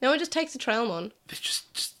there. No one just takes a Trailmon. They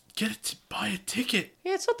just get it to buy a ticket.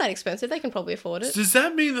 Yeah, it's not that expensive. They can probably afford it. Does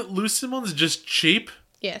that mean that Lucimon's just cheap?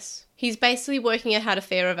 Yes. He's basically working out how to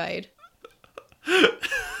fare evade.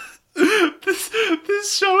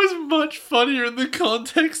 This show is much funnier in the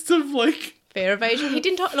context of, like... Fare evasion? He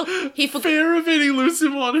didn't talk... Look, he forgot... Fare evading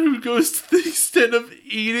Lucimon, who goes to the extent of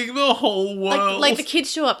eating the whole world. Like the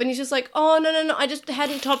kids show up and he's just like, oh, no, I just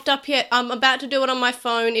hadn't topped up yet. I'm about to do it on my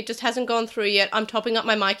phone. It just hasn't gone through yet. I'm topping up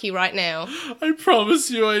my Mikey right now. I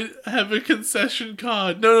promise you I have a concession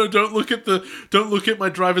card. No, don't look at my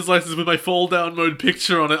driver's license with my fall down mode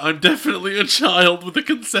picture on it. I'm definitely a child with a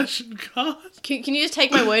concession card. Can you just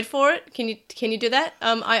take my word for it? Can you do that?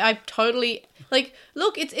 I totally... Like,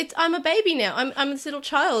 look, it's I'm a baby now. I'm this little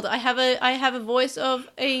child. I have a voice of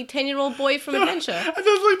a 10-year-old boy from Adventure. And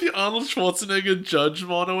there's like the Arnold Schwarzenegger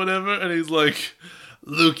judgmon or whatever, and he's like,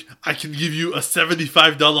 look, I can give you a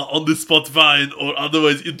 $75 on the spot fine, or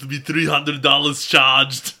otherwise it'll be $300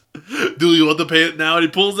 charged. Do you want to pay it now? And he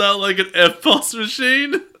pulls out like an FPOS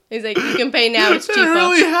machine. He's like, you can pay now, it's cheaper. It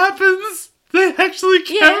really happens. They actually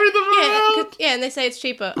carry them around. Yeah, and they say it's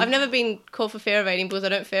cheaper. I've never been called for fare evading because I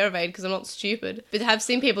don't fare evade because I'm not stupid. But I have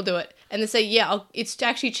seen people do it. And they say, it's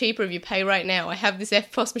actually cheaper if you pay right now. I have this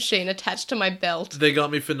FPOS machine attached to my belt. They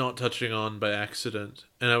got me for not touching on by accident.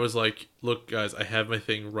 And I was like, look, guys, I have my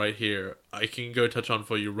thing right here. I can go touch on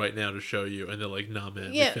for you right now to show you. And they're like, nah,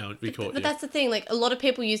 man, we caught you. But that's the thing. Like, a lot of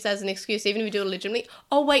people use that as an excuse, even if you do it legitimately.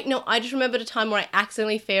 Oh, wait, no, I just remembered a time where I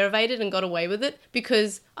accidentally fare evaded and got away with it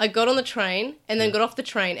because I got on the train and then got off the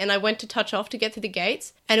train and I went to touch off to get to the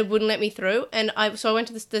gates and it wouldn't let me through. And so I went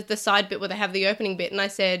to the side bit where they have the opening bit and I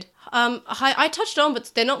said, hi, I touched on,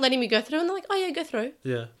 but they're not letting me go through. And they're like, oh, yeah, go through.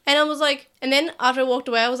 Yeah. And I was like, and then after I walked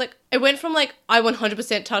away, I was like, it went from like, I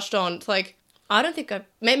 100% touched on to like, I don't think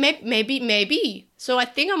maybe. So I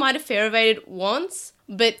think I might have fair evaded once,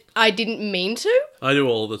 but I didn't mean to. I do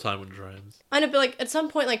all the time with trams. I know, but like at some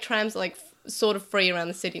point, like trams are like sort of free around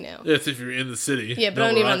the city now. Yes, if you're in the city. Yeah, but Not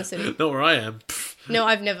only where around I- the city. Not where I am. Pfft. No,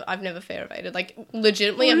 I've never fair evaded. Like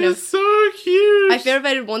legitimately, I've You're never. so cute. I fair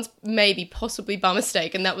evaded once, maybe, possibly by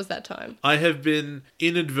mistake, and that was that time. I have been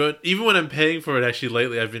inadvertent, even when I'm paying for it actually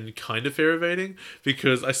lately, I've been kind of fair evading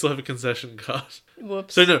because I still have a concession card.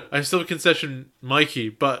 Whoops. So no, I still have a concession Mikey,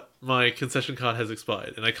 but my concession card has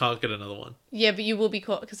expired and I can't get another one. Yeah, but you will be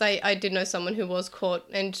caught because I did know someone who was caught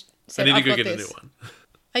and I said, need to "I've go got get this." a new one.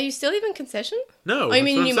 Are you still even concession? No, Oh, you that's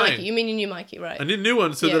mean what your new I'm Mikey? saying. You mean your new Mikey, right? I need a new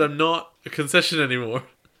one so Yeah. that I'm not a concession anymore.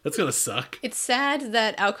 That's gonna suck. It's sad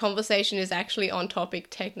that our conversation is actually on topic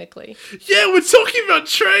technically. Yeah, we're talking about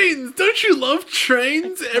trains. Don't you love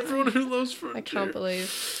trains? Everyone who loves Frontier. I can't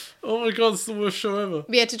believe. Oh my god, it's the worst show ever.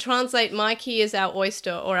 But yeah, to translate, Mikey is our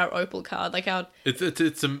Oyster or our Opal card. Like our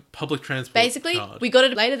It's a public transport basically, card. we got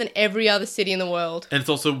it later than every other city in the world. And it's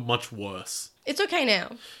also much worse. It's okay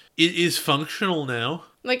now. It is functional now.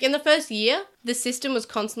 Like in the first year, the system was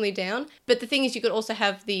constantly down. But the thing is, you could also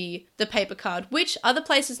have the paper card, which other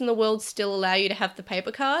places in the world still allow you to have the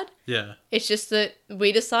paper card. Yeah. It's just that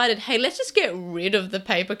we decided, hey, let's just get rid of the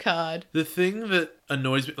paper card. The thing that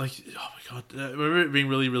annoys me, like, oh my god, I remember it being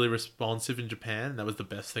really, really responsive in Japan. That was the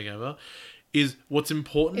best thing ever. Is what's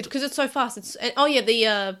important. It's because it's so fast.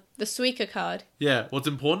 The Suica card. Yeah, what's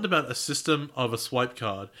important about a system of a swipe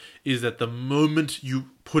card is that the moment you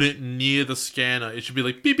put it near the scanner, it should be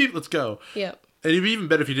like beep beep, let's go. Yeah. And it'd be even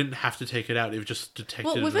better if you didn't have to take it out; it would just detect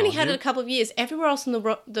Well, it. we've as only on had you. it a couple of years. Everywhere else in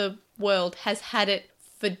the world has had it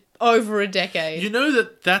for over a decade. You know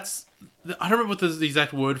that's I don't remember what the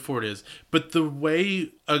exact word for it is, but the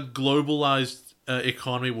way a globalized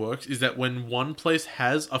economy works is that when one place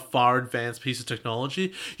has a far advanced piece of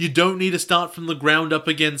technology, you don't need to start from the ground up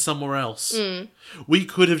again somewhere else. We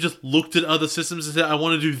could have just looked at other systems and said, I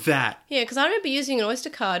want to do that. Yeah, because I remember using an Oyster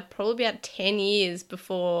card probably about 10 years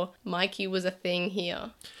before Mikey was a thing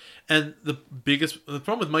here. And the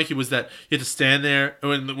problem with Mikey was that you had to stand there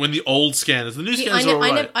when the old scanners, the new See, scanners are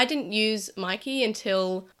alright. I didn't use Mikey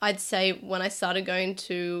until I'd say when I started going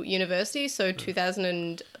to university, so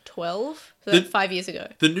 2012, so that's 5 years ago.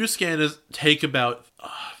 The new scanners take about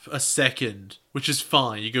a second, which is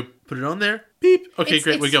fine. You go put it on there, beep. Okay,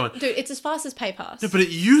 great, we're going. Dude, it's as fast as PayPass. No, but it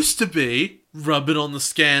used to be rub it on the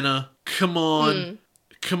scanner. Come on.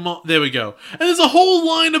 Come on. There we go. And there's a whole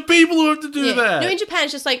line of people who have to do that. No, in Japan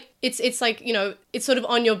it's just like it's like, you know, it's sort of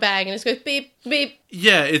on your bag and it just goes beep beep.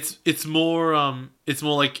 Yeah, it's more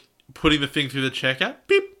like putting the thing through the checkout.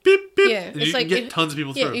 Beep beep beep. Yeah, and it's you like can get tons of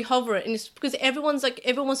people Yeah, through. you hover it, and it's because everyone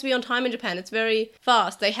wants to be on time in Japan. It's very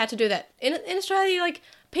fast. They had to do that. In Australia, like,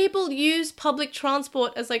 people use public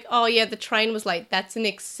transport as like, oh yeah, the train was late. That's an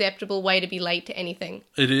acceptable way to be late to anything.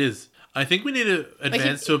 It is. I think we need to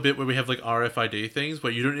advance to a bit where we have like RFID things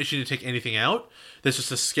where you don't actually need to take anything out. There's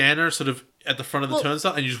just a scanner sort of at the front of the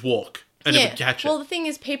turnstile and you just walk and it would catch it. Well, the thing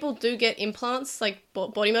is, people do get implants, like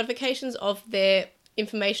body modifications of their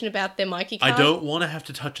information about their Mikey card. I don't want to have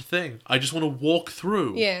to touch a thing. I just want to walk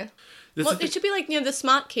through. Yeah. This Well, is the- it should be like, you know, the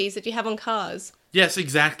smart keys that you have on cars. Yes,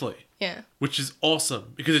 exactly. Yeah. Which is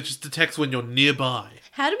awesome because it just detects when you're nearby.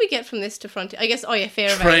 How did we get from this to Frontier? I guess, fair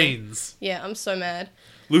evading. Trains. Yeah, I'm so mad.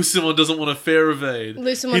 Lucimon doesn't want to fair evade.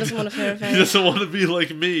 Lucimon doesn't want to fair evade. He doesn't want to be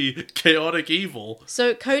like me, chaotic evil.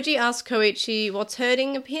 So Koji asks Koichi what's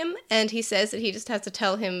hurting him, and he says that he just has to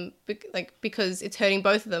tell him, because it's hurting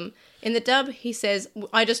both of them. In the dub, he says,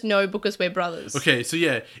 I just know because we're brothers. Okay, so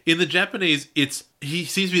yeah, in the Japanese, he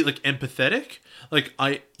seems to be like empathetic. Like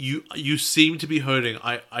you seem to be hurting.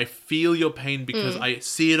 I feel your pain because I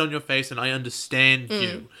see it on your face and I understand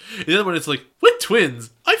you. And the other one, it's like, we're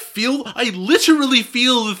twins. I literally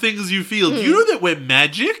feel the things you feel. Do you know that we're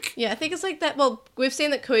magic? Yeah, I think it's like that. Well, we've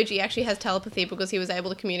seen that Koichi actually has telepathy because he was able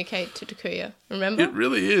to communicate to Takuya. Remember? It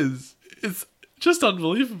really is. It's just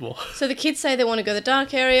unbelievable. So the kids say they want to go to the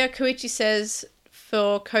dark area. Koichi says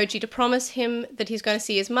for Koji to promise him that he's going to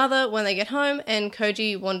see his mother when they get home, and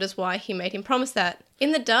Koji wonders why he made him promise that.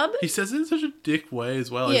 In the dub, He says it in such a dick way as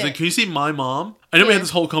well. Yeah. He's like, can you see my mom? I know we Yeah. had this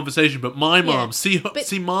whole conversation, but my mom, Yeah. see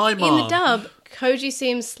But my mom. in the dub, Koji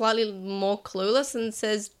seems slightly more clueless and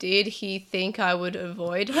says, did he think I would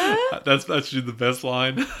avoid her? That's actually the best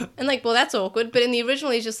line. And like, well, that's awkward. But in the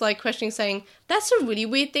original, he's just like questioning, saying, that's a really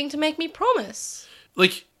weird thing to make me promise.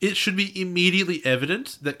 Like, it should be immediately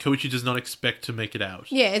evident that Koichi does not expect to make it out.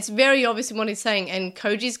 Yeah, it's very obvious in what he's saying. And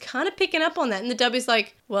Koji's kind of picking up on that. And the dub is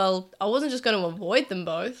like, well, I wasn't just going to avoid them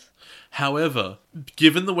both. However,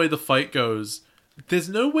 given the way the fight goes, there's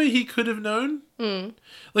no way he could have known.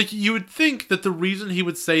 Like, you would think that the reason he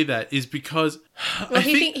would say that is because Well,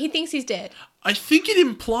 he thinks he's dead. I think it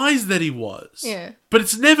implies that he was. Yeah. But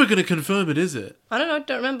it's never going to confirm it, is it? I don't know.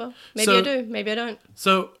 Don't remember. Maybe So- I do. Maybe I don't.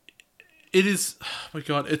 So, it is... Oh my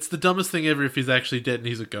god, it's the dumbest thing ever if he's actually dead and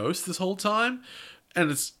he's a ghost this whole time. And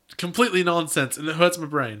it's completely nonsense and it hurts my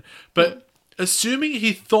brain. But assuming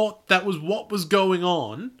he thought that was what was going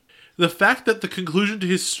on, the fact that the conclusion to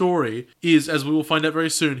his story is, as we will find out very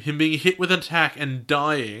soon, him being hit with an attack and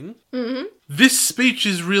dying, this speech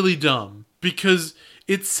is really dumb. Because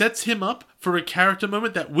it sets him up for a character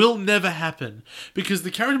moment that will never happen. Because the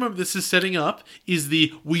character moment this is setting up is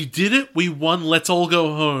the, we did it, we won, let's all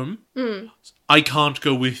go home. I can't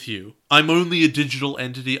go with you. I'm only a digital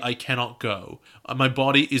entity, I cannot go. My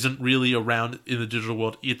body isn't really around in the digital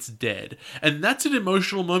world, it's dead. And that's an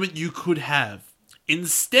emotional moment you could have.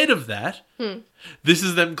 Instead of that, this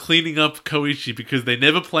is them cleaning up Koichi because they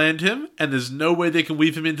never planned him and there's no way they can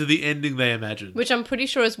weave him into the ending they imagined. Which I'm pretty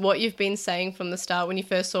sure is what you've been saying from the start when you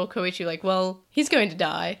first saw Koichi. Like, well, he's going to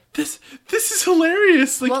die. This is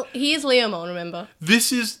hilarious. Like, Well, he is Leomon, remember?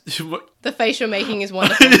 this is... The face you're making is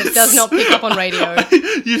wonderful. It does not pick up on radio.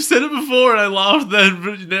 You've said it before and I laughed then,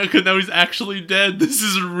 but now he's actually dead. This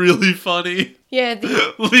is really funny. Yeah,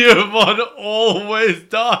 Leomon always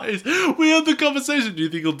dies. We had the conversation. Do you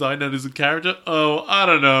think he'll die now as a character? Oh, I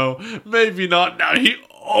don't know. Maybe not. Now he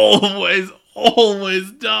always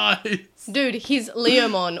dies. dude, he's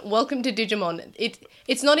Leomon. Welcome to Digimon.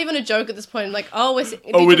 It's not even a joke at this point. Like, oh,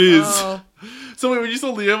 It is. Oh. So wait, when you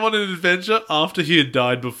saw Leomon in Adventure after he had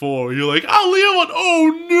died before, you're like, oh, Leomon,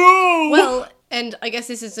 oh no! Well, and I guess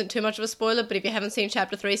this isn't too much of a spoiler, but if you haven't seen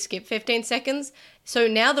Chapter 3, skip 15 seconds. So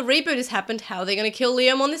now the reboot has happened. How are they going to kill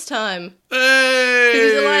Leomon this time? Hey!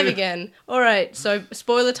 He's alive again. Alright, so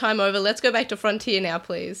spoiler time over. Let's go back to Frontier now,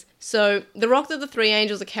 please. So, the rock that the three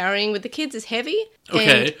angels are carrying with the kids is heavy.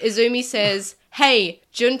 Okay. And Izumi says, hey,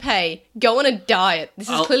 Junpei, go on a diet. This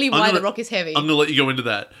is clearly why the rock is heavy. I'm going to let you go into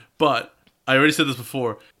that. But I already said this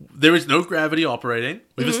before. There is no gravity operating.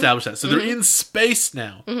 We've established that. So they're in space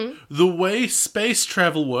now. The way space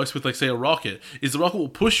travel works with, like, say, a rocket is the rocket will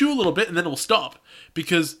push you a little bit and then it will stop.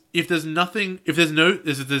 Because if there's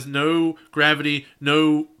no gravity,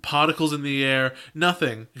 no particles in the air,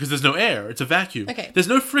 nothing, because there's no air, it's a vacuum. Okay. There's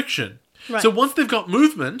no friction. Right. So once they've got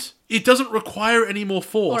movement, it doesn't require any more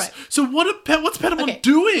force. Alright. So what's Patamon Okay,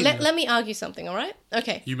 doing? Let me argue something, alright?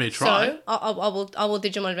 Okay. You may try. So, I will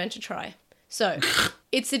Digimon Adventure try. So,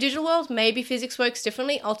 it's the digital world, maybe physics works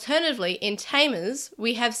differently. Alternatively, in Tamers,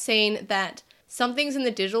 we have seen that some things in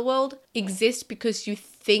the digital world exist because you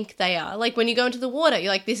think they are. Like when you go into the water,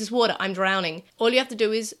 you're like, this is water, I'm drowning. All you have to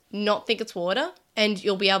do is not think it's water, and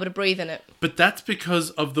you'll be able to breathe in it. But that's because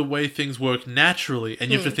of the way things work naturally,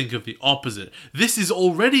 and you have to think of the opposite. This is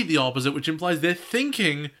already the opposite, which implies they're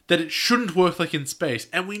thinking that it shouldn't work like in space.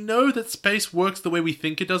 And we know that space works the way we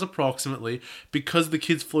think it does approximately because the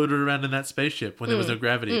kids floated around in that spaceship when there was no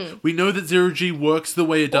gravity. We know that Zero-G works the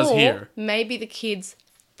way it does Or here. maybe the kids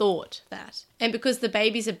thought that. And because the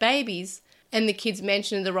babies are babies, and the kids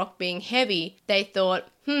mentioned the rock being heavy, they thought,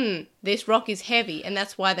 this rock is heavy, and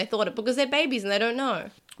that's why they thought it, because they're babies and they don't know.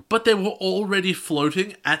 But they were already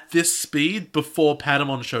floating at this speed before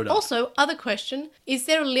Patamon showed up. Also, other question, is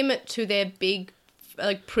there a limit to their big,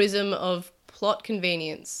 prism of plot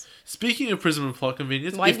convenience? Speaking of Prism and Plot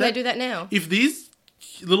Convenience... Why did they do that now? If these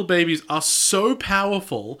little babies are so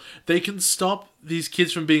powerful, they can stop these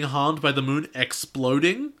kids from being harmed by the moon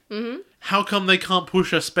exploding. How come they can't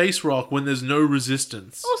push a space rock when there's no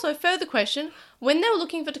resistance? Also, further question, when they were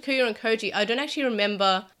looking for Takuya and Koji, I don't actually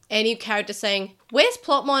remember any character saying, where's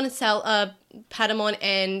Plotmon and Patamon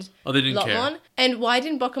and Oh, they didn't Lotmon? care. And why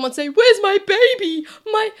didn't Bokumon say, where's my baby?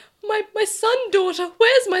 My son-daughter?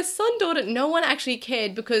 Where's my son-daughter? No one actually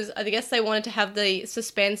cared because I guess they wanted to have the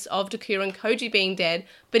suspense of Takuya and Koji being dead.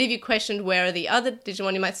 But if you questioned where are the other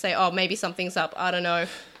Digimon, you might say, oh, maybe something's up. I don't know.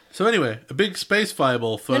 So anyway, a big space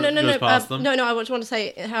fireball goes past them. No, I just want to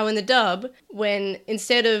say how in the dub, when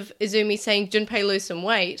instead of Izumi saying, Junpei, lose some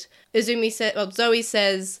weight, Zoe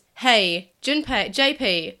says, hey, Junpei,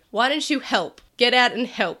 JP, why don't you help? Get out and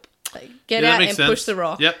help. Get that out makes and sense. push the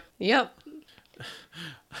rock. Yep.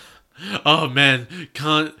 Oh man,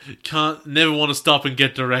 never want to stop and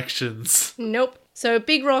get directions. Nope. So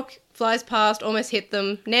big rock flies past, almost hit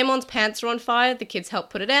them. Namon's pants are on fire. The kids help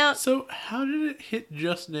put it out. So how did it hit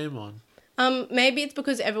just Namon? Maybe it's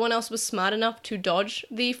because everyone else was smart enough to dodge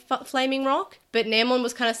the flaming rock, but Namon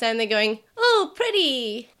was kind of standing there going, oh,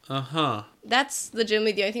 pretty. Uh-huh. That's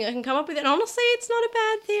legitimately the only thing I can come up with, and honestly, it's not a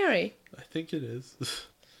bad theory. I think it is.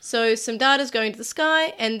 So some data's going to the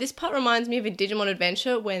sky, and this part reminds me of a Digimon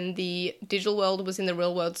adventure when the digital world was in the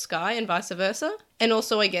real world sky and vice versa. And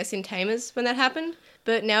also, I guess, in Tamers when that happened.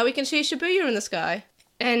 But now we can see Shibuya in the sky.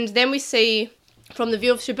 And then we see, from the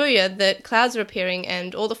view of Shibuya, that clouds are appearing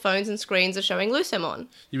and all the phones and screens are showing Lucemon.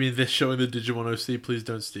 You mean they're showing the Digimon OC, please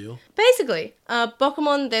don't steal? Basically,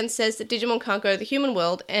 Bokumon then says that Digimon can't go to the human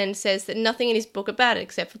world and says that nothing in his book about it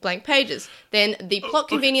except for blank pages. Then the plot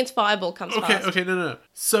convenience fireball comes past. Okay, no.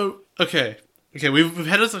 So, okay, we've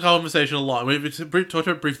had this conversation a lot. We've talked about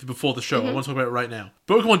it briefly before the show. I want to talk about it right now.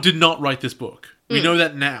 Bokumon did not write this book. We know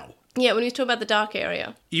that now. Yeah, when he was talking about the dark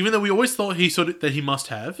area. Even though we always thought that he must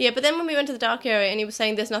have. Yeah, but then when we went to the dark area and he was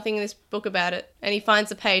saying there's nothing in this book about it, and he finds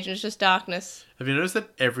the page and it's just darkness. Have you noticed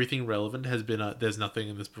that everything relevant has been there's nothing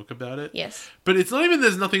in this book about it? Yes. But it's not even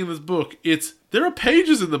there's nothing in this book. It's there are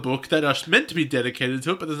pages in the book that are meant to be dedicated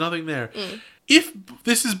to it, but there's nothing there. If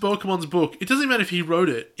this is Bokumon's book, it doesn't matter if he wrote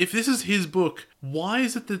it. If this is his book, why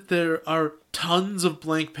is it that there are tons of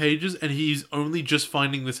blank pages and he's only just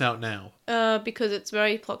finding this out now? Because it's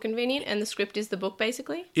very plot convenient and the script is the book,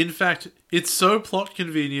 basically. In fact, it's so plot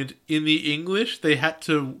convenient, in the English, they had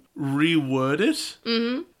to reword it.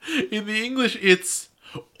 Mm-hmm. In the English, it's...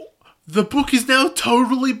 The book is now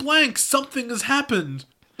totally blank. Something has happened.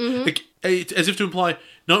 Mm-hmm. Like, as if to imply,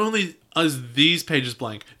 not only is these pages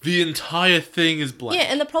blank, the entire thing is blank. Yeah,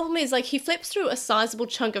 and the problem is, like, he flips through a sizable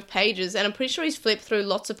chunk of pages, and I'm pretty sure he's flipped through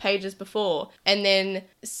lots of pages before, and then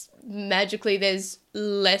magically there's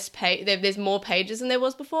there's more pages than there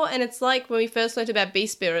was before, and it's like when we first learned about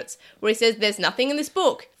Beast Spirits, where he says there's nothing in this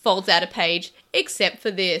book, folds out a page, except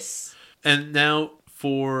for this. And now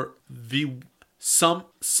for the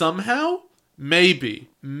somehow, maybe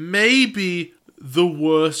the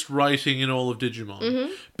worst writing in all of Digimon.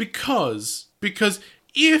 Mm-hmm. Because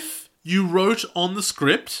if you wrote on the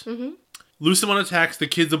script, Lucemon attacks, the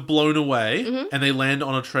kids are blown away, and they land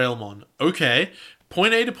on a Trailmon. Okay,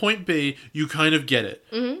 point A to point B, you kind of get it.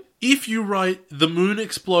 Mm-hmm. If you write, the moon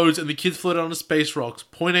explodes and the kids float onto space rocks,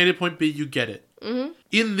 point A to point B, you get it. Mm-hmm.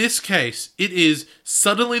 In this case, it is,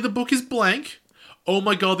 suddenly the book is blank. Oh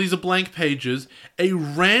my god, these are blank pages. A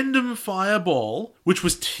random fireball, which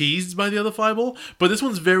was teased by the other fireball, but this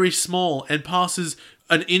one's very small and passes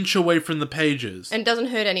an inch away from the pages. And doesn't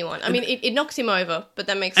hurt anyone. I mean, it knocks him over, but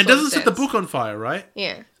that makes sense. And doesn't set the book on fire, right?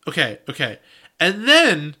 Yeah. Okay. And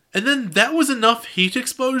then that was enough heat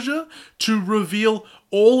exposure to reveal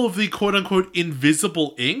all of the quote-unquote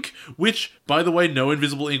invisible ink, which, by the way, no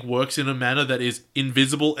invisible ink works in a manner that is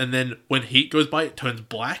invisible and then when heat goes by it turns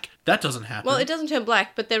black. That doesn't happen. Well, it doesn't turn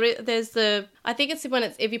black, but there's the... I think it's when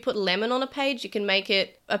if you put lemon on a page, you can make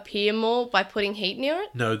it appear more by putting heat near it.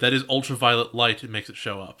 No, that is ultraviolet light. It makes it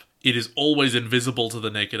show up. It is always invisible to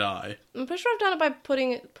the naked eye. I'm pretty sure I've done it by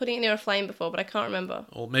putting it near a flame before, but I can't remember.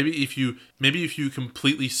 Or maybe if you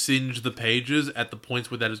completely singe the pages at the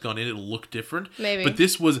points where that has gone in, it'll look different. Maybe. But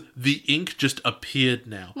this was, the ink just appeared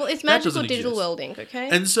now. Well, it's magical digital world ink, okay?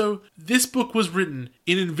 And so this book was written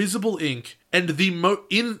in invisible ink, and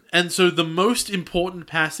so the most important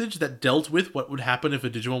passage that dealt with what would happen if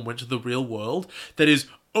a Digimon went to the real world, that is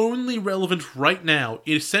only relevant right now,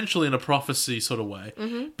 essentially in a prophecy sort of way,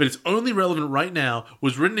 but it's only relevant right now,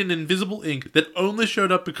 was written in invisible ink that only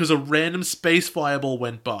showed up because a random space fireball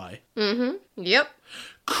went by. Mm-hmm. Yep.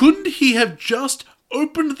 Couldn't he have just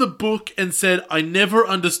opened the book and said, I never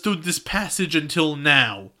understood this passage until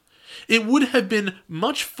now? It would have been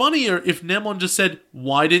much funnier if Nemon just said,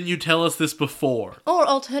 why didn't you tell us this before? Or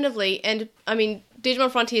alternatively, and I mean,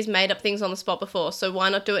 Digimon Frontier's made up things on the spot before, so why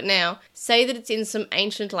not do it now? Say that it's in some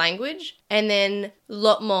ancient language, and then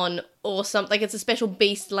Lotmon or something, like it's a special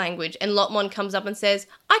beast language, and Lotmon comes up and says,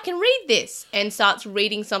 I can read this, and starts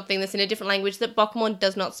reading something that's in a different language that Bokumon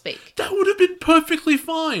does not speak. That would have been perfectly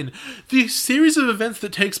fine. The series of events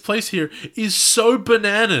that takes place here is so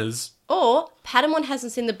bananas. Or, Patamon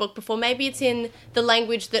hasn't seen the book before. Maybe it's in the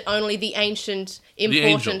language that only the ancient,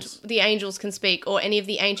 the angels can speak, or any of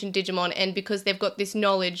the ancient Digimon, and because they've got this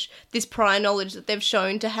knowledge, this prior knowledge that they've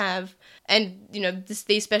shown to have, and, you know,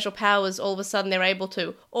 these special powers, all of a sudden they're able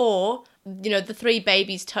to. Or, you know, the three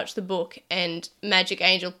babies touch the book, and magic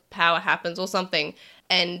angel power happens, or something.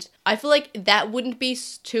 And I feel like that wouldn't be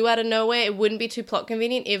too out of nowhere. It wouldn't be too plot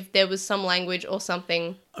convenient if there was some language or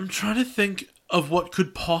something. I'm trying to think of what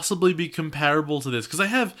could possibly be comparable to this, because I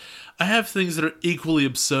have things that are equally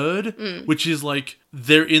absurd, which is like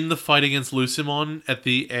they're in the fight against Lucemon at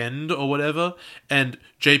the end or whatever, and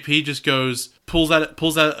JP just pulls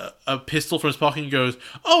out a pistol from his pocket and goes,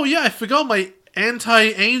 "Oh yeah, I forgot my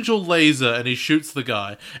anti-angel laser," and he shoots the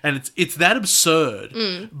guy, and it's that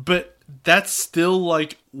absurd, but that's still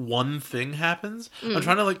like one thing happens. I'm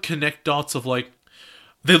trying to like connect dots of like,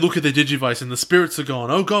 they look at their Digivice and the spirits are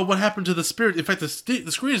gone. Oh god, what happened to the spirit? In fact, the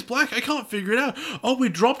screen is black. I can't figure it out. Oh, we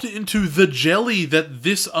dropped it into the jelly that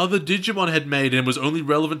this other Digimon had made and was only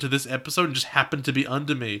relevant to this episode and just happened to be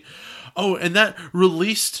under me. Oh, and that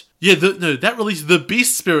released... that released the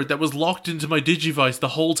beast spirit that was locked into my Digivice the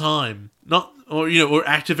whole time. Or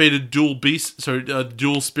activated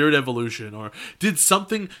dual spirit evolution, or did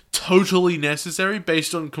something totally necessary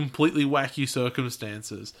based on completely wacky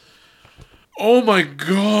circumstances. Oh my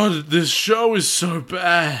god, this show is so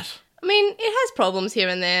bad. I mean, it has problems here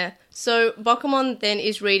and there. So Bokumon then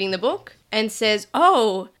is reading the book and says,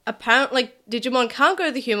 oh, apparently Digimon can't go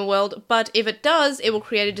to the human world, but if it does, it will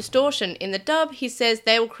create a distortion. In the dub, he says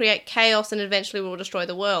they will create chaos and eventually will destroy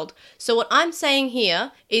the world. So what I'm saying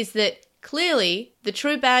here is that clearly the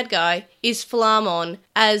true bad guy is Flamon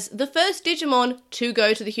as the first Digimon to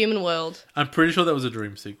go to the human world. I'm pretty sure that was a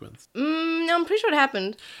dream sequence. No, I'm pretty sure it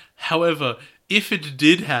happened. However, if it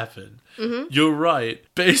did happen, you're right.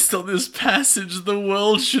 Based on this passage, the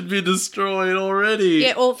world should be destroyed already.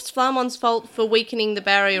 Yeah, or it's Flamon's fault for weakening the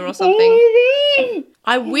barrier or something.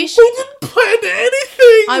 I wish... They didn't plan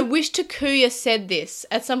anything! I wish Takuya said this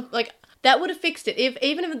at some... that would have fixed it,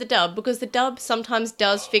 even if the dub, because the dub sometimes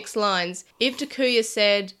does fix lines. If Takuya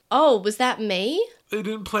said, oh, was that me? They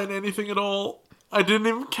didn't plan anything at all. I didn't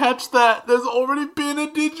even catch that. There's already been a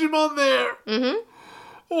Digimon there. Mm-hmm.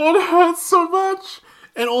 Oh, it hurts so much.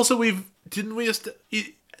 And also, the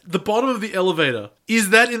bottom of the elevator, is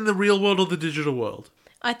that in the real world or the digital world?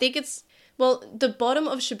 I think it's... Well, the bottom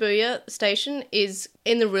of Shibuya Station is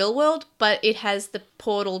in the real world, but it has the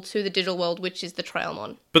portal to the digital world, which is the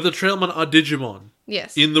Trailmon. But the Trailmon are Digimon.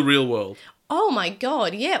 Yes. In the real world. Oh my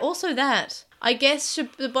god, yeah, also that. I guess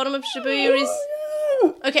the bottom of Shibuya is...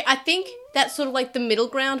 Okay, I think that's sort of like the middle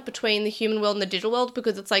ground between the human world and the digital world,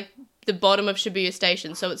 because it's like the bottom of Shibuya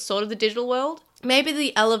Station, so it's sort of the digital world. Maybe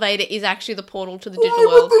the elevator is actually the portal to the digital world.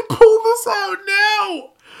 Why would they pull this out now?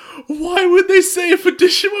 Why would they say if a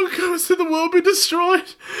Digimon goes to the world be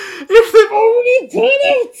destroyed if they've already done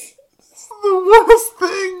it? It's the worst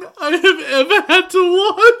thing I have ever had to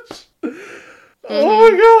watch. Oh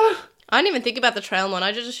my god. I didn't even think about the Trailmon.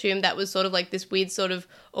 I just assumed that was sort of like this weird sort of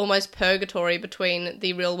almost purgatory between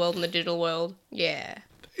the real world and the digital world. Yeah.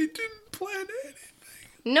 They didn't plan anything.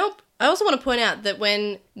 Nope. I also want to point out that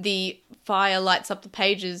when the fire lights up the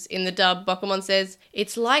pages in the dub, Bokumon says,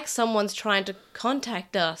 it's like someone's trying to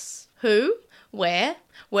contact us. Who? Where?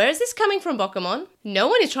 Where is this coming from, Bokumon? No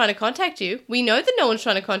one is trying to contact you. We know that no one's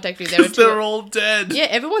trying to contact you. Because they're all dead. Yeah,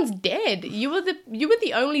 everyone's dead. You were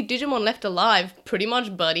the only Digimon left alive, pretty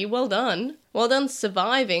much, buddy. Well done. Well done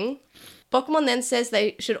surviving. Bokumon then says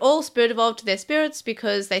they should all spirit evolve to their spirits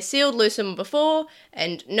because they sealed Lucemon before,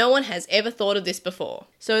 and no one has ever thought of this before.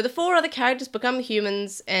 So the 4 other characters become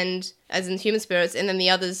humans, and as in human spirits, and then the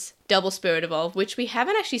others double spirit evolve, which we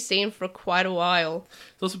haven't actually seen for quite a while.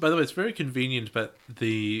 It's also, by the way, it's very convenient, but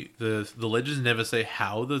the legends never say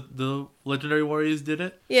how the legendary warriors did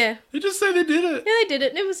it. Yeah. They just say they did it. Yeah, they did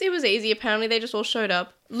it. It was easy, apparently. They just all showed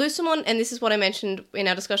up. Lucemon, and this is what I mentioned in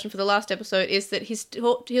our discussion for the last episode, is that he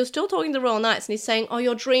was still talking to the Royal Knights, and he's saying, oh,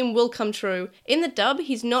 your dream will come true. In the dub,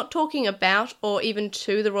 he's not talking about or even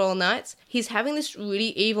to the Royal Knights. He's having this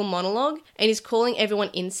really evil monologue, and he's calling everyone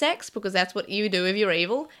insects, because that's what you do if you're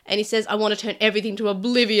evil. And he says, I want to turn everything to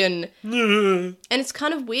oblivion. And it's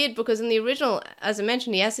kind of weird, because in the original, as I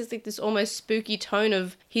mentioned, he has this almost spooky tone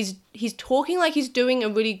of, he's talking like he's doing a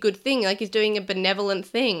really good thing, like he's doing a benevolent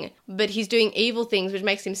thing, but he's doing evil things, which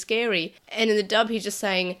makes him scary. And in the dub, he's just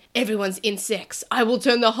saying, everyone's insects. I will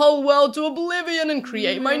turn the whole world to oblivion and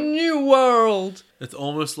create my new world. It's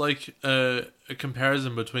almost like a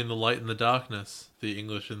comparison between the light and the darkness, the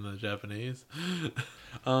English and the Japanese.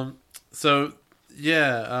 The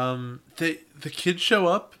kids show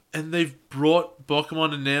up, and they've brought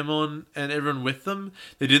Bokumon and Namon and everyone with them.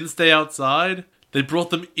 They didn't stay outside. They brought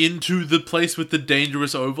them into the place with the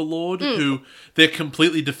dangerous overlord, who they're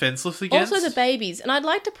completely defenseless against. Also the babies. And I'd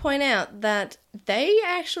like to point out that they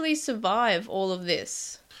actually survive all of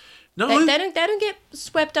this. No, they don't get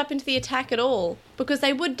swept up into the attack at all, because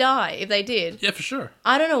they would die if they did. Yeah, for sure.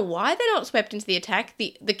 I I don't know why they're not swept into the attack.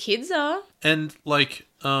 The kids are. And,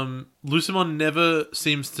 Lucemon never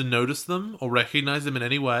seems to notice them or recognize them in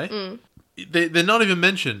any way. They're not even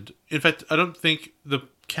mentioned. In fact, I don't think the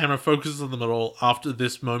camera focuses on them at all after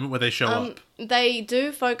this moment where they show up. They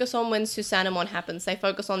do focus on when Susanamon happens. They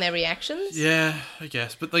focus on their reactions. Yeah, I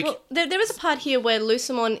guess. But, like... Well, there is a part here where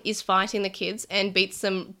Lucamon is fighting the kids and beats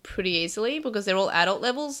them pretty easily because they're all adult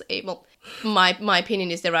levels. Well, my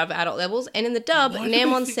opinion is they're over adult levels. And in the dub,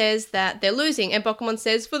 Naemon says that they're losing, and Bokumon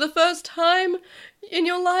says, for the first time in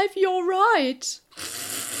your life, you're right.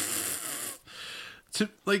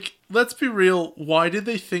 Let's be real. Why did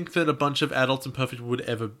they think that a bunch of adults and perfect would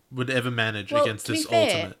ever manage against this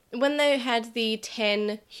ultimate? When they had the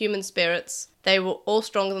 10 human spirits, they were all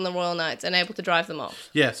stronger than the Royal Knights and able to drive them off.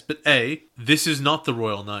 Yes, but this is not the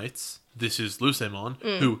Royal Knights. This is Lucemon,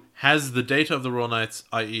 who has the data of the Royal Knights,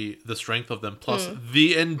 i.e. the strength of them, plus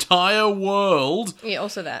the entire world. Yeah,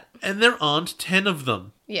 also that. And there aren't 10 of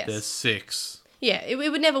them. Yes. There's 6. Yeah, it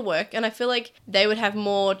would never work, and I feel like they would have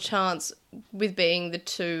more chance with being the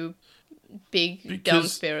two big dumb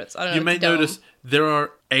spirits. I don't know. You may notice there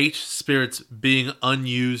are 8 spirits being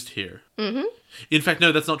unused here. Mm-hmm. In fact,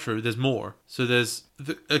 no, that's not true. There's more. So there's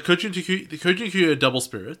the Koji and Kyu are double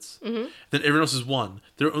spirits. Mm-hmm. Then everyone else is 1.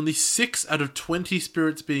 There are only 6 out of 20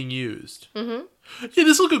 spirits being used. Mm-hmm. Yeah,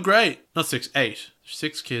 this will go great. Not 6, 8.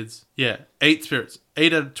 6 kids. Yeah, 8 spirits.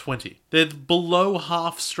 8 out of 20. They're below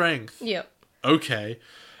half strength. Yep. Okay.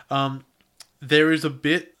 There is a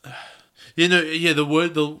bit...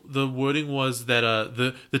 the wording was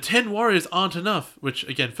that the 10 warriors aren't enough, which,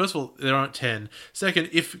 again, first of all, there aren't 10. Second,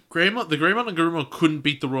 if the Greymon and Garurumon couldn't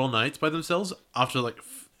beat the Royal Knights by themselves after,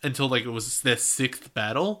 until it was their 6th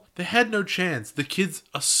battle, they had no chance. The kids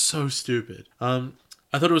are so stupid.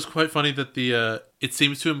 I thought it was quite funny that it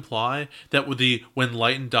seems to imply that with the when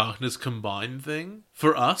light and darkness combine thing,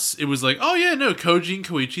 for us, it was like, oh yeah, no, Koji and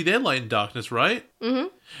Koichi, they're light and darkness, right?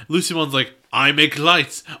 Mm-hmm. Lucimon's like, I make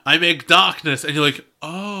lights, I make darkness, and you're like,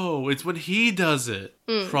 oh, it's when he does it,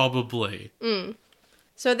 probably.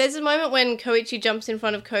 So there's a moment when Koichi jumps in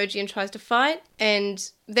front of Koji and tries to fight,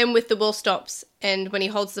 and then with the will stops, and when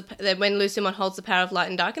when Lucimon holds the power of light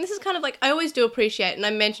and dark, and this is kind of like, I always do appreciate, and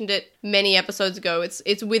I mentioned it many episodes ago,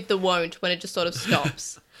 it's with the won't when it just sort of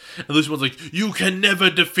stops. And Lucimon's like, you can never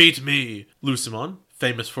defeat me! Lucimon,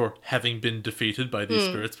 famous for having been defeated by these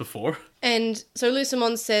spirits before. And so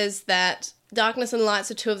Lucimon says that darkness and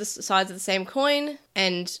lights are two of the sides of the same coin,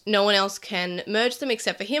 and no one else can merge them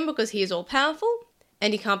except for him because he is all-powerful.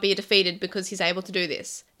 And he can't be defeated because he's able to do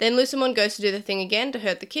this. Then Lucimon goes to do the thing again to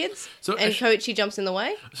hurt the kids, and Koichi jumps in the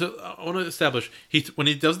way. So I want to establish, when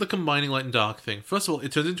he does the combining light and dark thing, first of all,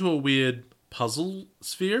 it turns into a weird puzzle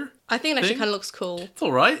sphere. I think it actually kind of looks cool. It's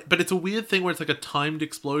alright, but it's a weird thing where it's like a timed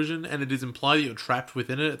explosion, and it is implied that you're trapped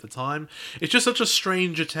within it at the time. It's just such a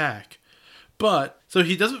strange attack. But, so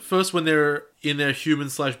he does it first when they're in their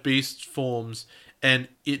human/beast forms, and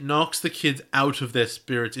it knocks the kids out of their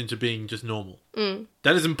spirits into being just normal.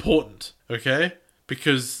 That is important, okay?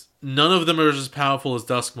 Because none of them are as powerful as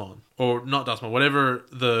Duskmon. Or not Duskmon, whatever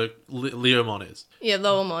the Leomon is. Yeah,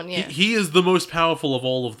 Loamon, yeah. He is the most powerful of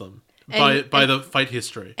all of them by the fight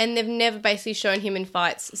history. And they've never basically shown him in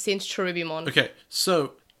fights since Cherubimon. Okay,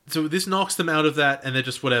 so this knocks them out of that, and they're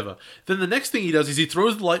just whatever. Then the next thing he does is he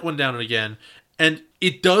throws the light one down again, and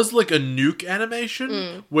it does like a nuke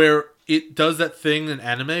animation where it does that thing in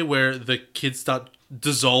anime where the kids start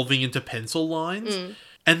dissolving into pencil lines.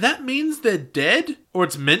 And that means they're dead? Or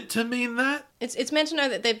it's meant to mean that? It's meant to know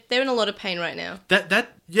that they're in a lot of pain right now.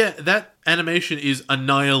 That animation is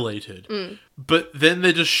annihilated. But then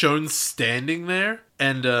they're just shown standing there.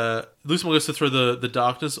 And Lucimon goes to throw the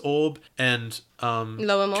darkness orb, and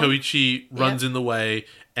Koichi runs in the way,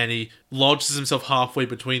 and he lodges himself halfway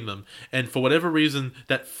between them. And for whatever reason,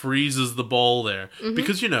 that freezes the ball there.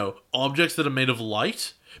 Because, objects that are made of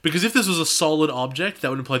light... Because if this was a solid object, that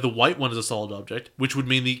would imply the white one is a solid object, which would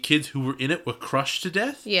mean the kids who were in it were crushed to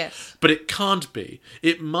death. Yes. But it can't be.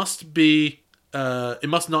 It must be... it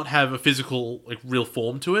must not have a physical, real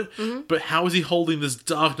form to it. But how is he holding this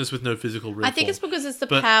darkness with no physical, real form? I think it's because it's the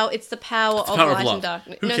power. It's the power of light and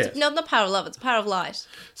darkness. It's not the power of love. It's the power of light.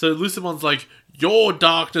 So Lucimon's like, your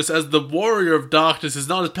darkness as the warrior of darkness is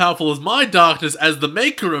not as powerful as my darkness as the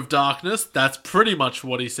maker of darkness. That's pretty much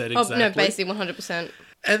what he said exactly. Oh no, basically 100%.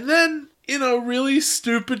 And then, in a really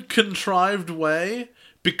stupid, contrived way,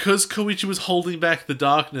 because Koichi was holding back the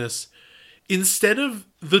darkness, instead of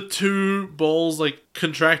the two balls,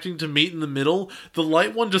 contracting to meet in the middle, the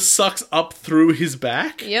light one just sucks up through his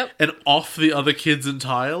back and off the other kids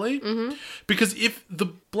entirely. Because if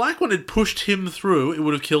the black one had pushed him through, it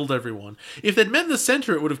would have killed everyone. If they'd met in the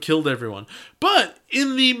center, it would have killed everyone. But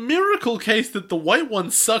in the miracle case that the white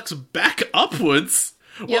one sucks back upwards...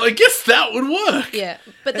 Well, I guess that would work. Yeah,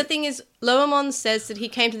 but the thing is, Loamon says that he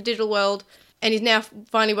came to the digital world and he's now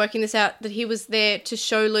finally working this out, that he was there to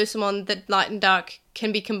show Lucamon that light and dark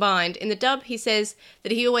can be combined. In the dub, he says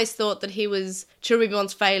that he always thought that he was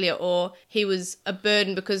Cherubimon's failure, or he was a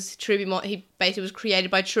burden because he basically was created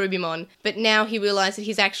by Cherubimon, but now he realized that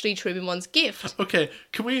he's actually Cherubimon's gift. Okay,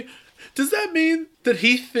 does that mean that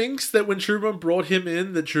he thinks that when Cherubimon brought him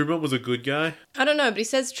in, that Cherubimon was a good guy? I don't know, but he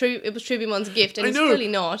says it was Cherubimon's gift, and it's clearly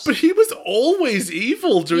not. But he was always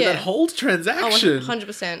evil during Yeah. that whole transaction.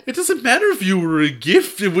 100%. It doesn't matter if you were a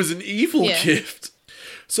gift, it was an evil Yeah. gift.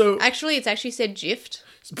 So, Actually, it's actually said gift.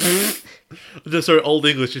 no, sorry, Old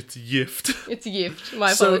English, it's yift. It's a gift.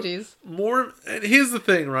 My So, apologies. And here's the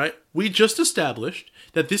thing, right? We just established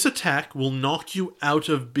that this attack will knock you out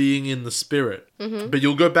of being in the spirit, but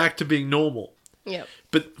you'll go back to being normal. Yep.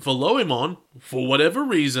 But for Loemon, for whatever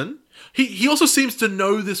reason, he also seems to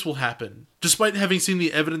know this will happen. Despite having seen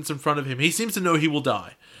the evidence in front of him, he seems to know he will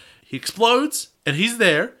die. He explodes, and he's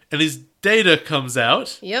there, and his data comes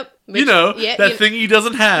out. Yep. Thing he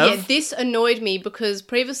doesn't have. Yeah, this annoyed me because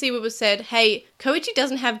previously we were said, hey, Koichi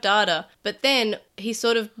doesn't have data, but then he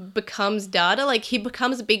sort of becomes data, like he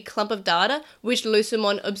becomes a big clump of data, which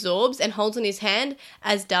Lucamon absorbs and holds in his hand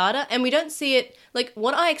as data, and we don't see it, like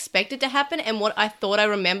what I expected to happen and what I thought I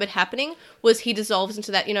remembered happening was he dissolves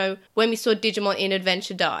into that, when we saw Digimon in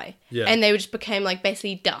Adventure die, and they just became like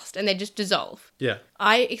basically dust, and they just dissolve. Yeah.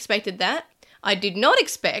 I expected that. I did not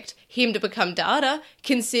expect him to become data,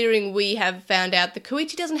 considering we have found out that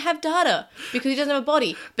Koichi doesn't have data because he doesn't have a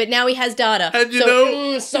body. But now he has data. And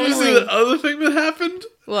so see annoying. the other thing that happened?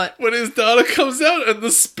 What? When his data comes out and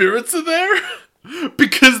the spirits are there?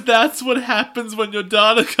 Because that's what happens when your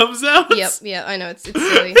data comes out. Yep, yeah, I know, it's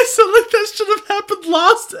silly. It sounded like that should have happened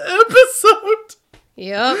last episode.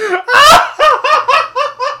 Yep.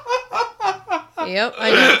 Yep,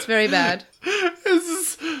 I know, it's very bad.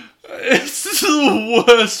 It's the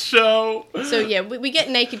worst show. So yeah, we get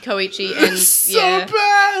naked Koichi and It's so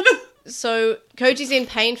bad. So Koichi's in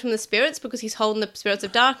pain from the spirits because he's holding the spirits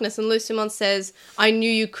of darkness, and Lucamon says, I knew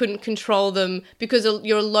you couldn't control them because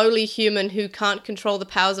you're a lowly human who can't control the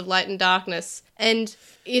powers of light and darkness. And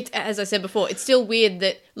it, as I said before, it's still weird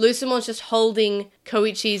that Lucamon's just holding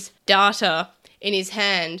Koichi's data in his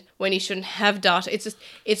hand when he shouldn't have data.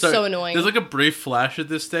 It's so annoying. There's like a brief flash at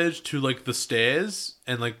this stage to like the stairs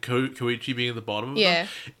and like Koichi being at the bottom of them.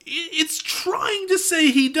 It's trying to say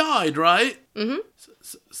he died, right? Mm-hmm.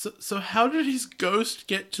 So how did his ghost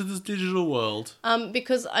get to this digital world?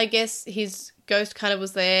 Because I guess his ghost kind of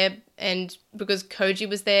was there, and because Koji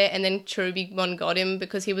was there, and then Cherubimon got him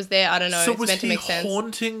because he was there. I don't know. So it's was meant to he make sense.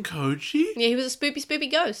 haunting Koji? Yeah, he was a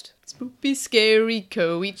spoopy ghost. Spoopy, scary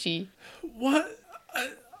Koichi. What?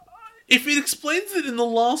 If it explains it in the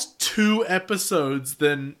last 2 episodes,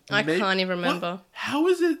 then I can't even remember. What? How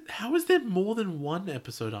is there more than 1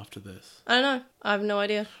 episode after this? I don't know. I have no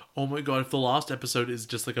idea. Oh my god, if the last episode is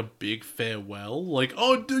just like a big farewell, like,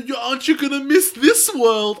 oh, aren't you gonna miss this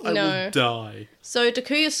world? I will die. So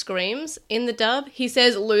Takuya screams. In the dub, he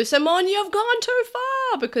says, Lucamon, you've gone too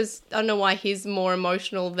far! Because I don't know why he's more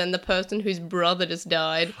emotional than the person whose brother just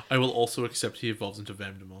died. I will also accept he evolves into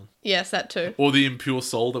Vamdemon. Yes, that too. Or the impure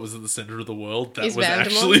soul that was at the center of the world. That Is was Vamdemon?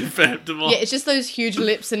 actually Vamdemon. Yeah, it's just those huge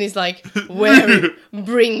lips, and he's like,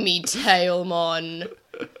 bring me Tailmon.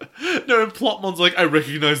 No, and Plotmon's like, I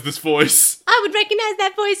recognize this voice. I would recognize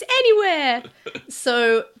that voice anywhere.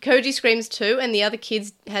 So Koji screams too, and the other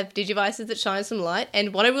kids have digivices that shine some light.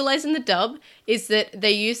 And what I realized in the dub is that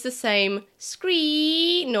they use the same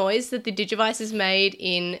scree noise that the digivices made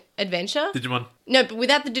in Adventure. Digimon. No, but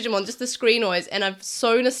without the Digimon, just the scree noise. And I'm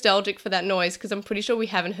so nostalgic for that noise because I'm pretty sure we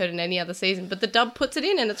haven't heard it in any other season. But the dub puts it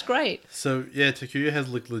in, and it's great. So, yeah, Takuya has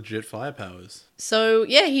like legit fire powers. So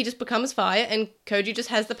yeah, he just becomes fire, and Koji just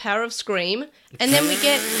has the power of scream. And then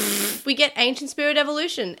we get Ancient Spirit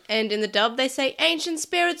Evolution, and in the dub they say Ancient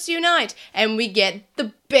Spirits Unite, and we get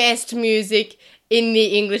the best music in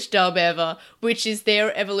the English dub ever, which is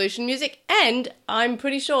their evolution music. And I'm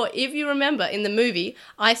pretty sure, if you remember in the movie,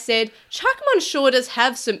 I said, Chuckmon sure does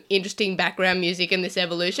have some interesting background music in this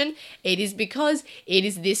evolution. It is because it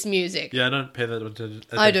is this music. Yeah, I don't pay that attention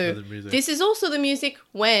I to do. the music. This is also the music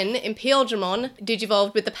when Imperialdramon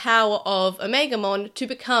digivolved with the power of Omegamon to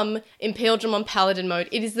become Imperialdramon Paladin mode.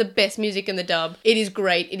 It is the best music in the dub. It is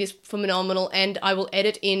great. It is phenomenal, and I will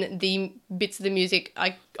edit in the bits of the music.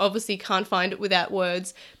 I obviously can't find it without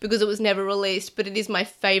words because it was never released released, but it is my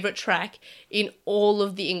favourite track in all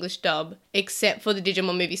of the English dub, except for the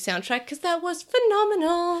Digimon movie soundtrack, because that was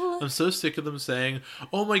phenomenal. I'm so sick of them saying,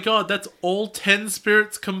 oh my god, that's all 10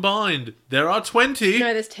 spirits combined. There are 20.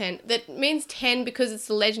 No, there's 10. That means 10 because it's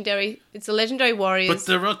the legendary warriors. But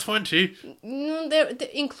there are 20. No, they're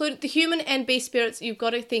included the human and beast spirits. You've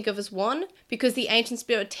got to think of as one, because the ancient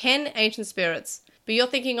spirit, 10 ancient spirits. But you're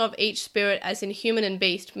thinking of each spirit as in human and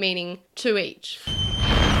beast, meaning 2 each.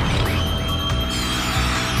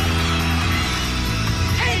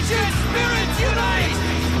 Ancient spirits unite!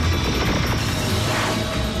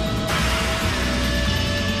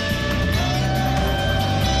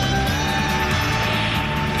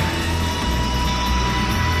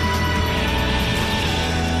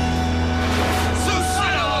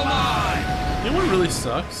 You know what really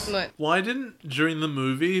sucks? What? Why didn't, during the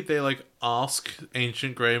movie, they, ask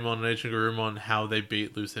Ancient Greymon and Ancient Garurumon how they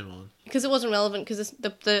beat Lucemon? Because it wasn't relevant, because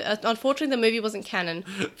unfortunately the movie wasn't canon.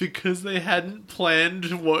 Because they hadn't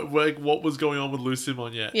planned what was going on with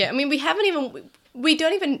Lucemon yet. Yeah, I mean, we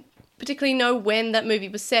don't even particularly know when that movie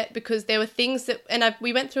was set, because there were things that, and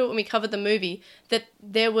we went through it when we covered the movie, that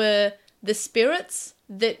there were the spirits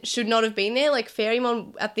that should not have been there. Like,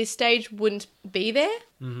 Fairymon at this stage wouldn't be there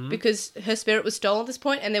because her spirit was stolen at this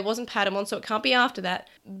point, and there wasn't Patamon, so it can't be after that.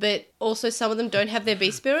 But also some of them don't have their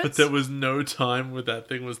beast spirits. But there was no time where that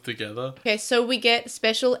thing was together. Okay, so we get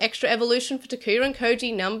special extra evolution for Takuya and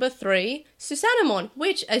Koji number 3, Susanamon,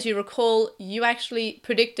 which, as you recall, you actually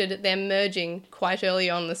predicted them merging quite early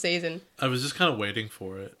on in the season. I was just kind of waiting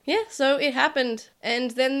for it. Yeah, so it happened,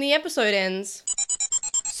 and then the episode ends.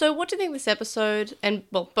 So what do you think of this episode, and,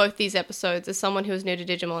 well, both these episodes, as someone who is new to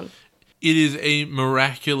Digimon? It is a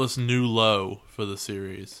miraculous new low for the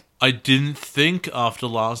series. I didn't think after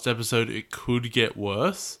last episode it could get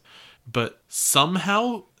worse, but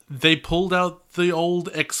somehow they pulled out the old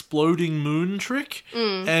exploding moon trick,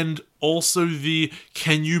 and also the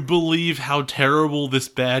can you believe how terrible this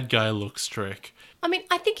bad guy looks trick. I mean,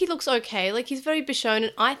 I think he looks okay. Like, he's very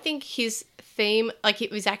Bishonen. I think his theme, like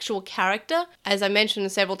his actual character, as I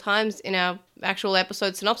mentioned several times in our actual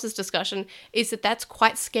episode synopsis discussion, is that that's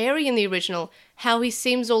quite scary in the original. How he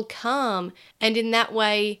seems all calm, and in that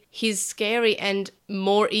way, he's scary and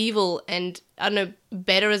more evil and, I don't know,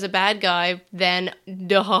 better as a bad guy than,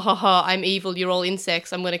 I'm evil, you're all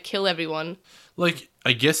insects, I'm going to kill everyone. Like,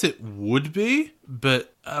 I guess it would be,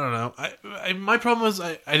 but I don't know. My problem was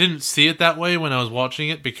I didn't see it that way when I was watching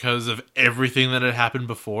it because of everything that had happened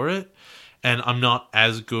before it, and I'm not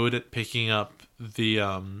as good at picking up the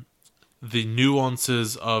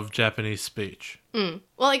nuances of Japanese speech. Well,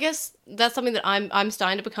 I guess that's something that I'm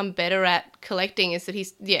starting to become better at collecting, is that he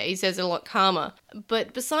says it a lot calmer.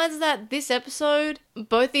 But besides that,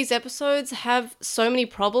 both these episodes have so many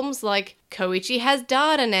problems, like Koichi has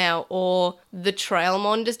data now, or the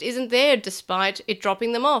Trailmon just isn't there despite it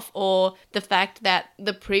dropping them off, or the fact that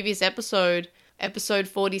the previous episode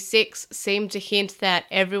 46, seemed to hint that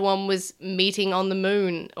everyone was meeting on the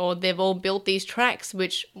moon, or they've all built these tracks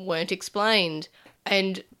which weren't explained.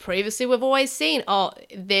 And previously we've always seen,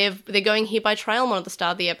 they're going here by Trailmon at the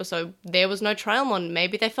start of the episode. There was no Trailmon.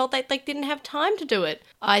 Maybe they felt like they didn't have time to do it.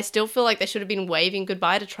 I still feel like they should have been waving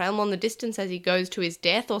goodbye to Trailmon in the distance as he goes to his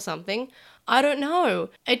death or something. I don't know.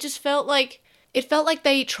 It just felt like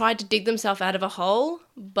they tried to dig themselves out of a hole,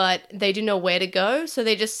 but they didn't know where to go, so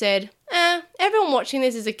they just said, everyone watching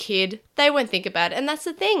this is a kid. They won't think about it. And that's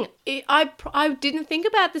the thing. I didn't think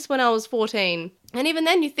about this when I was 14. And even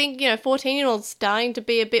then, you think, 14-year-olds starting to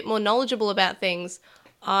be a bit more knowledgeable about things.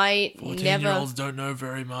 14-year-olds don't know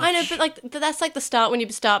very much. I know, but that's like the start when you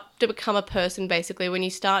start to become a person, basically, when you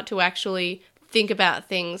start to actually think about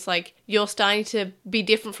things. Like, you're starting to be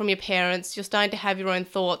different from your parents. You're starting to have your own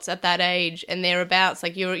thoughts at that age and thereabouts.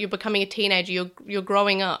 Like, you're becoming a teenager. You're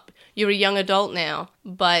growing up. You're a young adult now.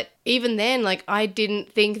 But even then, like, I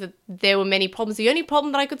didn't think that there were many problems. The only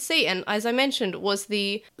problem that I could see, and as I mentioned, was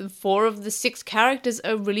the 4 of the 6 characters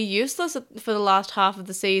are really useless for the last half of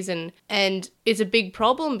the season. And it's a big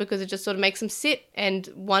problem because it just sort of makes them sit. And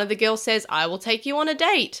one of the girls says, I will take you on a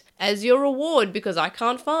date as your reward because I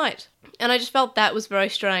can't fight. And I just felt that was very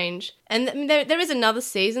strange. And there is another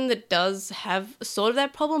season that does have sort of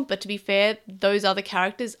that problem, but to be fair, those other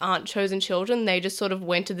characters aren't chosen children. They just sort of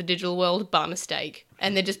went to the digital world by mistake.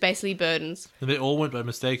 And they're just basically burdens. They all went by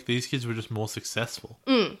mistake. These kids were just more successful.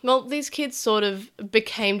 Well, these kids sort of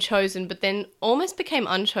became chosen, but then almost became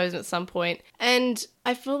unchosen at some point. And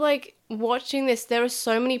I feel like watching this, there are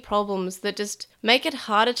so many problems that just make it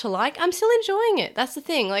harder to like. I'm still enjoying it. That's the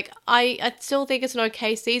thing. Like, I still think it's an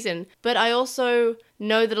okay season, but I also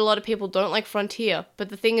know that a lot of people don't like Frontier, but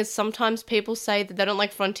the thing is sometimes people say that they don't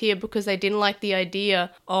like Frontier because they didn't like the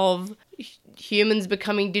idea of humans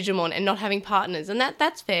becoming Digimon and not having partners, and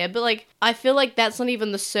that's fair, but like I feel like that's not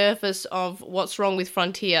even the surface of what's wrong with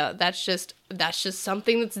Frontier. That's just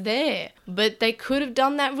something that's there. But they could have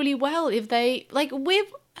done that really well if they, like,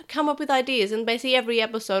 we've come up with ideas in basically every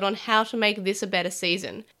episode on how to make this a better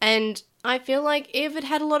season, and I feel like if it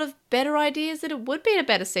had a lot of better ideas that it would be a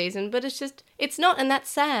better season, but it's not, and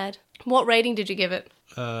that's sad. What rating did you give it?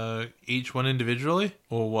 Each one individually,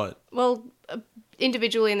 or what? Well,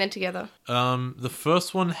 individually and then together. The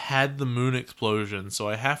first one had the moon explosion, so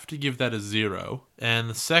I have to give that a 0. And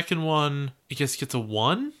the second one, I guess, gets a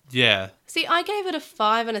 1? Yeah. See, I gave it a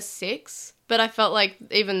 5 and a 6, but I felt like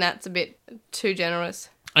even that's a bit too generous.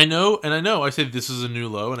 I know, I said this is a new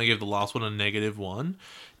low, and I gave the last one a -1.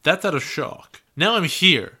 That's out of shock. Now I'm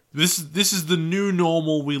here. This is the new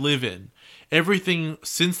normal we live in. Everything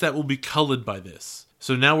since that will be colored by this.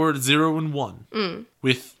 So now we're at 0 and 1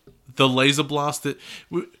 with the laser blast.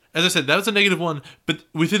 As I said, that was a -1, but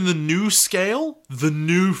within the new scale, the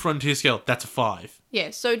new Frontier scale, that's a 5.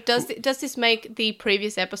 Yeah, so does this make the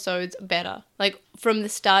previous episodes better? Like, from the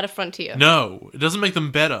start of Frontier? No, it doesn't make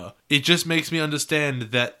them better. It just makes me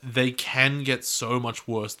understand that they can get so much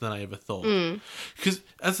worse than I ever thought. Because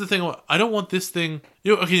that's the thing, I don't want this thing...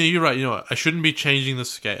 Okay, you're right, you know what? I shouldn't be changing the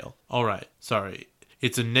scale. All right, sorry.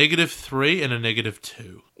 It's a -3 and a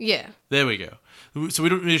 -2. Yeah. There we go. So we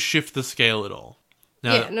don't really shift the scale at all.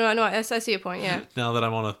 Now Yeah, no, I see your point, yeah. Now that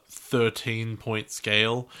I'm on a 13-point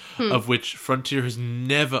scale, of which Frontier has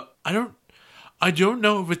never... I don't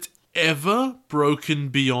know if it's ever broken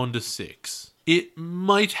beyond a 6. It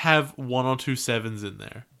might have 1 or 2 7s in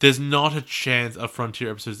there. There's not a chance a Frontier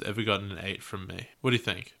episode has ever gotten an 8 from me. What do you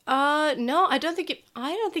think? No, I don't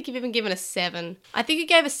think you've even given a 7. I think you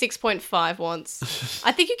gave a 6.5 once.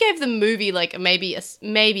 I think you gave the movie like maybe a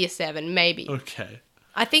 7, maybe. Okay.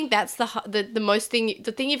 I think that's the most thing.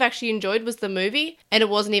 The thing you've actually enjoyed was the movie, and it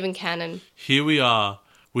wasn't even canon. Here we are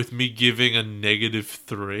with me giving a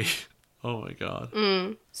 -3. Oh my god.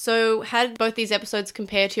 So, how did both these episodes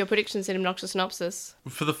compare to your predictions in Obnoxious Synopsis?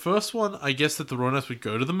 For the first one, I guess that the Royal Knights would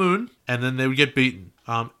go to the moon, and then they would get beaten.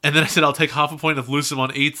 And then I said I'll take half a point if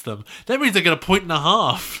Lucimon eats them. That means I get a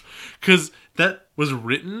 1.5. Because that was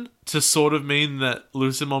written to sort of mean that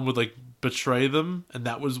Lucimon would, like, betray them, and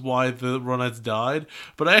that was why the Royal Knights died.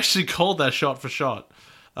 But I actually called that shot for shot.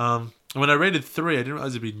 When I rated 3, I didn't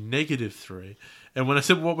realize it'd be -3. And when I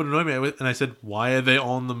said what would annoy me, and I said, why are they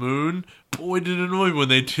on the moon? Boy, did it annoy me when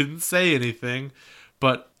they didn't say anything.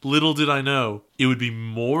 But little did I know, it would be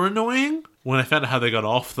more annoying when I found out how they got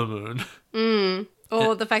off the moon.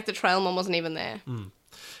 Or the fact that Trailmon wasn't even there.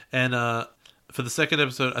 And for the second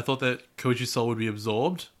episode, I thought that Koji's soul would be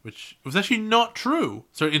absorbed, which was actually not true.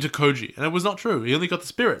 So into Koji, and it was not true. He only got the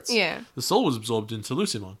spirits. Yeah. The soul was absorbed into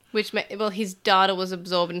Lucimon. His data was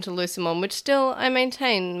absorbed into Lucimon, which still, I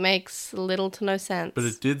maintain, makes little to no sense. But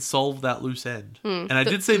it did solve that loose end. And I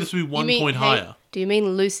did say this would be 1 point higher. Do you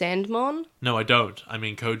mean Loose Endmon? No, I don't. I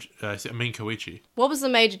mean Koichi. What was the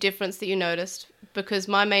major difference that you noticed? Because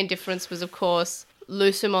my main difference was, of course,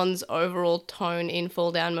 Lucimon's overall tone in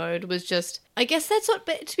Fall Down Mode was just... I guess that's what...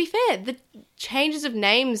 But to be fair, the changes of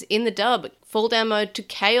names in the dub, Fall Down Mode to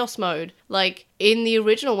Chaos Mode, like, in the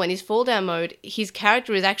original, when he's Fall Down Mode, his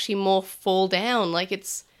character is actually more fall down. Like,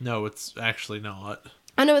 it's... No, it's actually not.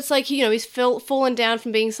 I know, it's like, you know, he's fallen down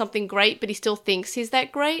from being something great, but he still thinks he's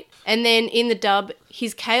that great. And then in the dub,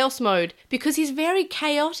 he's Chaos Mode, because he's very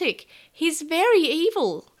chaotic. He's very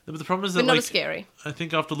evil. But the problem is that, but not as scary. I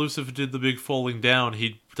think after Lucifer did the big falling down,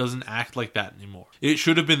 he doesn't act like that anymore. It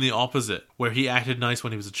should have been the opposite, where he acted nice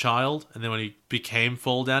when he was a child, and then when he became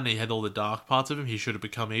fall down and he had all the dark parts of him, he should have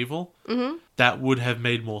become evil. Mm-hmm. That would have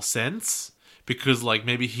made more sense, because, like,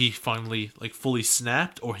 maybe he finally, like, fully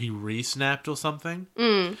snapped, or he re-snapped or something.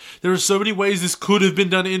 There are so many ways this could have been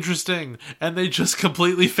done interesting, and they just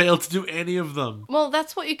completely failed to do any of them. Well,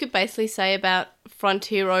 that's what you could basically say about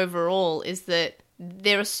Frontier overall, is that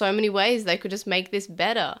there are so many ways they could just make this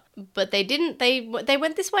better, but they didn't. They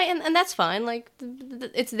went this way, and that's fine. Like,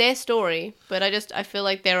 it's their story, but I feel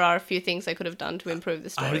like there are a few things they could have done to improve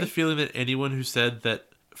the story. I have the feeling that anyone who said that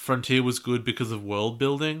Frontier was good because of world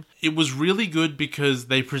building, it was really good because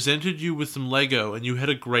they presented you with some Lego and you had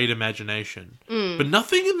a great imagination. But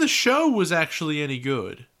nothing in the show was actually any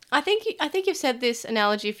good. I think you've said this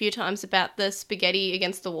analogy a few times about the spaghetti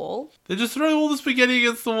against the wall. They just throw all the spaghetti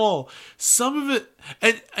against the wall. Some of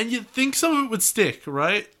it, and you'd think some of it would stick,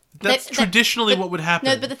 right? That's traditionally what would happen.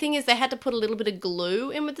 No, but the thing is, they had to put a little bit of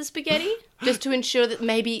glue in with the spaghetti just to ensure that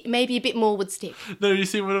maybe a bit more would stick. No, you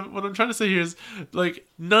see, what I'm trying to say here is, like,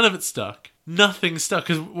 none of it stuck. Nothing stuck.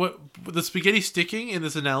 Because what the spaghetti sticking in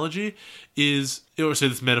this analogy is, or say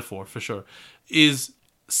this metaphor for sure, is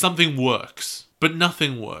something works, but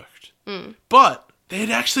nothing worked. But they had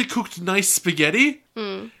actually cooked nice spaghetti,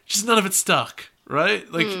 just none of it stuck,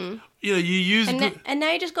 right? Like, you know, you use... And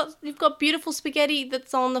now you've got beautiful spaghetti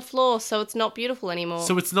that's on the floor, so it's not beautiful anymore.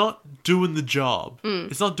 So it's not doing the job.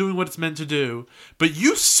 It's not doing what it's meant to do. But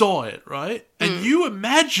you saw it, right? And you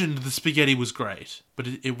imagined the spaghetti was great, but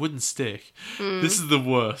it wouldn't stick. This is the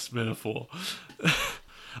worst metaphor.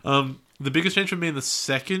 The biggest change for me in the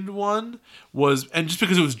second one was, and just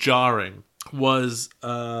because it was jarring, was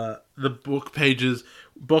the book pages.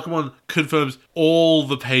 Pokemon confirms all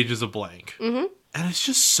the pages are blank. And it's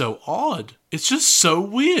just so odd. It's just so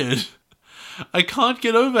weird. I can't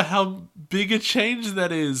get over how big a change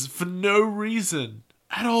that is for no reason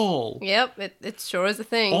at all. Yep, it sure is a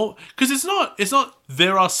thing. Because it's not,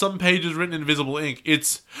 there are some pages written in invisible ink.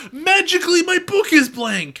 It's, magically my book is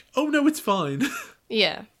blank. Oh no, it's fine.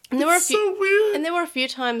 Yeah. And there were so weird. And there were a few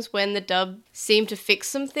times when the dub seemed to fix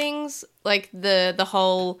some things, like the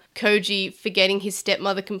whole Koji forgetting his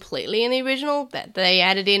stepmother completely in the original, that they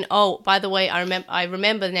added in, oh, by the way, I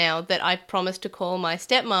remember now that I promised to call my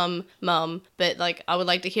stepmom mum, but like I would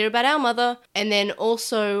like to hear about our mother. And then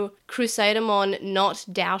also Crusadamon not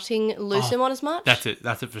doubting Lucamon as much. That's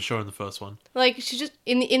it for sure in the first one. Like, she just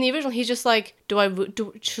in the original, he's just like,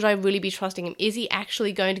 should I really be trusting him? Is he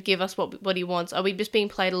actually going to give us what he wants? Are we just being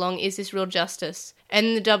played along? Is this real justice? And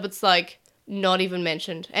in the dub, it's like not even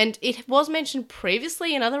mentioned. And it was mentioned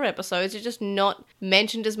previously in other episodes. It's just not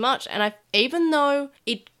mentioned as much. And even though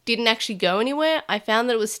it didn't actually go anywhere, I found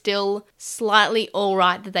that it was still slightly all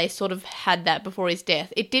right that they sort of had that before his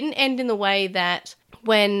death. It didn't end in the way that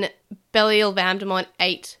when Belial Vamdemon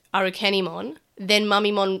ate Arukenimon, then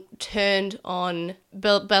Mummymon turned on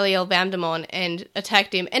Belial Vamdemon and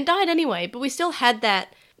attacked him and died anyway. But we still had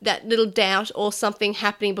that little doubt or something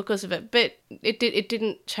happening because of it. But it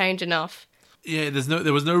didn't change enough. Yeah,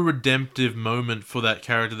 there was no redemptive moment for that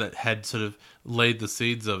character that had sort of laid the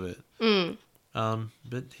seeds of it.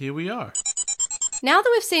 But here we are. Now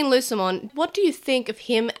that we've seen Lucamon, what do you think of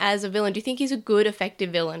him as a villain? Do you think he's a good,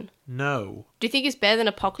 effective villain? No. Do you think he's better than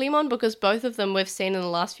a Pokemon? Because both of them we've seen in the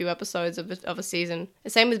last few episodes of a season.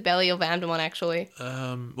 The same with Belial Vamdemon, actually.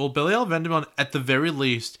 Well, Belial Vamdemon, at the very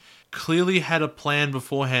least, clearly had a plan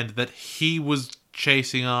beforehand that he was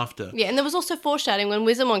chasing after. Yeah, and there was also foreshadowing when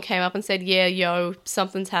Wizamon came up and said, yeah, yo,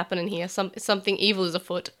 something's happening here. Something evil is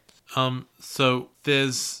afoot. So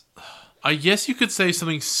there's... I guess you could say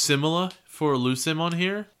something similar for Lucamon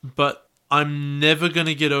here, but I'm never going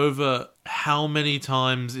to get over how many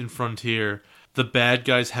times in Frontier the bad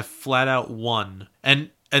guys have flat out won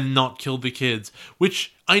and not killed the kids,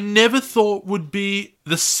 which I never thought would be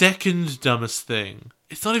the second dumbest thing.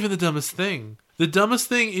 It's not even the dumbest thing. The dumbest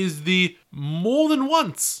thing is the more than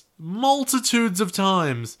once, multitudes of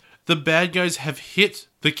times, the bad guys have hit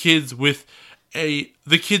the kids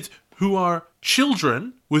the kids who are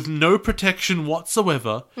children with no protection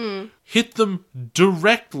whatsoever, hit them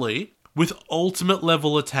directly with ultimate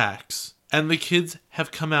level attacks, and the kids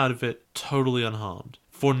have come out of it totally unharmed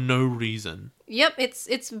for no reason. Yep,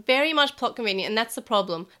 it's very much plot convenient, and that's the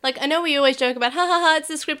problem. Like, I know we always joke about, it's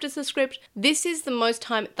the script. This is the most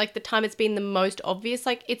time, like, the time it's been the most obvious,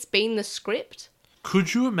 like, it's been the script.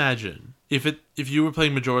 Could you imagine if you were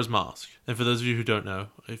playing Majora's Mask, and for those of you who don't know,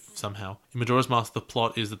 if somehow, in Majora's Mask the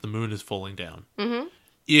plot is that the moon is falling down. Mm-hmm.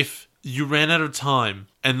 If you ran out of time,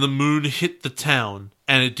 and the moon hit the town,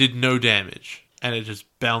 and it did no damage, and it just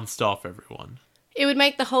bounced off everyone... It would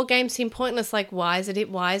make the whole game seem pointless, like, why is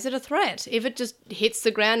it a threat? If it just hits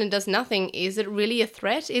the ground and does nothing, is it really a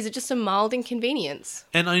threat? Is it just a mild inconvenience?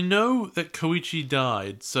 And I know that Koichi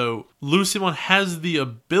died, so Lucamon has the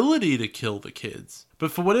ability to kill the kids.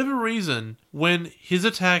 But for whatever reason, when his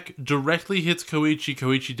attack directly hits Koichi,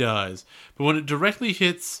 Koichi dies. But when it directly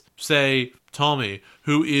hits, say, Tommy,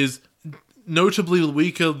 who is notably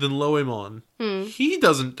weaker than Loemon, he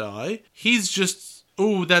doesn't die. He's just...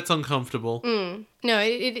 Ooh, that's uncomfortable. No,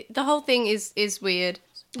 the whole thing is weird.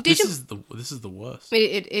 This is the worst.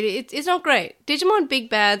 It's not great. Digimon Big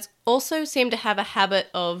Bads also seem to have a habit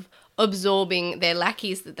of absorbing their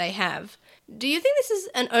lackeys that they have. Do you think this is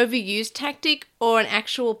an overused tactic or an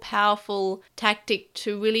actual powerful tactic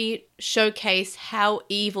to really showcase how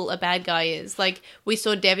evil a bad guy is? Like, we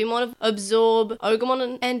saw Devimon absorb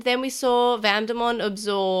Ogremon, and then we saw Vamdemon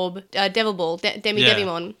absorb Devil Ball,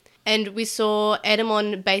 Devimon. And we saw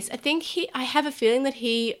Edamon base. I have a feeling that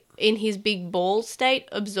he in his big ball state,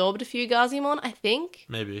 absorbed a few Gazimon, I think.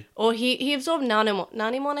 Maybe. Or he absorbed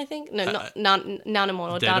Nanimon, I think? No, not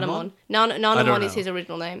Nanimon or Datamon? Datamon. I don't Nanimon is know. his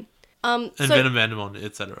original name. And So, Venomon,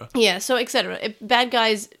 etc. yeah, so etc. Bad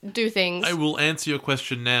guys do things. I will answer your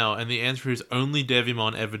question now, and the answer is only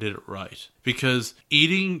Devimon ever did it right. Because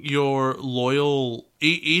eating the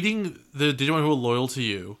Digimon who are loyal to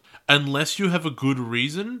you, unless you have a good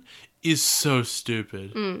reason, is so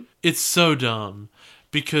stupid. It's so dumb.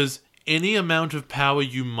 Because any amount of power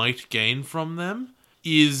you might gain from them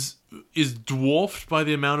is dwarfed by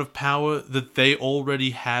the amount of power that they already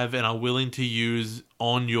have and are willing to use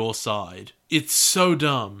on your side. It's so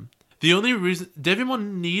dumb. The only reason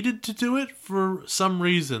Devimon needed to do it for some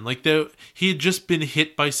reason, like he had just been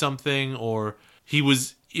hit by something, or he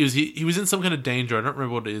was in some kind of danger. I don't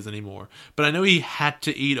remember what it is anymore, but I know he had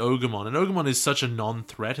to eat Ogamon, and Ogamon is such a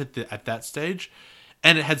non-threat at that stage.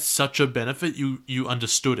 And it had such a benefit, you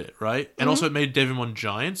understood it, right? And also it made Devimon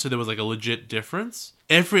giant, so there was like a legit difference.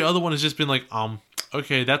 Every other one has just been like,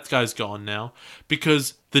 okay, that guy's gone now.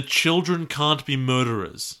 Because the children can't be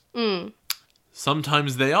murderers.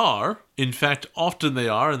 Sometimes they are. In fact, often they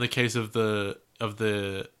are in the case of the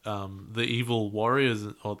evil warriors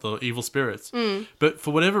or the evil spirits. But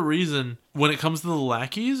for whatever reason, when it comes to the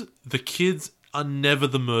lackeys, the kids are never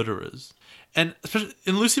the murderers. And especially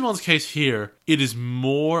in Lucimon's case here, it is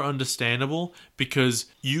more understandable because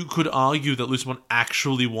you could argue that Lucimon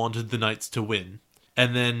actually wanted the Knights to win.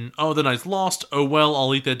 And then, the Knights lost. Oh well,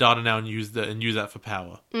 I'll eat their data now and use that for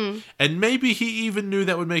power. And maybe he even knew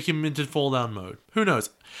that would make him into fall down mode. Who knows?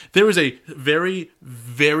 There is a very,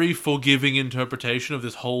 very forgiving interpretation of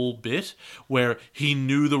this whole bit where he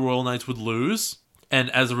knew the Royal Knights would lose, and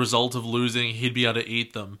as a result of losing, he'd be able to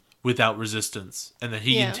eat them without resistance, and that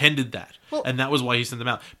he intended that, and that was why he sent them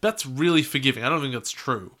out. That's really forgiving. I don't think that's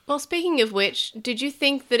true. Well, speaking of which, did you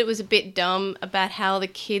think that it was a bit dumb about how the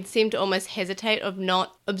kids seemed to almost hesitate of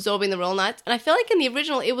not absorbing the Royal Knights? And I feel like in the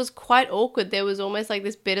original, it was quite awkward. There was almost like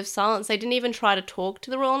this bit of silence. They didn't even try to talk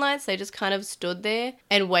to the Royal Knights. They just kind of stood there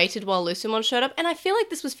and waited while Lucimon showed up. And I feel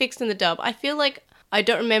like this was fixed in the dub. I feel like I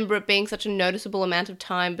don't remember it being such a noticeable amount of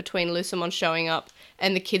time between Lucimon showing up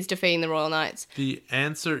and the kids defeating the Royal Knights. The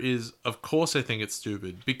answer is, of course I think it's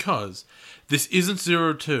stupid, because this isn't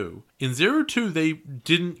 02. In 02, they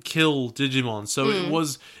didn't kill Digimon, so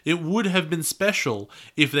it would have been special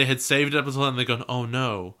if they had saved it up until then and they'd gone, oh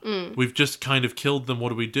no, we've just kind of killed them, what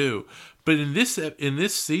do we do? But in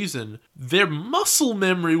this season, their muscle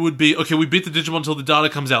memory would be, okay, we beat the Digimon until the data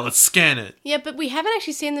comes out, let's scan it. Yeah, but we haven't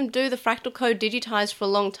actually seen them do the fractal code digitized for a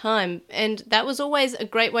long time, and that was always a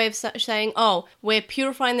great way of saying, oh, we're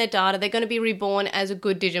purifying their data, they're going to be reborn as a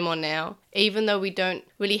good Digimon now. Even though we don't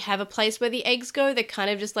really have a place where the eggs go, they're kind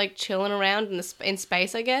of just like chilling around in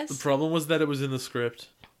space, I guess. The problem was that it was in the script.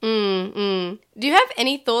 Do you have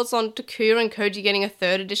any thoughts on Takura and Koji getting a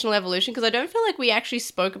third additional evolution? Because I don't feel like we actually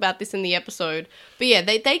spoke about this in the episode. But yeah,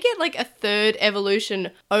 they get like a third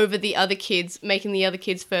evolution over the other kids, making the other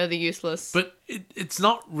kids further useless. But it's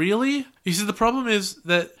not really. You see, the problem is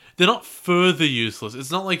that they're not further useless.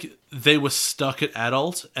 It's not like they were stuck at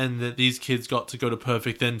adult and that these kids got to go to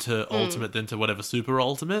perfect, then to ultimate, then to whatever super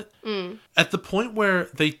ultimate. At the point where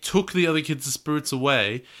they took the other kids' spirits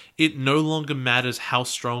away, it no longer matters how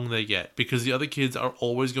strong they get, because the other kids are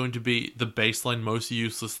always going to be the baseline most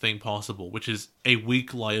useless thing possible, which is a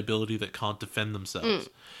weak liability that can't defend themselves.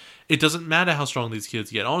 It doesn't matter how strong these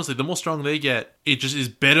kids get. Honestly, the more strong they get, it just is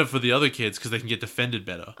better for the other kids because they can get defended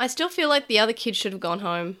better. I still feel like the other kids should have gone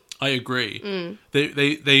home. I agree.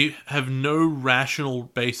 They have no rational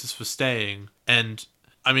basis for staying. And,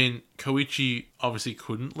 I mean, Koichi obviously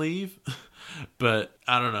couldn't leave. But,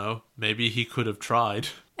 I don't know, maybe he could have tried.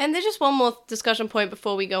 And there's just one more discussion point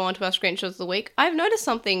before we go on to our screenshots of the week. I've noticed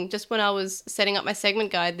something just when I was setting up my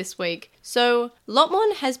segment guide this week. So,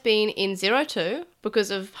 Lotmon has been in 02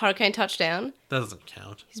 because of Hurricane Touchdown. That doesn't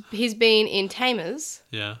count. He's been in Tamers.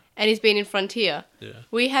 Yeah. And he's been in Frontier. Yeah.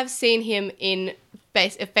 We have seen him in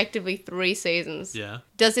effectively 3 seasons. Yeah.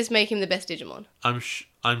 Does this make him the best Digimon?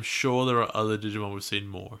 I'm sure there are other Digimon we've seen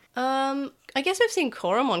more. I guess we've seen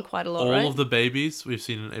Koromon quite a lot, All right? of the babies we've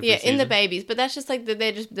seen in every season. season. In the babies, but that's just like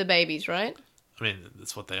they're just the babies, right? I mean,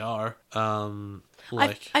 that's what they are. I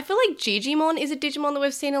I feel like Gigimon is a Digimon that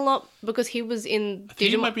we've seen a lot because he was in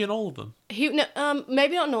think he might be in all of them.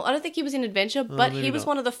 Maybe not in all. I don't think he was in Adventure, but he was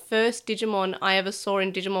one of the first Digimon I ever saw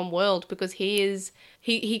in Digimon World because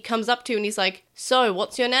he comes up to you and he's like, so,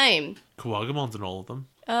 what's your name? Kuwagamon's in all of them.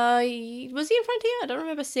 Was he in Frontier? I don't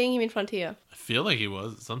remember seeing him in Frontier. I feel like he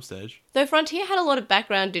was at some stage. Though Frontier had a lot of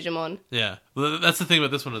background Digimon. Yeah. Well, that's the thing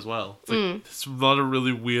about this one as well. It's like there's a lot of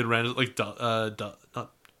really weird random, like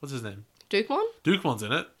What's his name? Dukemon? Dukemon's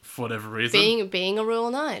in it, for whatever reason. Being a royal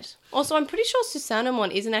knight. Also, I'm pretty sure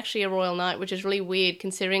Susanamon isn't actually a royal knight, which is really weird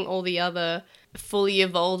considering all the other fully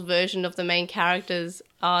evolved version of the main characters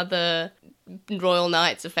are the royal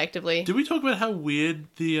knights, effectively. Did we talk about how weird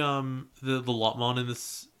the Lotmon in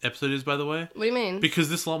this episode is, by the way? What do you mean? Because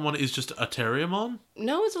this Lotmon is just a Terriermon?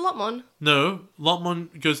 No, it's a Lotmon. No,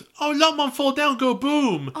 Lotmon goes, oh, Lotmon fall down, go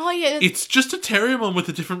boom! Oh, yeah. It's just a Terriermon with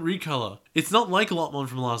a different recolor. It's not like Lotmon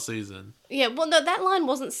from last season. Yeah, well, no, that line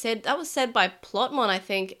wasn't said. That was said by Plotmon, I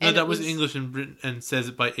think. No, And that it was English and says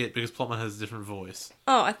it by it because Plotmon has a different voice.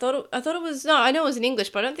 Oh, I thought it was. No, I know it was in English,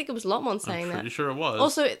 but I don't think it was Lotmon saying I'm that. pretty sure it was.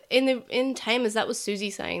 Also, in Tamers, that was Susie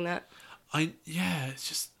saying that. It's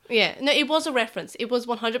just... Yeah, no, it was a reference. It was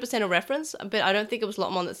 100% a reference, but I don't think it was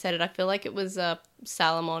Lotmon that said it. I feel like it was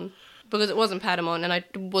Salamon, because it wasn't Patamon, and I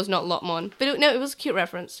was not Lotmon. But it was a cute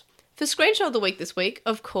reference. For Screenshot of the Week this week,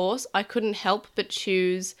 of course, I couldn't help but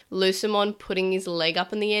choose Lucamon putting his leg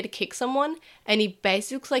up in the air to kick someone, and he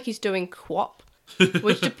basically looks like he's doing QWOP.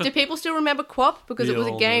 Which do people still remember QWOP? Because it was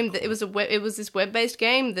a game that it was this web-based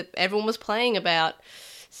game that everyone was playing about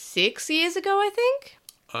 6 years ago, I think.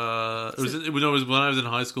 It was when I was in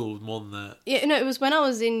high school. It was more than that. Yeah, no, it was when I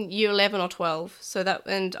was in year 11 or 12.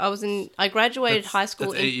 I graduated high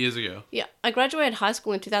school. That's 8 years ago. Yeah, I graduated high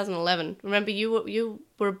school in 2011. Remember, you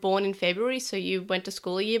were born in February, so you went to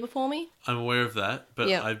school a year before me. I'm aware of that, but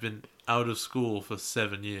Yeah. I've been out of school for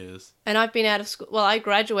 7 years. And I've been out of school. Well, I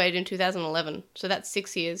graduated in 2011, so that's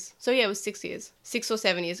 6 years. So yeah, it was 6 years, 6 or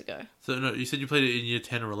 7 years ago. So no, you said you played it in year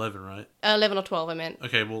 10 or 11, right? 11 or 12, I meant.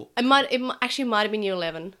 Okay, well, It actually might have been year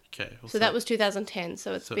 11. okay. Well, So that was 2010.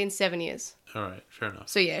 So it's been 7 years. all right. Fair enough.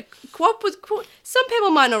 So yeah, QWOP was QWOP. Some people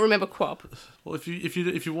might not remember QWOP. Well, if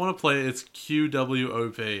you want to play it, it's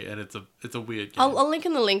QWOP, and it's a weird game. I'll link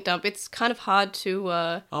in the link dump. It's kind of hard to.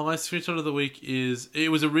 My screenshot of the week is it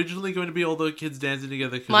was originally going to be all the kids dancing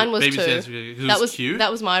together. Mine was babies too. dancing together 'cause it was cute.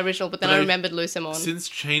 That was my original, but then But I I remembered Lucamon. Since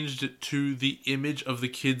changed it to the image of the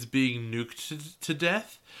kids being nuked to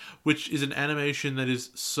death, which is an animation that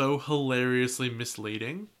is so hilariously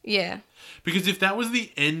misleading. Yeah. Because if that was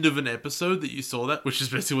the end of an episode that you saw that, which is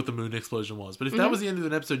basically what the moon explosion was, but if that was the end of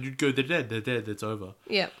an episode, you'd go, they're dead, it's over.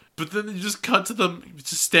 Yeah. But then you just cut to them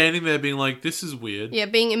just standing there being like, this is weird. Yeah,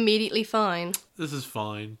 being immediately fine. This is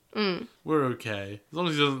fine. We're okay. As long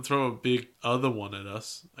as he doesn't throw a big other one at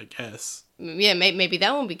us, I guess. Yeah, maybe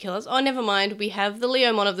that won't be killers. Oh, never mind. We have the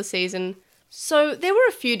Leomon of the season. So there were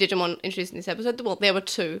a few Digimon introduced in this episode. Well, there were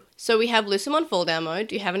 2. So we have Lucamon Fall Down Mode.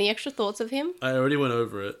 Do you have any extra thoughts of him? I already went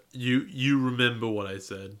over it. You remember what I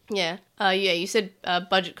said. Yeah. Yeah, you said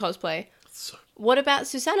budget cosplay. So What about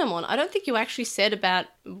Susanamon? I don't think you actually said about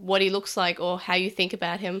what he looks like or how you think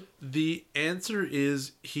about him. the answer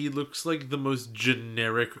is he looks like the most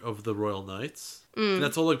generic of the Royal Knights.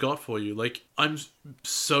 That's all I've got for you. Like, I'm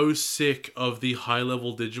so sick of the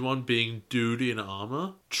high-level Digimon being dude in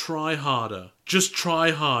armor. Try harder. Just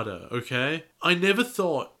try harder, okay? I never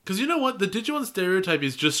thought... Because you know what? The Digimon stereotype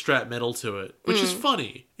is just strap metal to it, which is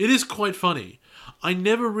funny. It is quite funny. I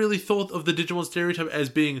never really thought of the Digimon stereotype as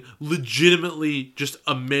being legitimately just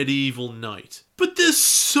a medieval knight. But there's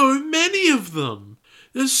so many of them.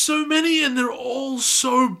 There's so many, and they're all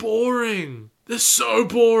so boring. They're so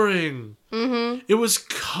boring. Mm-hmm. It was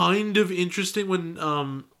kind of interesting when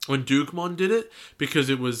Dukemon did it, because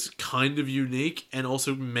it was kind of unique and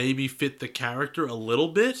also maybe fit the character a little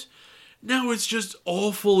bit. Now it's just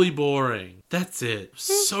awfully boring. That's it.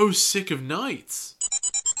 So sick of knights.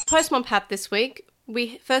 Postmon Pap this week.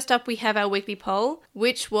 First up, we have our weekly poll,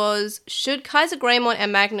 which was, should Kaiser Greymon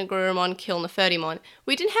and Magna Gurumon kill Nefertimon?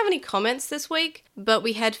 We didn't have any comments this week, but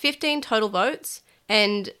we had 15 total votes,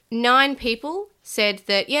 and 9 people said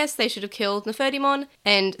that yes, they should have killed Nefertimon,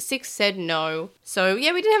 and 6 said no. So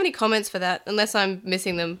yeah, we didn't have any comments for that, unless I'm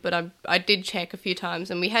missing them, but I did check a few times,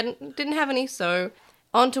 and we didn't have any, so...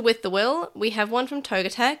 On to With the Will, we have one from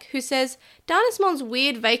Togetak, who says, Dynasmon's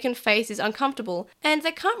weird vacant face is uncomfortable, and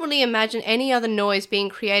they can't really imagine any other noise being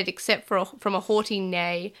created except from a haughty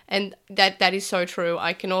neigh. And that is so true.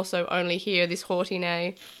 I can also only hear this haughty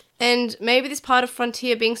neigh. And maybe this part of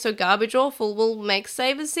Frontier being so garbage awful will make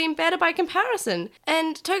Savers seem better by comparison.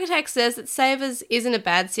 And Togetak says that Savers isn't a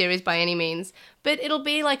bad series by any means, but it'll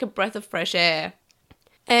be like a breath of fresh air.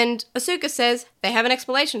 And Asuka says, they have an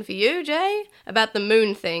explanation for you, Jay, about the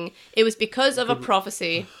moon thing. It was because of a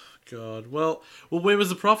prophecy. God. Well, where was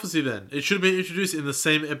the prophecy then? It should have been introduced in the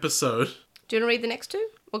same episode. Do you want to read the next 2?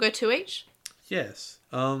 We'll go 2 each. Yes.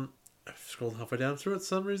 I've scrolled halfway down through it for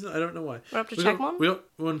some reason. I don't know why. We're up to We got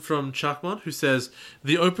one from Chakmon who says,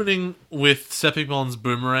 the opening with Sepikmon's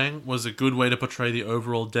boomerang was a good way to portray the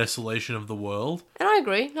overall desolation of the world. And I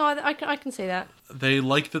agree. No, I can see that. They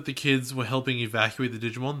liked that the kids were helping evacuate the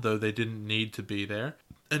Digimon, though they didn't need to be there.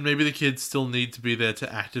 And maybe the kids still need to be there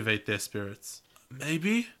to activate their spirits.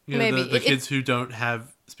 Maybe? Maybe. The kids who don't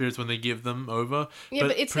have spirits when they give them over. Yeah,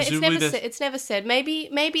 but it's never said.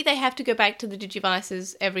 Maybe they have to go back to the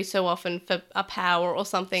Digivices every so often for a power or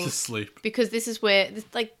something. To sleep. Because this is where,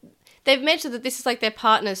 like, they've mentioned that this is like their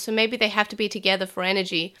partners, so maybe they have to be together for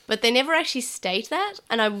energy. But they never actually state that,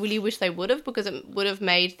 and I really wish they would have, because it would have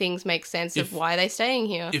made things make sense of why they're staying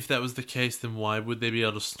here. If that was the case, then why would they be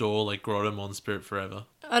able to store, like, Grotomon spirit forever?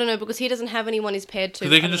 I don't know, because he doesn't have anyone he's paired to.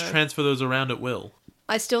 Because they can just transfer those around at will.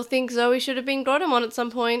 I still think Zoe should have been Grotomon at some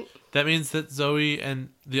point. That means that Zoe and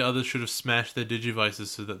the others should have smashed their Digivices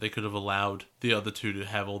so that they could have allowed the other two to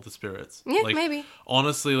have all the spirits. Yeah, like, maybe.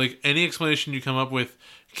 Honestly, like, any explanation you come up with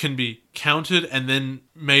can be countered and then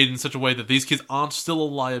made in such a way that these kids aren't still a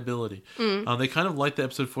liability. They kind of liked the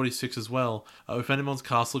episode 46 as well. Ufanimon's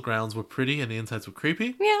castle grounds were pretty and the insides were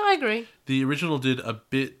creepy. Yeah, I agree. The original did a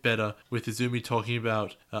bit better with Izumi talking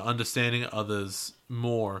about understanding others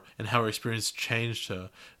more and how her experience changed her.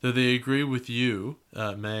 Though they agree with you,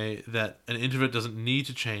 May, that an introvert doesn't need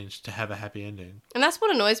to change to have a happy ending. And that's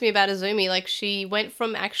what annoys me about Izumi. Like, she went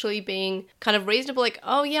from actually being kind of reasonable, like,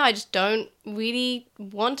 oh yeah, I just don't really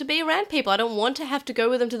want to be around people. I don't want to have to go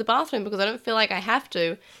with them to the bathroom because I don't feel like I have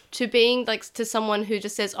to being like to someone who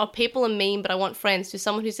just says, oh, people are mean, but I want friends, to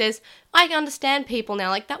someone who says, I understand people now.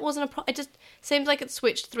 Like, that wasn't a problem. It just seems like it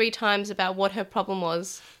switched 3 times about what her problem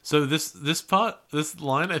was. So this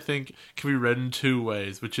line, I think, can be read in 2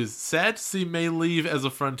 ways, which is sad to see May leave as a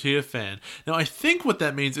Frontier fan. Now, I think what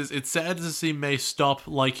that means is it's sad to see May stop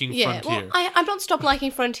liking Frontier. Well, I'm not stop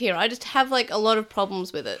liking Frontier. I just have, like, a lot of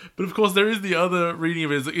problems with it. But, of course, there is the other reading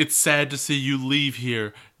of it. It's sad to see you leave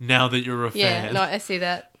here now that you're a fan. Yeah, no, I see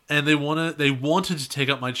that. And they wanted to take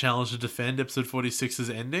up my challenge to defend episode 46's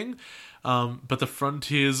ending, but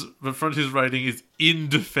Frontier's writing is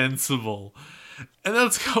indefensible. And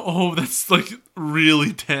that's like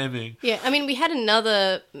really damning. Yeah, I mean, we had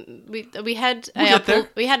another. We had AR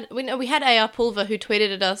we had AR Pulver who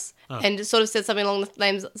tweeted at us and sort of said something along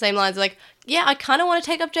the same lines, like, yeah, I kind of want to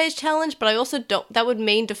take up Jay's challenge, but I also don't. That would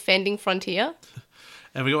mean defending Frontier.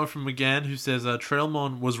 And we got one from McGann who says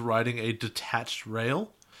Trailmon was riding a detached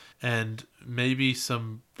rail. And maybe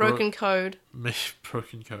some... Broken code.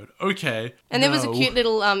 Broken code. Okay. And there was a cute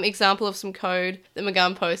little example of some code that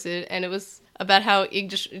McGann posted, and it was about how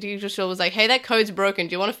Yggdrasil was like, hey, that code's broken.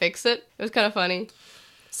 Do you want to fix it? It was kind of funny.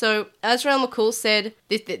 So, Azrael McCool said,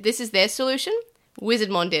 this is their solution.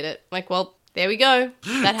 Wizardmon did it. Like, well, there we go.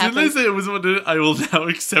 That happened. Didn't they say Wizardmon did it? I will now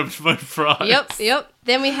accept my prize. Yep.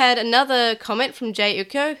 Then we had another comment from Jay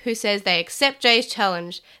Uko, who says they accept Jay's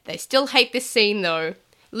challenge. They still hate this scene, though.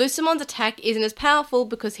 Lucimon's attack isn't as powerful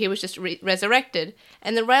because he was just resurrected,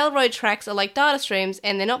 and the railroad tracks are like data streams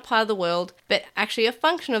and they're not part of the world, but actually a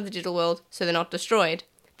function of the digital world, so they're not destroyed.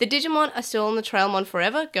 The Digimon are still on the Trailmon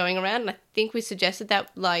forever, going around, and I think we suggested that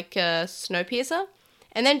like Snowpiercer.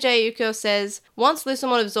 And then Jay Uko says, once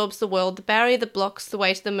Lucimon absorbs the world, the barrier that blocks the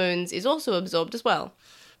way to the moons is also absorbed as well.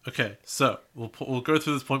 Okay, so we'll go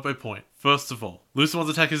through this point by point. First of all, Lucimon's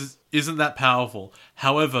attack isn't that powerful.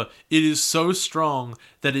 However, it is so strong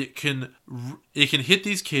that it can hit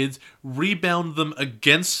these kids, rebound them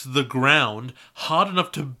against the ground hard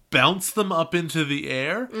enough to bounce them up into the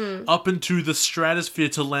air, up into the stratosphere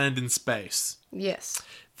to land in space. Yes.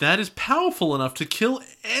 That is powerful enough to kill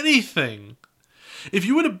anything. If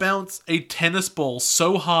you were to bounce a tennis ball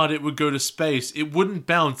so hard it would go to space, it wouldn't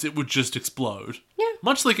bounce, it would just explode. Yeah.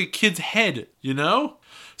 Much like a kid's head, you know?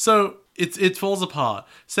 So, it falls apart.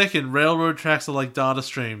 Second, railroad tracks are like data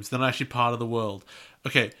streams. They're not actually part of the world.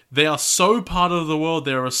 Okay, they are so part of the world,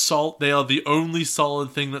 they are the only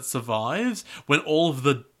solid thing that survives when all of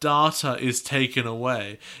the data is taken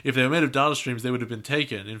away. If they were made of data streams, they would have been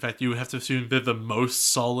taken. In fact, you would have to assume they're the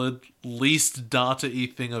most solid, least data-y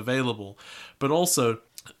thing available. But also,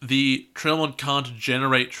 the Trailmon can't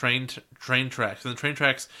generate train tracks, and the train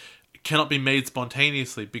tracks cannot be made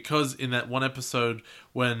spontaneously, because in that one episode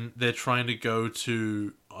when they're trying to go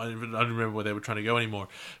to I don't remember where they were trying to go anymore.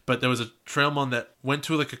 But there was a Trailmon that went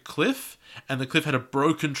to like a cliff, and the cliff had a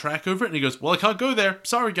broken track over it, and he goes, well, I can't go there.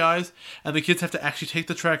 Sorry, guys. And the kids have to actually take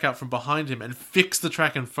the track out from behind him and fix the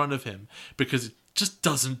track in front of him because it just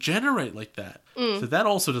doesn't generate like that. So that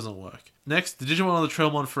also doesn't work. Next, the Digimon on the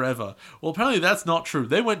Trailmon forever. Well, apparently that's not true.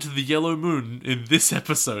 They went to the Yellow Moon in this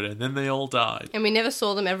episode, and then they all died. And we never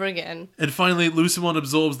saw them ever again. And finally, Lucimon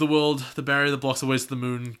absorbs the world. The barrier that blocks the ways to the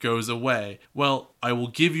moon goes away. Well, I will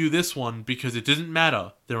give you this one because it didn't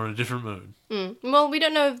matter. They're on a different moon. Well, we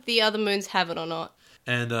don't know if the other moons have it or not.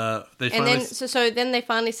 And they And finally... then, so then they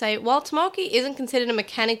finally say, while Tomoki isn't considered a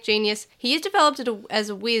mechanic genius, he is developed as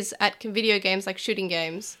a whiz at video games like shooting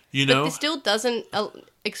games. You know... But this still doesn't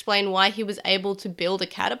explain why he was able to build a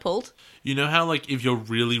catapult. You know how, like, if you're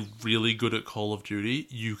really, really good at Call of Duty,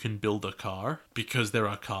 you can build a car? Because there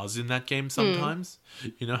are cars in that game sometimes?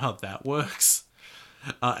 You know how that works?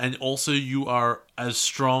 And also you are as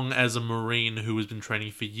strong as a Marine who has been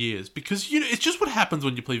training for years. Because, you know, it's just what happens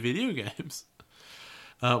when you play video games.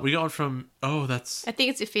 We got one from... Oh, that's... I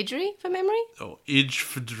think it's Ifidri, from memory. Oh,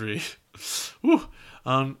 Idgefidri. Woo.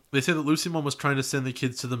 They say that Lucimon was trying to send the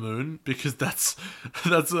kids to the moon because that's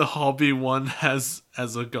a hobby one has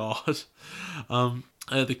as a god.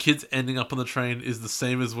 The kids ending up on the train is the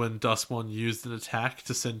same as when Duskmon used an attack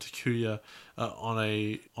to send Takuya on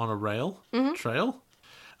a rail trail.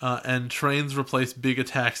 And trains replace big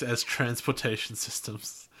attacks as transportation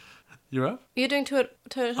systems. You're up? You're doing two at a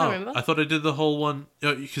time, remember? I thought I did the whole one.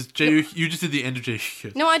 Because you just did the end of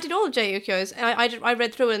JUkyos. No, I did all of JUkyos. I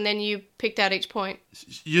read through it and then you picked out each point.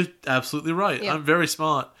 You're absolutely right. Yep. I'm very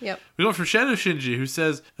smart. Yep. We got from Shadow Shinji, who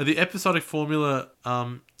says the episodic formula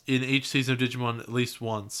in each season of Digimon at least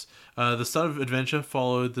once. The start of Adventure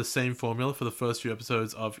followed the same formula for the first few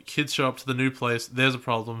episodes of kids show up to the new place, there's a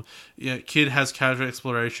problem, kid has character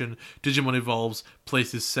exploration, Digimon evolves,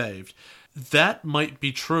 place is saved. That might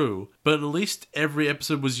be true, but at least every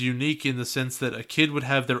episode was unique in the sense that a kid would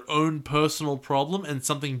have their own personal problem and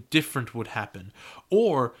something different would happen.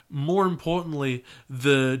 Or, more importantly,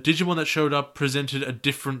 the Digimon that showed up presented a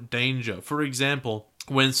different danger. For example,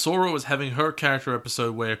 when Sora was having her character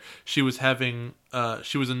episode where she was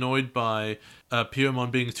annoyed by Piyomon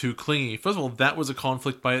being too clingy. First of all, that was a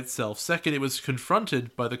conflict by itself. Second, it was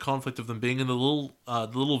confronted by the conflict of them being in the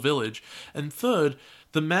little village. And third,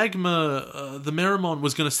 the Meramon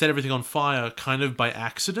was going to set everything on fire kind of by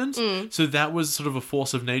accident. So that was sort of a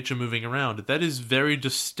force of nature moving around. That is very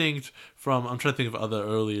distinct from... I'm trying to think of other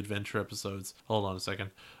early Adventure episodes. Hold on a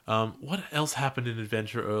second. What else happened in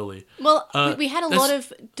Adventure early? Well, we had a lot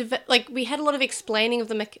of explaining of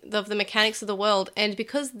the mechanics of the world, and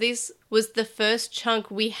because this was the first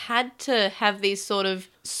chunk, we had to have these sort of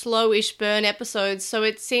slowish burn episodes, so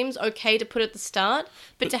it seems okay to put at the start,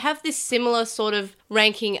 but to have this similar sort of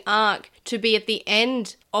ranking arc to be at the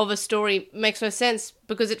end of a story makes no sense,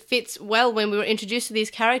 because it fits well when we were introduced to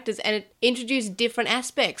these characters, and it introduced different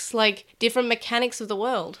aspects, like different mechanics of the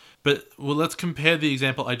world. But, well, let's compare the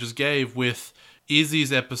example I just gave with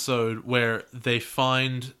Izzy's episode where they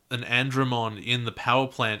find an Andromon in the power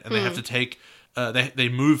plant and they have to take... They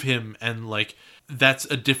move him and, like, that's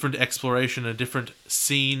a different exploration, a different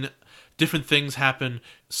scene. Different things happen.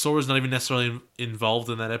 Sora's not even necessarily involved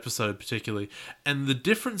in that episode particularly. And the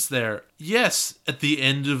difference there, yes, at the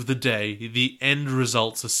end of the day, the end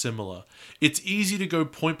results are similar. It's easy to go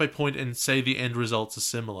point by point and say the end results are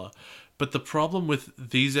similar. But the problem with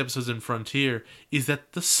these episodes in Frontier is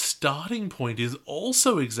that the starting point is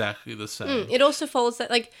also exactly the same. It also follows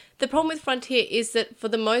that, like, the problem with Frontier is that for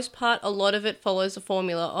the most part, a lot of it follows a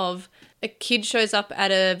formula of a kid shows up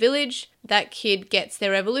at a village, that kid gets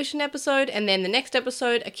their evolution episode, and then the next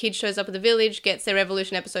episode, a kid shows up at the village, gets their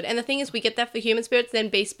evolution episode. And the thing is, we get that for human spirits, then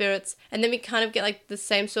beast spirits, and then we kind of get, like, the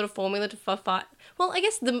same sort of formula to fight. Well, I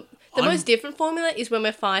guess the most different formula is when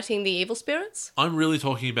we're fighting the evil spirits. I'm really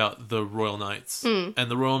talking about the Royal Knights. And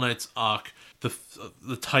the Royal Knights arc, the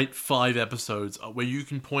tight 5 episodes where you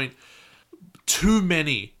can point too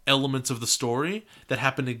many elements of the story that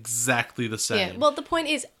happen exactly the same. Yeah, well, the point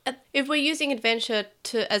is, if we're using Adventure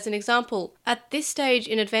as an example, at this stage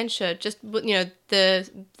in Adventure, just, you know, the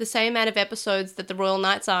same amount of episodes that the Royal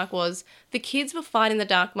Knights arc was, the kids were fighting the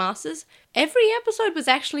Dark Masters. Every episode was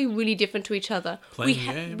actually really different to each other. We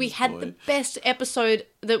had the best episode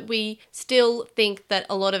that we still think that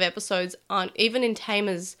a lot of episodes aren't, even in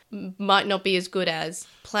Tamers, might not be as good as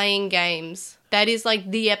playing games. that is like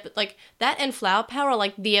like that and Flower Power are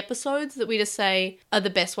like the episodes that we just say are the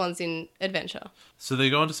best ones in Adventure. So they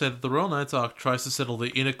go on to say that the Royal Knights arc tries to settle the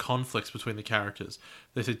inner conflicts between the characters.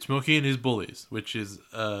 They say Tomoki and his bullies, which is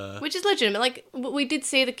legitimate. Like, we did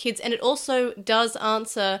see the kids, and it also does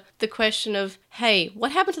answer the question of, hey,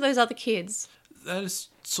 what happened to those other kids? That is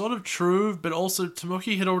sort of true, but also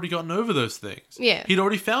Tomoki had already gotten over those things. Yeah. He'd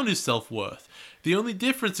already found his self-worth. The only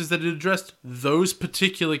difference is that it addressed those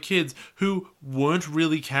particular kids who weren't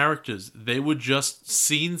really characters. They were just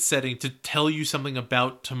scene setting to tell you something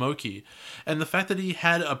about Tomoki. And the fact that he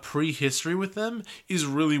had a prehistory with them is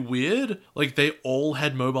really weird. Like, they all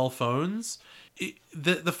had mobile phones.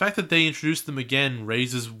 The fact that they introduced them again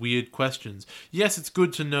raises weird questions. Yes, it's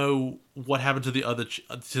good to know what happened to the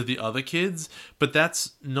other kids, but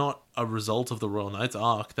that's not a result of the Royal Knights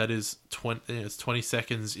arc. That is 20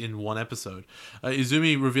 seconds in one episode.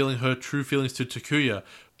 Izumi revealing her true feelings to Takuya,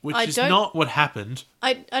 which is not what happened.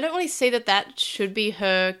 I don't really see that should be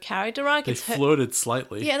her character arc. They flirted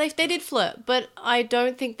slightly. Yeah, they did flirt, but I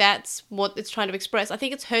don't think that's what it's trying to express. I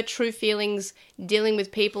think it's her true feelings dealing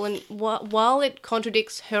with people, and while it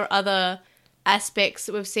contradicts her other aspects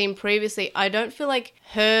that we've seen previously, I don't feel like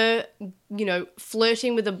her,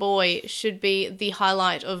 flirting with a boy should be the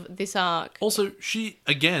highlight of this arc. Also, she,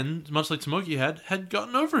 again, much like Tomoki had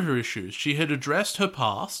gotten over her issues. She had addressed her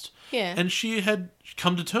past. Yeah. And she had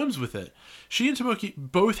come to terms with it. She and Tomoki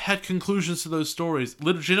both had conclusions to those stories.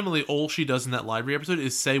 Legitimately, all she does in that library episode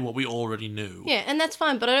is say what we already knew. Yeah, and that's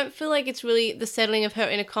fine, but I don't feel like it's really the settling of her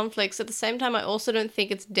inner conflicts. At the same time, I also don't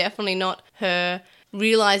think it's definitely not her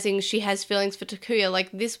realizing she has feelings for Takuya. Like,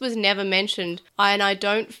 this was never mentioned, and I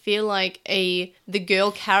don't feel like the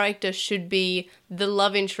girl character should be the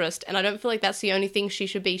love interest, and I don't feel like that's the only thing she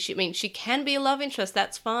should be. She can be a love interest,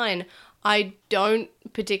 that's fine. I don't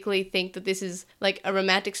particularly think that this is, like, a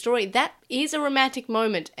romantic story. That is a romantic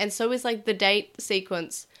moment, and so is, like, the date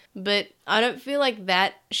sequence. But I don't feel like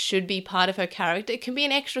that should be part of her character. It can be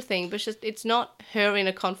an extra thing, but it's not her in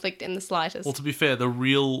a conflict in the slightest. Well, to be fair, the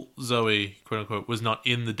real Zoe, quote-unquote, was not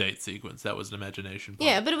in the date sequence. That was an imagination part.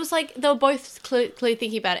 Yeah, but it was like they were both clearly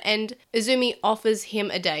thinking about it, and Izumi offers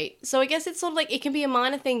him a date. So I guess it's sort of like, it can be a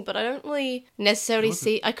minor thing, but I don't really necessarily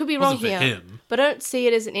see... I could be wrong here, him. But I don't see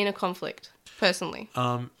it as an inner conflict, personally.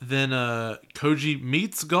 Then Koji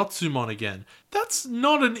meets Gotsumon again. That's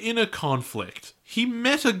not an inner conflict. He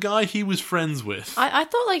met a guy he was friends with. I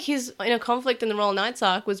thought, like, his inner conflict in the Royal Knights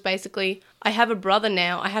arc was basically, I have a brother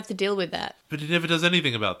now, I have to deal with that. But he never does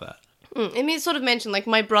anything about that. I mean, it sort of mentioned, like,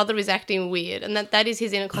 my brother is acting weird, and that is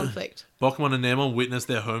his inner conflict. Bokemon and Namon witness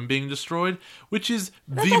their home being destroyed, which is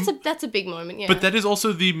That's a big moment, yeah. But that is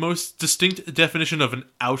also the most distinct definition of an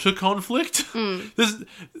outer conflict.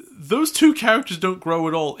 Those two characters don't grow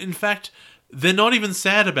at all. In fact, they're not even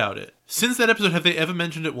sad about it. Since that episode, have they ever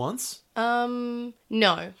mentioned it once?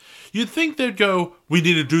 No. You'd think they'd go, we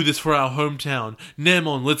need to do this for our hometown.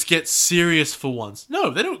 Namon, let's get serious for once. No,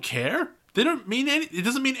 they don't care. They don't mean it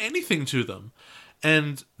doesn't mean anything to them.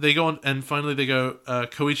 And they go on, and finally they go,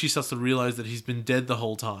 Koichi starts to realize that he's been dead the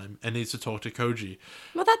whole time and needs to talk to Koji.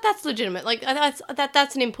 Well, that's legitimate. Like,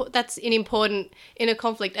 that's an important inner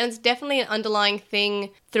conflict, and it's definitely an underlying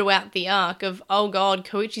thing throughout the arc of, oh god,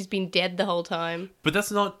 Koichi's been dead the whole time. But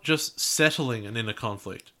that's not just settling an inner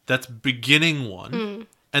conflict. That's beginning one,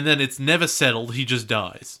 and then it's never settled, he just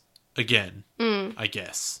dies. Again, I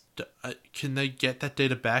guess. Can they get that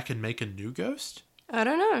data back and make a new ghost? I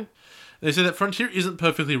don't know. They say that Frontier isn't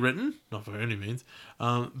perfectly written, not by any means,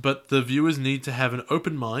 but the viewers need to have an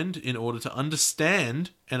open mind in order to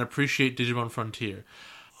understand and appreciate Digimon Frontier.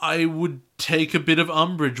 I would take a bit of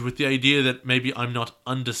umbrage with the idea that maybe I'm not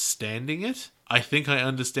understanding it. I think I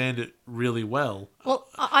understand it really well. Well,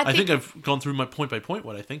 I think I've gone through my point by point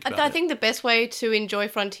what I think about it. I think the best way to enjoy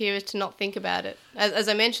Frontier is to not think about it. As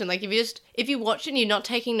I mentioned, like, if you watch it and you're not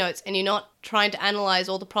taking notes and you're not trying to analyze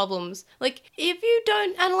all the problems, like, if you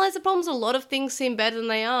don't analyze the problems, a lot of things seem better than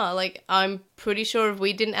they are. Like, I'm pretty sure if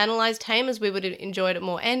we didn't analyze Tamers, we would have enjoyed it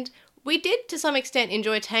more. And we did, to some extent,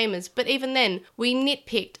 enjoy Tamers, but even then, we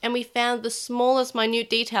nitpicked and we found the smallest minute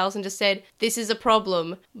details and just said, this is a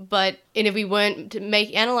problem. But if we weren't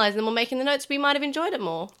analysing them or making the notes, we might have enjoyed it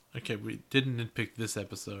more. Okay, we didn't nitpick this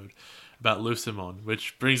episode about Lucimon,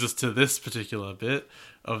 which brings us to this particular bit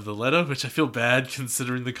of the letter, which I feel bad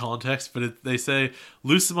considering the context, but they say,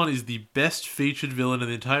 Lucimon is the best featured villain in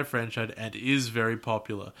the entire franchise and is very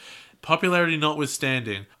popular. Popularity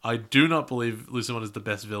notwithstanding, I do not believe Lucimon is the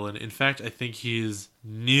best villain. In fact, I think he is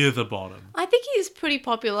near the bottom. I think he is pretty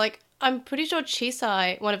popular. Like, I'm pretty sure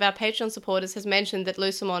Chisai, one of our Patreon supporters, has mentioned that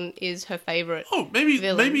Lucemon is her favourite Oh, maybe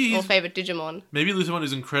villain or he's, favourite Digimon. maybe Lucemon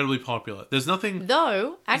is incredibly popular. There's nothing.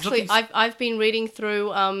 Though, actually, nothing- I've been reading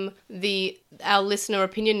through our listener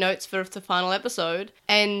opinion notes for the final episode,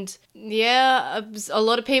 and yeah, a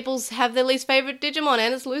lot of people have their least favourite Digimon,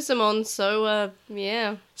 and it's Lucemon, so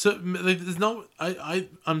yeah. So there's no.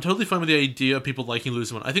 I'm totally fine with the idea of people liking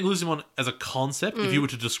Lucemon. I think Lucemon as a concept, if you were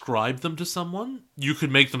to describe them to someone, you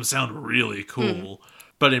could make them sound really cool.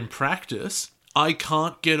 But in practice, I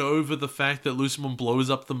can't get over the fact that Lucemon blows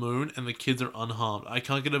up the moon and the kids are unharmed. I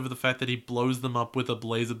can't get over the fact that he blows them up with a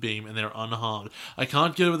laser beam and they're unharmed. I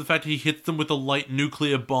can't get over the fact that he hits them with a light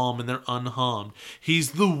nuclear bomb and they're unharmed.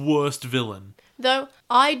 He's the worst villain. Though,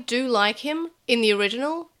 I do like him in the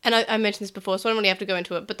original, and I mentioned this before, so I don't really have to go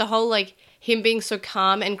into it, but the whole, like, him being so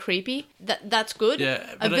calm and creepy, that's good.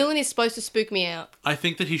 Yeah, a villain is supposed to spook me out. I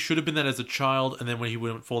think that he should have been that as a child, and then when he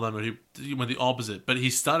went fall down, he went the opposite. But he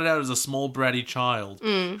started out as a small bratty child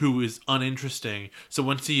who is uninteresting. So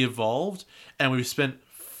once he evolved, and we've spent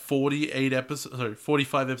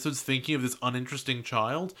 45 episodes thinking of this uninteresting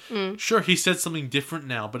child. Sure, he said something different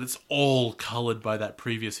now, but it's all colored by that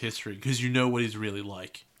previous history because you know what he's really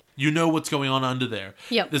like. You know what's going on under there.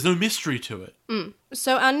 Yep. There's no mystery to it.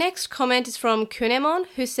 So our next comment is from Kunemon,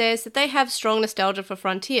 who says that they have strong nostalgia for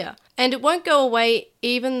Frontier, and it won't go away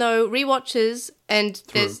even though rewatches and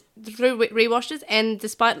through rewatches, and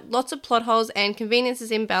despite lots of plot holes and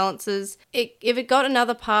conveniences imbalances, if it got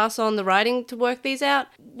another pass on the writing to work these out,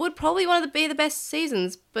 would probably be the best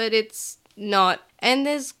seasons, but it's not. And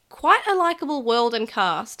there's quite a likable world and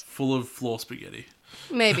cast. Full of floor spaghetti.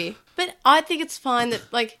 Maybe. But I think it's fine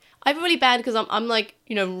that, like, I feel really bad because I'm like,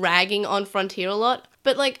 you know, ragging on Frontier a lot.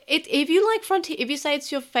 But, like, if you like Frontier, if you say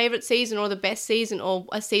it's your favourite season or the best season or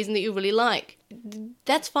a season that you really like,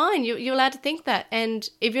 that's fine. You're allowed to think that. And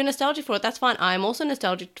if you're nostalgic for it, that's fine. I'm also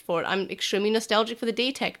nostalgic for it. I'm extremely nostalgic for the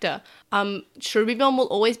Detector. Shrubimon will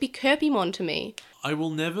always be Kirpymon to me. I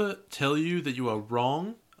will never tell you that you are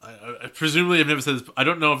wrong. I presumably have never said this. I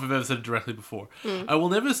don't know if I've ever said it directly before. I will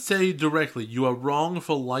never say directly, you are wrong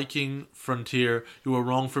for liking Frontier. You are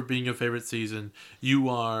wrong for being your favorite season. You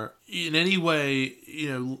are in any way,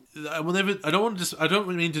 you know, I don't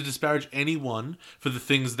mean to disparage anyone for the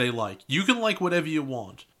things they like. You can like whatever you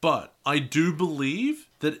want. But I do believe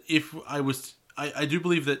that I do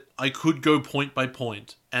believe that I could go point by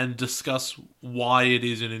point and discuss why it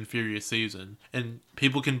is an inferior season. And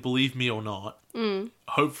people can believe me or not.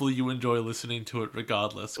 Hopefully you enjoy listening to it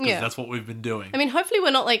regardless, because that's what we've been doing. I mean, hopefully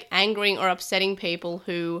we're not, like, angering or upsetting people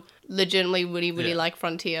who legitimately really like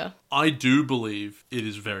Frontier. I do believe it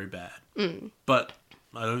is very bad. But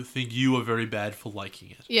I don't think you are very bad for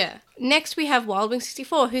liking it. Yeah. Next we have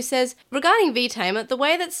Wildwing64, who says, regarding V-Tamer, the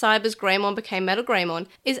way that Cyber's Greymon became Metal Greymon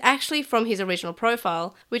is actually from his original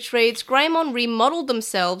profile, which reads, Greymon remodeled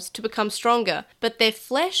themselves to become stronger, but their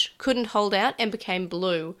flesh couldn't hold out and became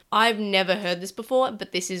blue. I've never heard this before,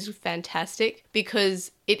 but this is fantastic,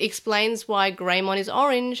 because it explains why Greymon is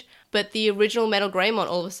orange, but the original Metal Greymon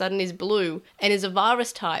all of a sudden is blue, and is a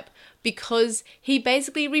virus type, because he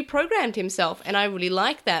basically reprogrammed himself, and I really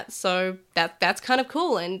like that, so that's kind of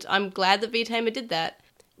cool, and I'm glad that V-Tamer did that.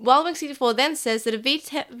 Wildwing64 then says that a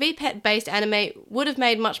VPET-based anime would have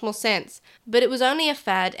made much more sense, but it was only a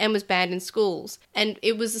fad and was banned in schools. And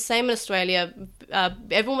it was the same in Australia.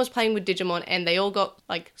 Everyone was playing with Digimon and they all got,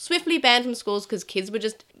 like, swiftly banned from schools because kids were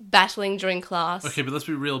just battling during class. Okay, but let's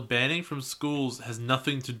be real. Banning from schools has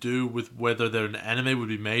nothing to do with whether an anime would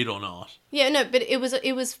be made or not. Yeah, no, but it was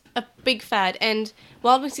a big fad, and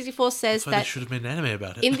Wildwing64 says That's why that they should have made an anime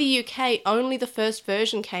about it. in the UK, only the first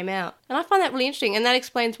version came out. And I find that really interesting, and that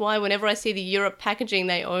explains why whenever I see the Europe packaging,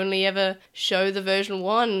 they only ever show the version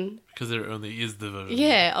 1. Because there only is the version.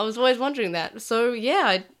 Yeah, I was always wondering that. So,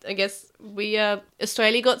 yeah, I guess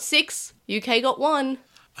Australia got 6, UK got 1.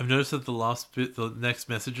 I've noticed that the next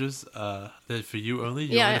messages, they're for you only.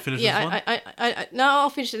 You want to finish this one? No, I'll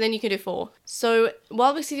finish it, then you can do 4. So,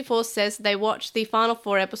 Wildwing64 says they watched the final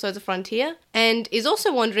 4 episodes of Frontier, and is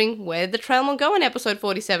also wondering where the Trailmon go in episode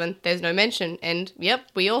 47. There's no mention, and yep,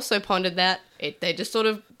 we also pondered that. They just sort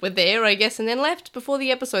of were there, I guess, and then left before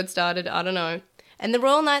the episode started. I don't know. And the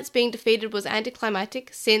Royal Knights being defeated was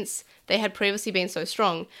anticlimactic since they had previously been so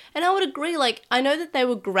strong. And I would agree, like, I know that they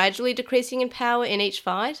were gradually decreasing in power in each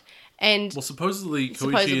fight, and... Well, supposedly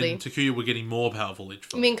Koichi and Takuya were getting more powerful each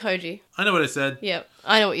fight. You mean Koji? I know what I said. Yep,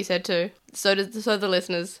 I know what you said too. So the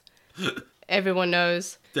listeners. Everyone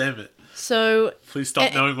knows. Damn it. So... Please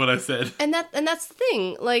stop knowing what I said. And that's the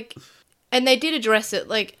thing, like... And they did address it.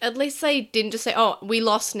 Like, at least they didn't just say, oh, we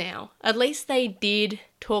lost now. At least they did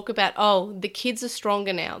talk about, oh, the kids are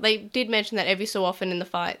stronger now. They did mention that every so often in the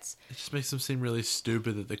fights. It just makes them seem really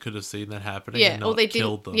stupid that they could have seen that happening Yeah, and or not they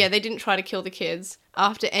killed didn't. them. Yeah, they didn't try to kill the kids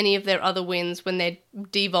after any of their other wins when they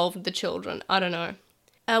devolved the children. I don't know.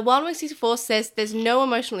 Wild Wing 64 says there's no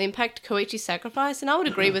emotional impact to Koichi's sacrifice, and I would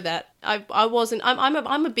agree with that. I wasn't.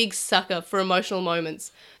 I'm a big sucker for emotional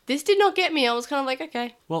moments. This did not get me. I was kind of like,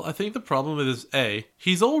 okay. Well, I think the problem with this, A,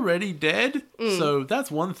 he's already dead, so that's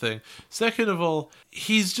one thing. Second of all,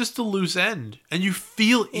 he's just a loose end, and you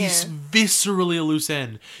feel he's viscerally a loose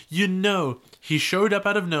end. You know, he showed up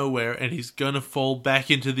out of nowhere, and he's gonna fall back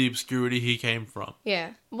into the obscurity he came from.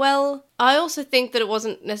 Yeah. Well, I also think that it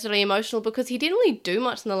wasn't necessarily emotional because he didn't really do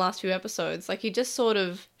much in the last few episodes. Like, he just sort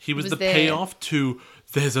of He was the there. payoff to,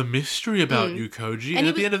 there's a mystery about you, Koji, and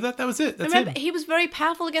at the end of that was it. That's Remember, him. he was very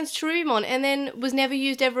powerful against Cherubimon and then was never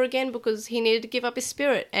used ever again because he needed to give up his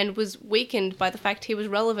spirit and was weakened by the fact he was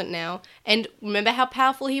relevant now. And remember how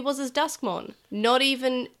powerful he was as Duskmon. Not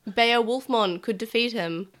even Beowulfmon could defeat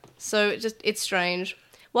him. So it's strange.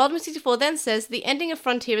 Wildman 64 then says the ending of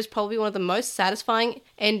Frontier is probably one of the most satisfying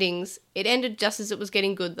endings. It ended just as it was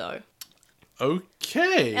getting good though.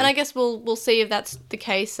 Okay. And I guess we'll see if that's the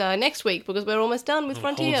case next week because we're almost done with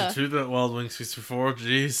Frontier. Hold you to that, Wild Wing 64,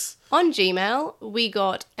 jeez. On Gmail, we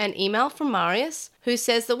got an email from Marius who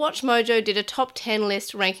says that Watch Mojo did a top 10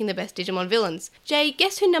 list ranking the best Digimon villains. Jay,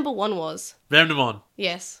 guess who number 1 was? Ramdamon.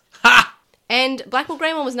 Yes. Ha! And Blackmore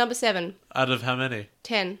Greymon was number 7. Out of how many?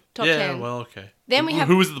 10. Top yeah, 10. well, okay. Then we have...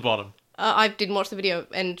 Who was at the bottom? I didn't watch the video,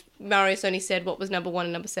 and Marius only said what was number 1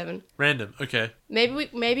 and number 7. Random, okay.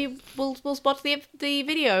 Maybe we'll spot the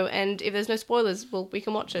video, and if there's no spoilers, we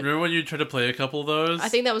can watch it. Remember when you tried to play a couple of those? I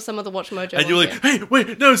think that was some of the Watch Mojo and you're ones, like, hey,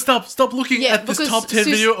 wait, no, stop looking Yeah, at this because top 10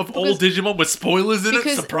 video of all because- Digimon with spoilers in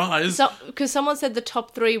it. Surprise. Because someone said the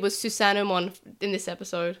top 3 was Susanumon in this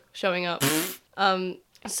episode showing up.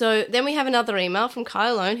 So then we have another email from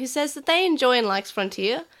Kyle Lone who says that they enjoy and likes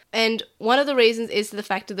Frontier, and one of the reasons is the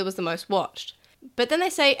fact that it was the most watched. But then they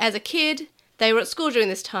say, as a kid, they were at school during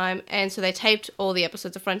this time, and so they taped all the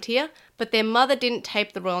episodes of Frontier, but their mother didn't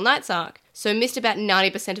tape the Royal Knights arc, so missed about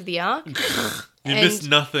 90% of the arc. You missed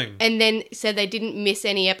nothing. And then said they didn't miss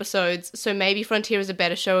any episodes, so maybe Frontier is a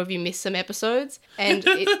better show if you miss some episodes. And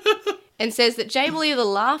and says that Jay will either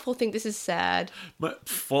laugh or think this is sad.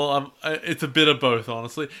 It's a bit of both,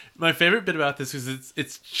 honestly. My favorite bit about this is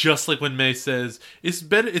it's just like when May says it's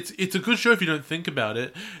better. It's a good show if you don't think about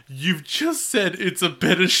it. You've just said it's a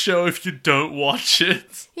better show if you don't watch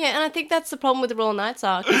it. Yeah, and I think that's the problem with the Royal Knights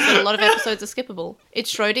arc, is that a lot of episodes are skippable.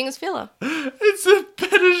 It's Schrodinger's filler. It's a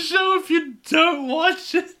better show if you don't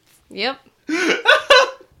watch it. Yep.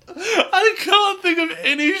 I can't think of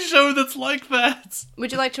any show that's like that.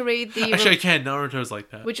 Would you like to read the... Actually, I can. Naruto's like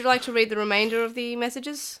that. Would you like to read the remainder of the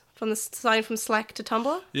messages starting from Slack to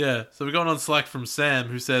Tumblr? Yeah, so we're going on Slack from Sam,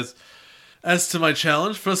 who says, as to my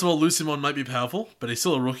challenge, first of all, Lucimon might be powerful, but he's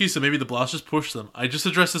still a rookie, so maybe the blasters push them. I just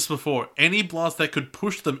addressed this before. Any blast that could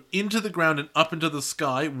push them into the ground and up into the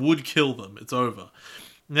sky would kill them. It's over.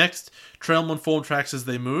 Next, Trailmon form tracks as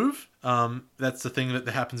they move. That's the thing that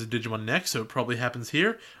happens in Digimon Next, so it probably happens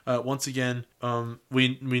here. Once again,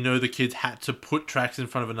 we know the kids had to put tracks in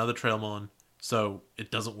front of another Trailmon, so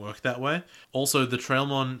it doesn't work that way. Also, the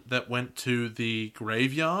Trailmon that went to the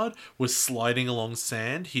graveyard was sliding along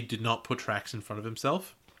sand. He did not put tracks in front of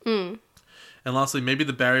himself. And lastly, maybe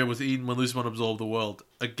the barrier was eaten when Lucimon absorbed the world.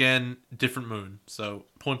 Again, different moon. So,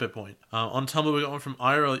 point by point. On Tumblr, we got one from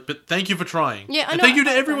IRL. But thank you for trying. Yeah, I and know. thank you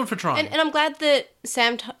to everyone for trying. And I'm glad that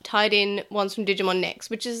Sam tied in ones from Digimon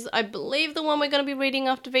Next, which is, I believe, the one we're going to be reading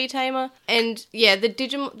after V-Tamer. And yeah, the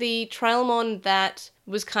Trailmon that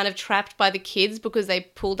was kind of trapped by the kids because they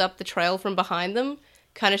pulled up the trail from behind them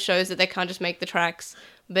kind of shows that they can't just make the tracks.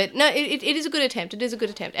 But no, it is a good attempt. It is a good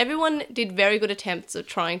attempt. Everyone did very good attempts of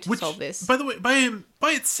trying to solve this. By the way,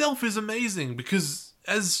 by itself is amazing because,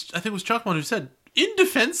 as I think it was Chuckmon who said,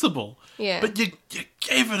 indefensible. Yeah. But you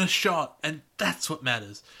gave it a shot, and that's what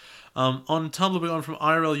matters. On Tumblr, we got from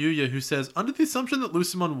IRL Yuya, who says, under the assumption that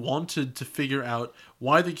Lucimon wanted to figure out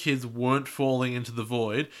why the kids weren't falling into the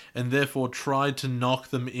void, and therefore tried to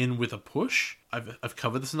knock them in with a push. I've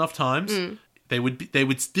covered this enough times. They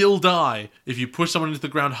would still die if you push someone into the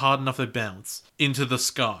ground hard enough they bounce into the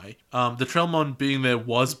sky. The Trailmon being there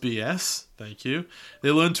was BS. Thank you.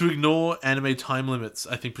 They learned to ignore anime time limits,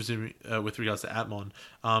 I think, presumably with regards to Atmon,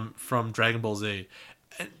 from Dragon Ball Z.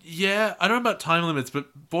 And yeah, I don't know about time limits,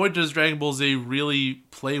 but boy does Dragon Ball Z really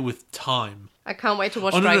play with time. I can't wait to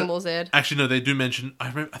watch Oh, no, Dragon no. Ball Z. Actually, no, they do mention.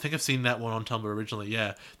 I think I've seen that one on Tumblr originally.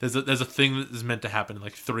 Yeah, there's a thing that is meant to happen in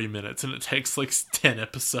like 3 minutes, and it takes like 10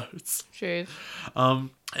 episodes. True.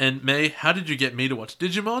 And May, how did you get me to watch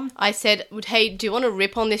Digimon? I said, hey, do you want to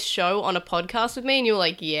rip on this show on a podcast with me? And you were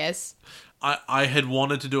like, yes. I had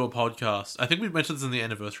wanted to do a podcast. I think we mentioned this in the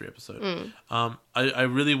anniversary episode. I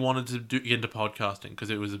really wanted to get into podcasting because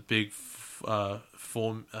it was a big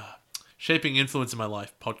shaping influence in my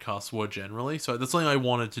life. Podcasts were generally, so that's something I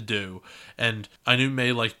wanted to do. And I knew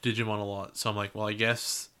May liked Digimon a lot, so I'm like, well, I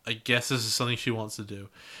guess this is something she wants to do.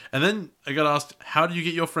 And then I got asked, how do you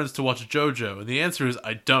get your friends to watch JoJo? And the answer is,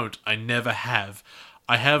 I don't. I never have.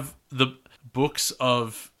 I have the books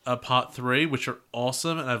of Part 3, which are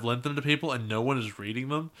awesome, and I've lent them to people, and no one is reading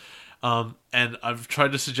them. And I've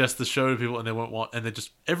tried to suggest the show to people, and they won't want. And they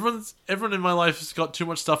just everyone in my life has got too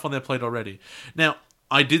much stuff on their plate already. Now,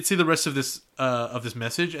 I did see the rest of this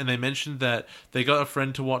message, and they mentioned that they got a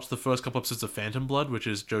friend to watch the first couple episodes of Phantom Blood, which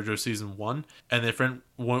is JoJo Season 1, and their friend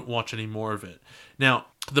won't watch any more of it. Now,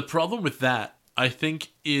 the problem with that, I think,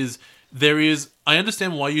 is I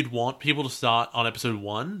understand why you'd want people to start on episode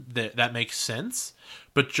 1. That makes sense.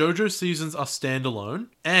 But JoJo seasons are standalone,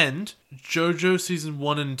 and JoJo season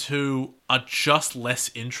 1 and 2 are just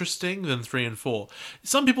less interesting than 3 and 4.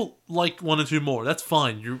 Some people like 1 and 2 more. That's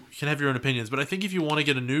fine. You can have your own opinions. But I think if you want to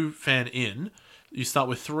get a new fan in, you start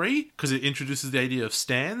with 3, because it introduces the idea of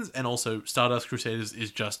stands, and also Stardust Crusaders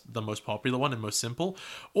is just the most popular one and most simple.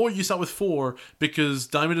 Or you start with 4, because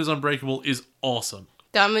Diamond is Unbreakable is awesome.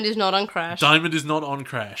 Diamond is not on Crash. Diamond is not on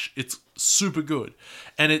Crash. It's super good.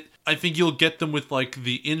 And I think you'll get them with like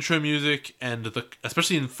the intro music and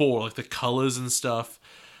especially in 4, like the colors and stuff.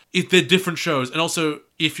 They're different shows. And also,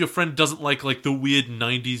 if your friend doesn't like the weird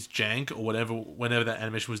 90s jank or whatever, whenever that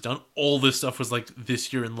animation was done, all this stuff was like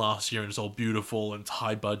this year and last year, and it's all beautiful and it's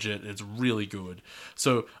high budget and it's really good.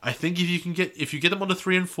 So I think if you get them onto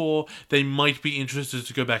 3 and 4, they might be interested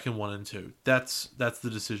to go back in 1 and 2. That's the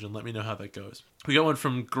decision. Let me know how that goes. We got one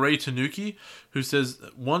from Grey Tanuki, who says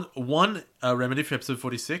one remedy for episode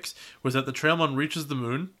 46 was that the Trailmon reaches the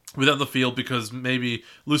moon without the field because maybe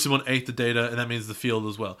Lucimon ate the data, and that means the field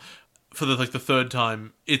as well. For the third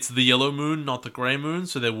time, it's the yellow moon, not the grey moon,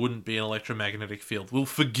 so there wouldn't be an electromagnetic field. We'll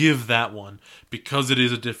forgive that one because it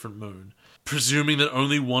is a different moon, presuming that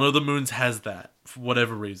only one of the moons has that for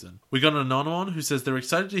whatever reason. We got an Anonomon who says they're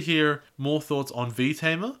excited to hear more thoughts on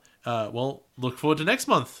V-Tamer. Well, look forward to next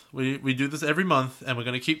month. We do this every month, and we're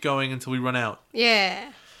going to keep going until we run out.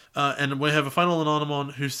 Yeah. And we have a final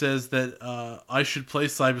Anonomon who says that I should play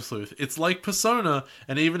Cyber Sleuth. It's like Persona,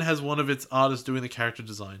 and even has one of its artists doing the character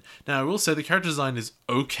design. Now, I will say the character design is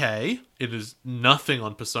okay. It is nothing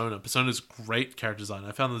on Persona. Persona's great character design.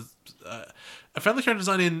 I found the character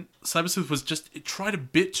design in Cyber Sleuth was it tried a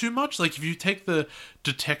bit too much. Like, if you take the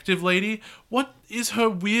detective lady, what is her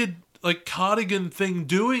weird cardigan thing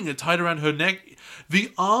doing? It tied around her neck.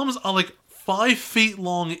 The arms are 5 feet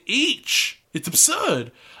long each. It's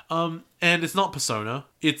absurd. And it's not Persona.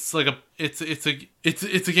 It's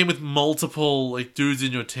it's a game with multiple dudes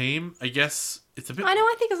in your team. I guess it's a bit. I know.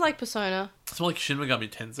 I think it's like Persona. It's more like Shin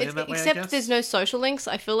Megami Tensei in that way. I Except guess. there's no social links.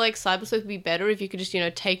 I feel like Cyber Sleuth would be better if you could just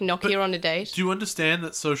take Nokia on a date. Do you understand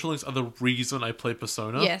that social links are the reason I play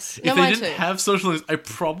Persona? Yes. If they didn't have social links, I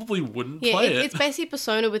probably wouldn't play it. It's basically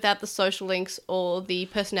Persona without the social links or the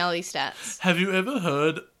personality stats. Have you ever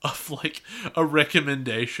heard of a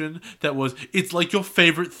recommendation that was it's like your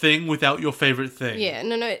favorite thing without your favorite thing? Yeah,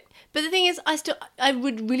 no. But the thing is, I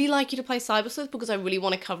would really like you to play Cyber Sleuth because I really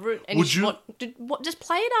want to cover it. And Would you? Just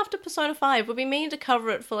play it after Persona 5. We've been meaning to cover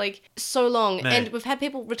it for so long, Mate. and we've had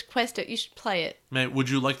people request it. You should play it. Mate, would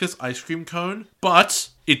you like this ice cream cone?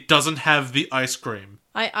 But it doesn't have the ice cream.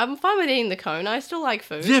 I'm fine with eating the cone. I still like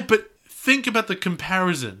food. Yeah, but think about the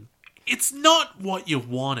comparison. It's not what you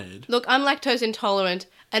wanted. Look, I'm lactose intolerant.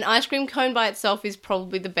 An ice cream cone by itself is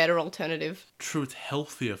probably the better alternative. True, it's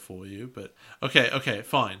healthier for you, but okay,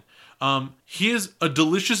 fine. Here's a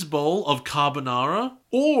delicious bowl of carbonara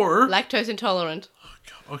or Lactose intolerant.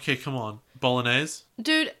 okay, come on, bolognese.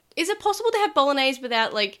 Dude, is it possible to have bolognese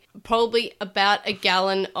without probably about a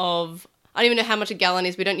gallon of... I don't even know how much a gallon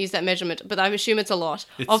is. We don't use that measurement, but I assume it's a lot.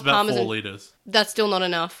 It's of about Parmesan. 4 liters. That's still not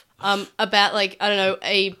enough. About I don't know,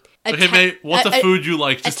 Okay, mate, what's a food you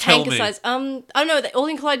like? Just tell me. Size. I don't know, the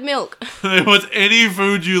all-inclined milk. What's any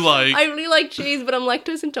food you like? I really like cheese, but I'm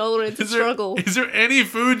lactose intolerant. It's a struggle. Is there any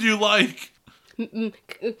food you like?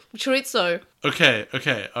 Chorizo.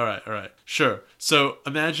 Okay, all right, sure. So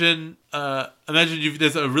imagine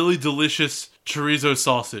there's a really delicious chorizo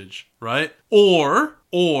sausage, right? Or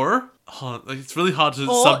it's really hard to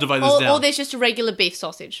subdivide this down. Or there's just a regular beef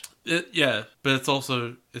sausage. Yeah, but it's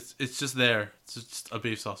also it's just there. It's just a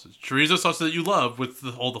beef sausage, chorizo sausage that you love with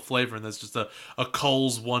all the flavor, and there's just a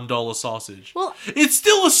Coles $1 sausage. Well, it's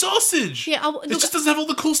still a sausage. Yeah, it just doesn't have all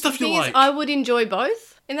the cool stuff you like. I would enjoy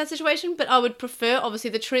both in that situation, but I would prefer obviously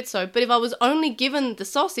the chorizo. But if I was only given the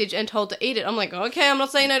sausage and told to eat it, I'm like, okay, I'm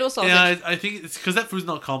not saying no to a sausage. Yeah, I think it's because that food's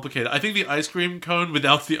not complicated. I think the ice cream cone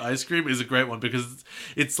without the ice cream is a great one because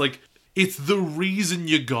it's like it's the reason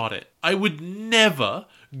you got it. I would never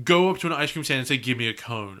go up to an ice cream stand and say, "Give me a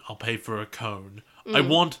cone. I'll pay for a cone." I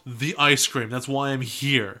want the ice cream. That's why I'm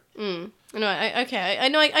here. No, okay. I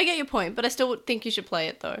know. I get your point, but I still think you should play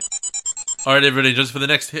it though. All right, everybody, just for the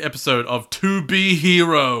next episode of To Be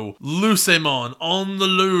Hero, Lucemon on the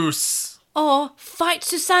loose. Or Fight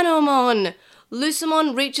Susanomon!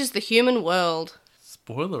 Lucemon reaches the human world.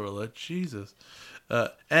 Spoiler alert, Jesus.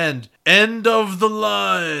 And End of the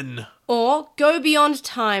Line. Or Go Beyond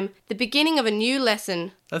Time, the beginning of a new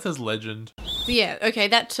lesson. That says legend. Yeah, okay,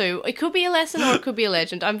 that too. It could be a lesson or it could be a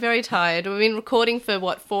legend. I'm very tired. We've been recording for,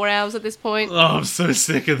 4 hours at this point? Oh, I'm so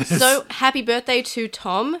sick of this. So, happy birthday to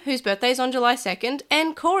Tom, whose birthday is on July 2nd,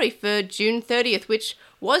 and Corey for June 30th, which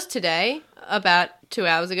was today, about 2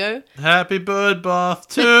 hours ago. Happy bird bath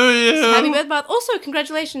to you. Happy birthday bath. Also,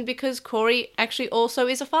 congratulations, because Corey actually also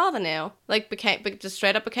is a father now. Just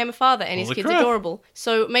straight up became a father, and his kid's adorable.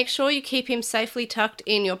 So make sure you keep him safely tucked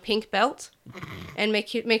in your pink belt, and make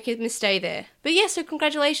him stay there. But yeah, so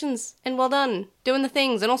congratulations, and well done, doing the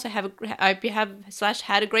things, and also I hope you have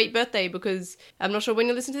had a great birthday, because I'm not sure when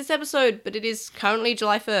you listen to this episode, but it is currently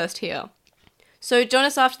July 1st here. So join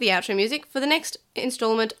us after the outro music for the next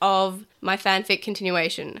installment of my fanfic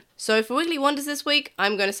continuation. So for Weekly Wonders this week,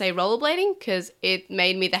 I'm going to say rollerblading because it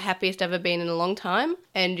made me the happiest I've ever been in a long time,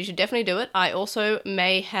 and you should definitely do it. I also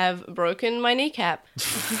may have broken my kneecap.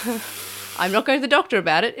 I'm not going to the doctor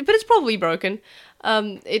about it, but it's probably broken.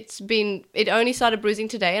 It only started bruising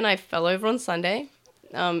today, and I fell over on Sunday.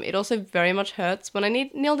 It also very much hurts when I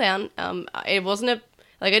kneel down. It wasn't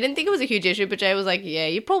I didn't think it was a huge issue, but Jay was like, yeah,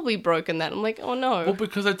 you've probably broken that. I'm like, oh no. Well,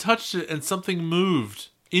 because I touched it and something moved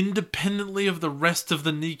independently of the rest of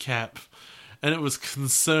the kneecap, and it was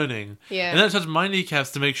concerning. Yeah. And then I touched my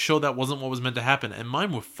kneecaps to make sure that wasn't what was meant to happen, and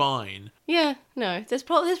mine were fine. Yeah, no, there's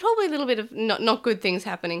probably a little bit of not good things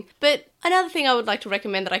happening. But another thing I would like to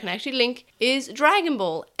recommend that I can actually link is Dragon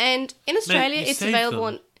Ball. And in Australia, it's available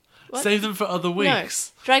on... What? Save them for other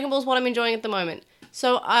weeks. No, Dragon Ball's what I'm enjoying at the moment.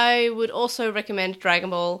 So I would also recommend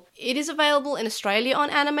Dragon Ball. It is available in Australia on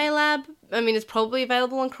Anime Lab. I mean, it's probably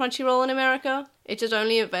available on Crunchyroll in America. It's just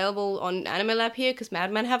only available on Anime Lab here because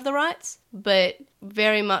Madman have the rights. But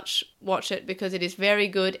very much watch it because it is very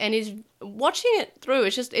good, and is watching it through.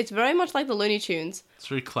 It's very much like the Looney Tunes. It's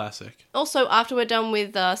very classic. Also, after we're done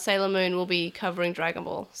with Sailor Moon, we'll be covering Dragon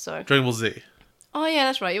Ball. So Dragon Ball Z. Oh yeah,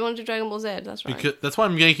 that's right. You want to do DragonAll Z? That's right. That's why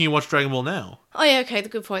I'm making you watch Dragon Ball now. Oh yeah, okay,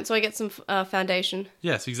 good point. So I get some foundation.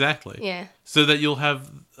 Yes, exactly. Yeah. So that you'll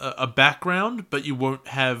have a background, but you won't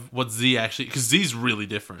have what Z actually... Because Z's really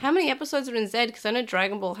different. How many episodes are in Z? Because I know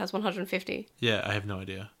Dragon Ball has 150. Yeah, I have no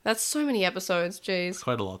idea. That's so many episodes, jeez.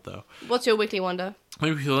 Quite a lot, though. What's your weekly wonder? My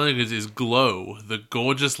weekly wonder is Glow, the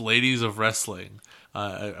gorgeous ladies of wrestling.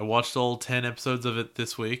 I watched all 10 episodes of it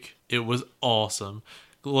this week. It was awesome.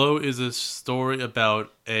 Glow is a story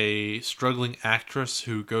about a struggling actress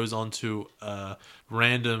who goes on to a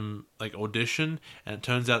random audition, and it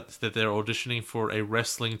turns out that they're auditioning for a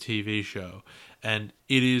wrestling TV show. And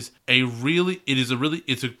it's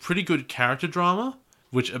a pretty good character drama,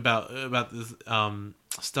 which about this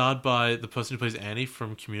starred by the person who plays Annie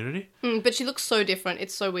from Community. But she looks so different.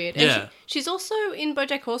 It's so weird. And yeah. She's also in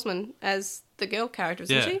BoJack Horseman as the girl character,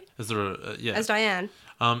 isn't she? As Diane.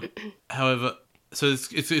 However, so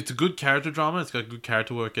it's a good character drama. It's got good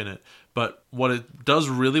character work in it. But what it does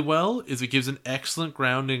really well is it gives an excellent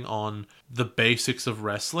grounding on the basics of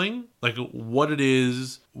wrestling, like what it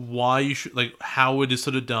is, why you should, how it is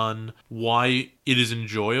sort of done, why it is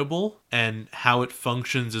enjoyable, and how it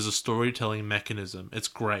functions as a storytelling mechanism. It's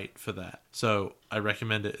great for that. So I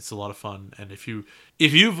recommend it. It's a lot of fun. And if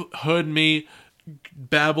you've heard me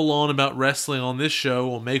babble on about wrestling on this show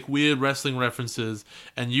or make weird wrestling references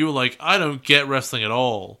and you're like, I don't get wrestling at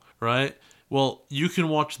all, right? Well, you can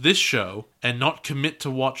watch this show and not commit to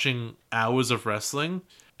watching hours of wrestling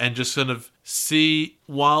and just kind of see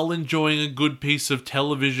while enjoying a good piece of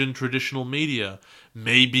television traditional media.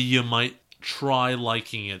 Maybe you might try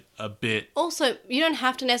liking it a bit. Also, you don't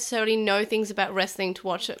have to necessarily know things about wrestling to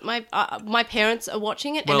watch it. My parents are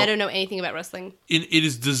watching it and they don't know anything about wrestling. It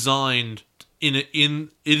is designed it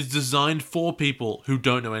is designed for people who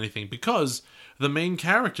don't know anything, because the main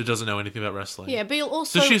character doesn't know anything about wrestling. Yeah, but you'll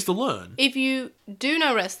also... So she has to learn. If you do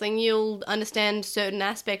know wrestling, you'll understand certain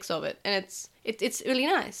aspects of it, and it's really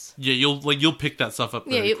nice. Yeah, you'll pick that stuff up.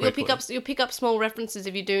 Yeah, Very you'll pick up small references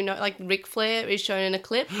if you do know, like Ric Flair is shown in a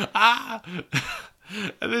clip. Ah.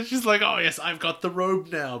 And then she's like, "Oh yes, I've got the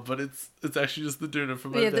robe now, but it's actually just the doona for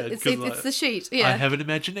my bed. It's the sheet. Yeah, I have an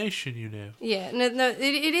imagination, you know." Yeah, no,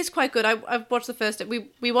 it is quite good. I've watched the first.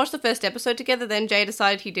 We watched the first episode together. Then Jay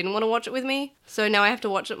decided he didn't want to watch it with me, so now I have to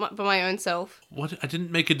watch it by my own self. What? I didn't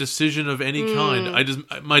make a decision of any kind.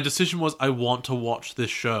 My decision was I want to watch this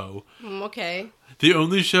show. Okay. The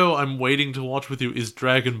only show I'm waiting to watch with you is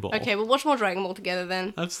Dragon Ball. Okay, we'll watch more Dragon Ball together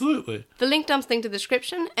then. Absolutely. The link dumps linked in the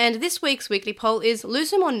description, and this week's weekly poll is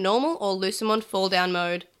Lucemon normal or Lucemon fall down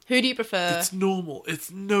mode? Who do you prefer? It's normal.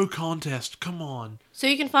 It's no contest. Come on. So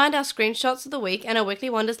you can find our screenshots of the week and our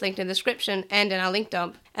weekly wonders linked in the description and in our link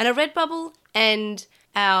dump, and a Redbubble and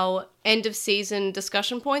our end of season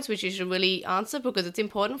discussion points, which you should really answer because it's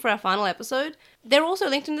important for our final episode. They're also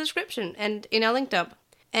linked in the description and in our link dump.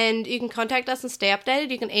 And you can contact us and stay updated.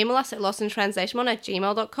 You can email us at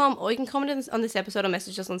lostintranslationmon@gmail.com, or you can comment on this episode or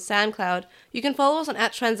message us on SoundCloud. You can follow us on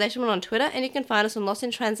 @translationmon on Twitter, and you can find us on Lost in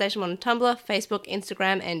Translationmon on Tumblr, Facebook,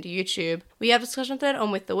 Instagram, and YouTube. We have a discussion thread on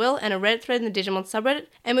With the Will and a Reddit thread in the Digimon subreddit,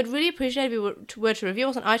 and we'd really appreciate if you were to review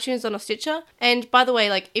us on iTunes or Stitcher. And by the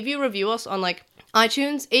way, if you review us on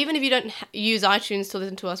iTunes, even if you don't use iTunes to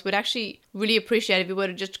listen to us, we'd actually really appreciate if you were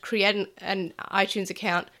to just create an iTunes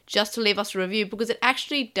account just to leave us a review, because it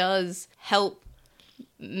actually does help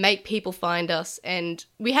make people find us, and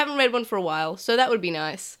we haven't read one for a while, so that would be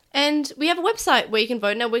nice. And we have a website where you can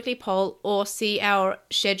vote in our weekly poll or see our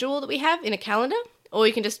schedule that we have in a calendar, or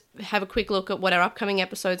you can just have a quick look at what our upcoming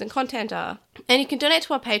episodes and content are. And you can donate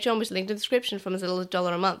to our Patreon, which is linked in the description, from as little as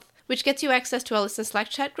 $1 a month, which gets you access to our listener Slack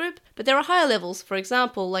chat group, but there are higher levels. For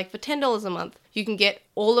example, for $10 a month, you can get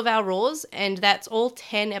all of our Raws, and that's all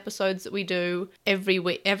 10 episodes that we do every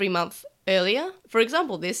month earlier. For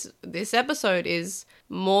example, this episode is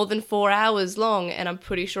more than 4 hours long, and I'm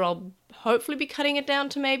pretty sure I'll hopefully be cutting it down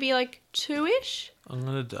to maybe 2-ish. I'm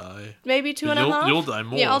gonna die. Maybe 2.5. You'll die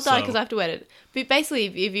more. Yeah, I'll die because I have to edit. But basically,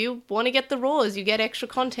 if you want to get the Raws, you get extra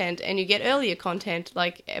content, and you get earlier content.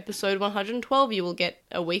 Like episode 112, you will get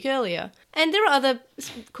a week earlier. And there are other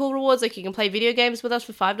cool rewards, you can play video games with us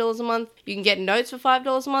for $5 a month. You can get notes for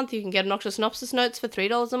 $5 a month. You can get Obnoxious Synopsis notes for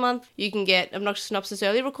 $3 a month. You can get Obnoxious Synopsis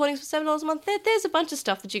early recordings for $7 a month. There's a bunch of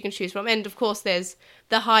stuff that you can choose from. And of course, there's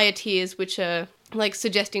the higher tiers, which are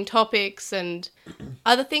suggesting topics and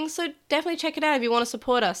other things. So definitely check it out if you want to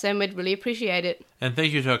support us, and we'd really appreciate it. And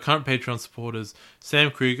thank you to our current Patreon supporters: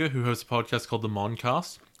 Sam Krieger, who hosts a podcast called The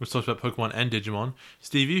Moncast, which talks about Pokemon and Digimon;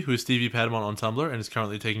 Stevie, who is Stevie Padamon on Tumblr and is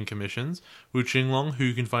currently taking commissions; Wu Qinglong, who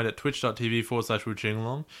you can find at twitch.tv/Wu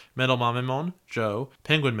Qinglong; Metal Mamemon; Joe;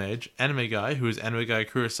 Penguin Mage; Anime Guy, who is Anime Guy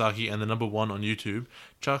Kurosaki and the #1 on YouTube;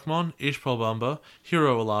 Chuckmon; Ishprolbamba;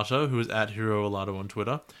 Hiro Olato, who is at Hiro Olato on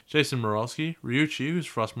Twitter; Jason Morosky; Ryuchi, who's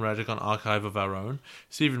Frost Moragic on Archive of Our Own;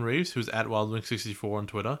 Stephen Reeves, who's at WildWing64 on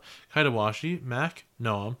Twitter; Kaitawashi; Mac;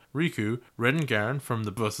 Noam; Riku; Red and Garen from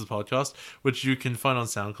the Versus podcast, which you can find on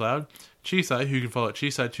SoundCloud; Chisai, who you can follow at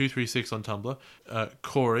Chisai236 on Tumblr;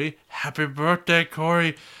 Corey, happy birthday,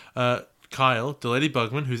 Corey; Kyle, the Lady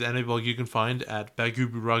Bugman, whose anime blog you can find at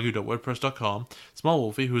baguburagu.wordpress.com; Small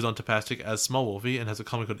Wolfie, who is on Tapastic as Small Wolfie and has a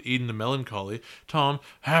comic called Eden the Melancholy; Tom,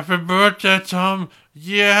 happy birthday, Tom!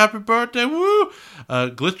 Yeah, happy birthday, woo!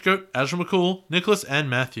 Glitch Goat, Azra McCool, Nicholas, and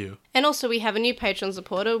Matthew. And also we have a new Patreon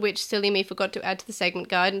supporter, which silly me forgot to add to the segment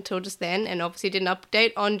guide until just then, and obviously didn't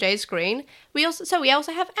update on Jay's screen. We also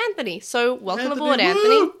have Anthony, so welcome aboard,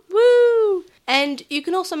 Anthony. Woo! And you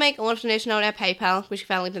can also make a donation on our PayPal, which you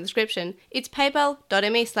found linked in the description. It's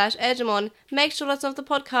paypal.me/Edgemon. Make sure that's off the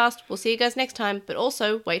podcast. We'll see you guys next time, but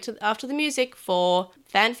also wait till after the music for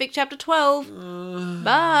Fanfic Chapter 12.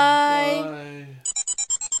 Bye!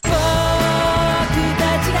 僕た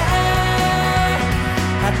ちが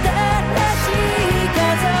新しい風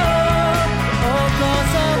を起こ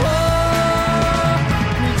そう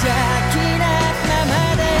無邪気なまま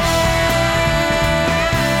で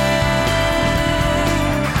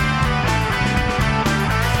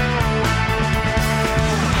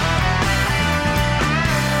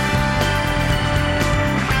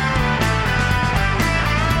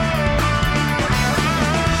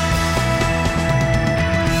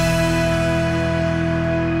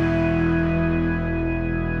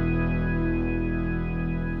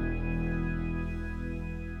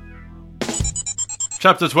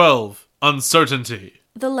Chapter 12, Uncertainty.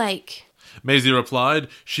 The lake. Maisie replied.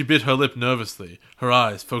 She bit her lip nervously, her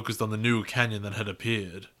eyes focused on the new canyon that had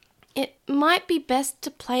appeared. It might be best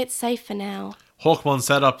to play it safe for now. Hawkmon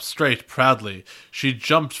sat up straight, proudly. She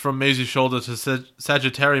jumped from Maisie's shoulder to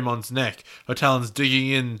Sagittariumon's neck, her talons digging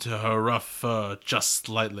into her rough fur just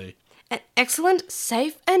slightly. An excellent,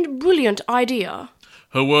 safe, and brilliant idea.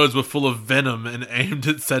 Her words were full of venom and aimed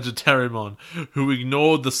at Sagittariumon, who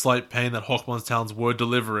ignored the slight pain that Hawkmon's talons were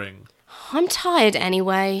delivering. I'm tired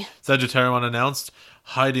anyway. Sagittariumon announced,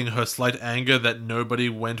 hiding her slight anger that nobody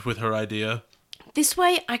went with her idea. This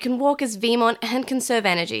way I can walk as Veemon and conserve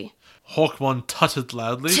energy. Hawkmon tutted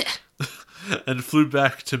loudly and flew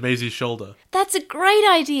back to Maisie's shoulder. That's a great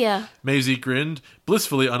idea. Maisie grinned,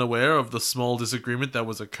 blissfully unaware of the small disagreement that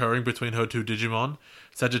was occurring between her two Digimon.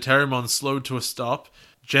 Sagittariumon slowed to a stop,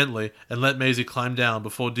 gently, and let Maisie climb down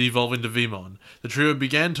before devolving to Veemon. The trio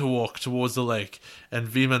began to walk towards the lake, and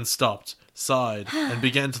Veemon stopped, sighed, and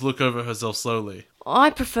began to look over herself slowly.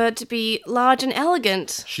 I prefer to be large and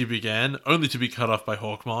elegant. She began, only to be cut off by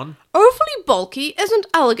Hawkmon. Overly bulky isn't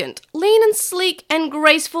elegant. Lean and sleek and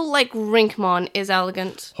graceful like Rinkmon is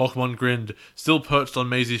elegant. Hawkmon grinned, still perched on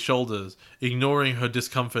Maisie's shoulders, ignoring her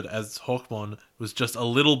discomfort as Hawkmon was just a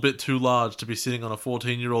little bit too large to be sitting on a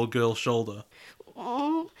 14-year-old girl's shoulder.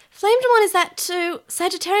 Flamedramon is that too.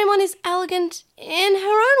 Sagittariumon is elegant in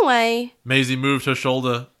her own way. Maisie moved her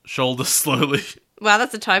shoulder slowly, Wow,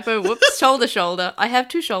 that's a typo. Whoops. Shoulder. I have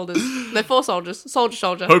two shoulders. They're 4 soldiers.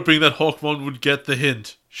 Soldier. hoping that Hawkmon would get the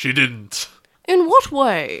hint. She didn't. In what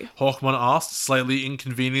way? Hawkmon asked, slightly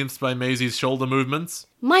inconvenienced by Maisie's shoulder movements.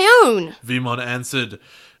 My own. Veemon answered.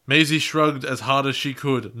 Maisie shrugged as hard as she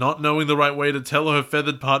could, not knowing the right way to tell her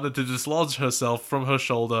feathered partner to dislodge herself from her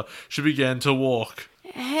shoulder. She began to walk.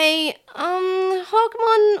 Hey,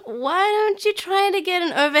 Hawkmon, why don't you try to get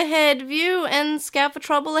an overhead view and scout for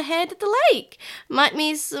trouble ahead at the lake? Might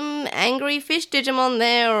be some angry fish Digimon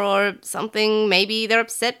there or something. Maybe they're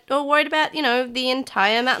upset or worried about, the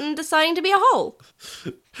entire mountain deciding to be a hole.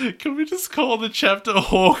 Can we just call the chapter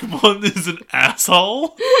Hawkmon is an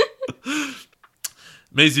asshole?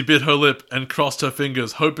 Maisie bit her lip and crossed her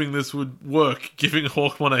fingers, hoping this would work, giving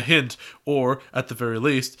Hawkmon a hint, or, at the very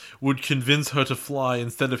least, would convince her to fly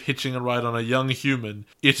instead of hitching a ride on a young human.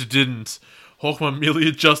 It didn't. Hawkmon merely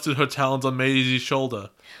adjusted her talons on Maisie's shoulder.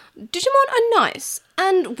 Digimon are nice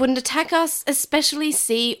and wouldn't attack us, especially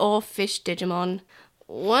sea or fish Digimon.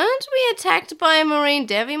 Weren't we attacked by a marine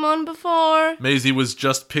Devimon before? Maisie was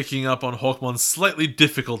just picking up on Hawkmon's slightly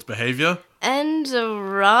difficult behaviour. And a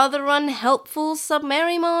rather unhelpful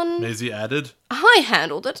Submarimon? Maisie added. I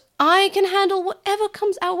handled it. I can handle whatever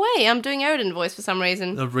comes our way. I'm doing Odin voice for some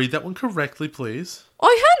reason. Read that one correctly, please.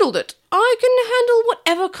 I handled it. I can handle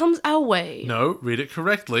whatever comes our way. No, read it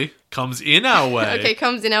correctly. Comes in our way. Okay,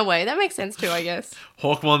 comes in our way. That makes sense too, I guess.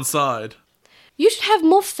 Hawkmon sighed. You should have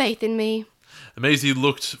more faith in me. Maisie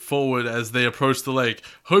looked forward as they approached the lake,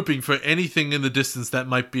 hoping for anything in the distance that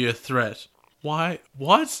might be a threat. Why?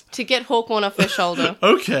 What? To get Hawkmon off their shoulder.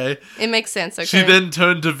 Okay. It makes sense, okay? She then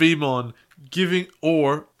turned to Veemon, giving,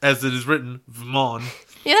 or, as it is written, Vmon.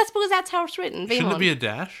 Yeah, that's because that's how it's written, Veemon. Shouldn't it be a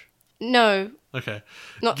dash? No. Okay.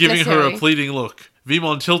 Not giving her necessarily. a pleading look.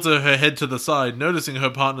 Veemon tilted her head to the side, noticing her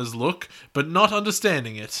partner's look, but not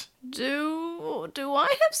understanding it. Do I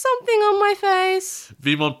have something on my face?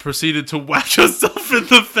 Veemon proceeded to whack herself in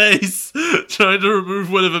the face, trying to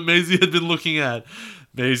remove whatever Maisie had been looking at.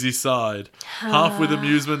 Maisie sighed, half with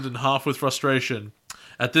amusement and half with frustration.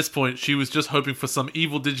 At this point, she was just hoping for some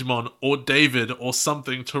evil Digimon, or David, or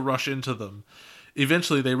something to rush into them.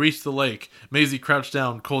 Eventually, they reached the lake. Maisie crouched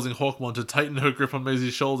down, causing Hawkmon to tighten her grip on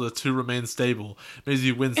Maisie's shoulder to remain stable.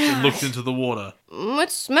 Maisie winced and looked into the water.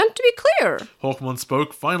 It's meant to be clear. Hawkmon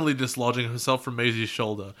spoke, finally dislodging herself from Maisie's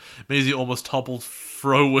shoulder. Maisie almost toppled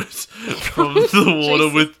forward from the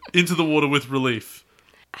water into the water with relief.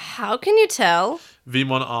 How can you tell?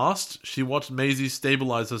 Veemon asked. She watched Maisie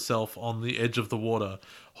stabilize herself on the edge of the water.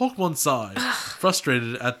 Hawkmon sighed,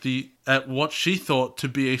 frustrated at what she thought to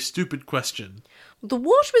be a stupid question. The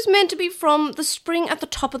water was meant to be from the spring at the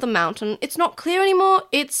top of the mountain. It's not clear anymore.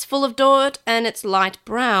 It's full of dirt and it's light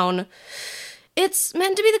brown. It's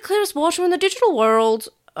meant to be the clearest water in the digital world.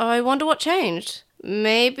 I wonder what changed.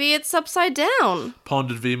 Maybe it's upside down.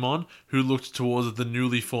 Pondered Veemon, who looked towards the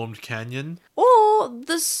newly formed canyon. Or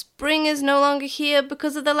the spring is no longer here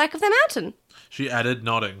because of the lack of the mountain. She added,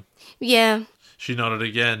 nodding. Yeah, She nodded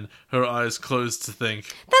again, her eyes closed to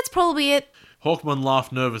think. that's probably it. Hawkmon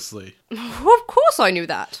laughed nervously. Of course I knew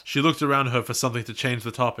that. She looked around her for something to change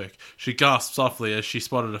the topic. She gasped softly as she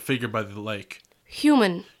spotted a figure by the lake.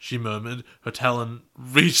 Human. She murmured. Her talon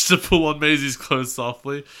reached to pull on Maisie's clothes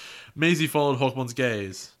softly. Maisie followed Hawkmon's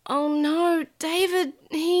gaze. Oh no, David,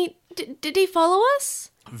 did he follow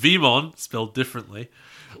us? Vemon, spelled differently,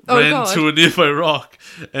 Oh, ran God. to a nearby rock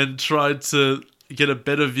and tried to get a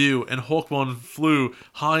better view, and Hawkmon flew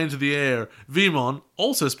high into the air. Vemon,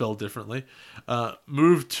 also spelled differently,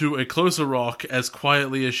 moved to a closer rock as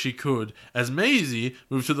quietly as she could. As Maisie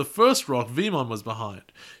moved to the first rock Vemon was behind.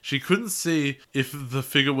 She couldn't see if the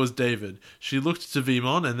figure was David. She looked to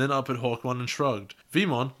Vemon and then up at Hawkmon and shrugged.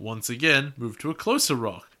 Vemon, once again, moved to a closer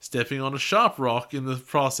rock, stepping on a sharp rock in the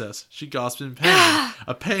process. She gasped in pain.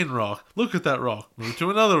 A pain rock. Look at that rock. Move to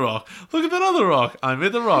another rock. Look at that other rock. I'm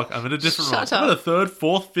in the rock. I'm in a different rock. Shut up. I'm in a third,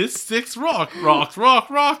 fourth, fifth, sixth rock. Rock.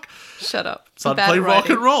 Shut up. So I'm I'd bad play at rock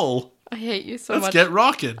writing. and roll. I hate you so Let's much. get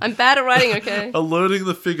rocking. I'm bad at writing, okay? Alerting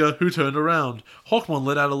the figure who turned around. Hawkmon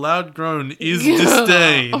let out a loud groan. Is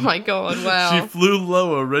disdain. Oh my god, wow. She flew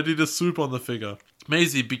lower, ready to swoop on the figure.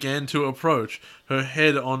 Maisie began to approach, her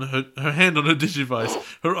hand on her digivice,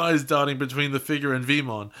 her eyes darting between the figure and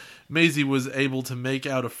Vemon. Maisie was able to make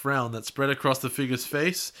out a frown that spread across the figure's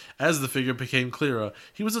face as the figure became clearer.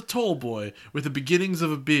 He was a tall boy, with the beginnings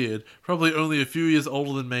of a beard, probably only a few years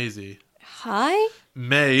older than Maisie. Hi?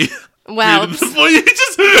 May. Wow. Greeted the boy.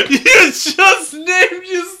 You just named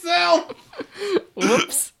yourself!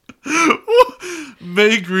 Whoops.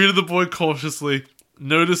 May greeted the boy cautiously,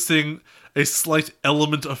 noticing a slight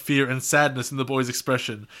element of fear and sadness in the boy's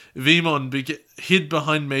expression. Vemon hid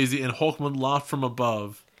behind Maisie and Hawkmon laughed from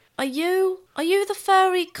above. Are you the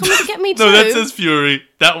furry coming to get me too? No, that says Fury.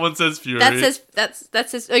 That one says Fury. That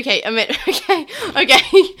says okay, I mean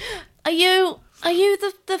okay. Are you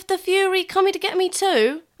the Fury coming to get me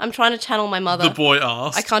too? I'm trying to channel my mother. The boy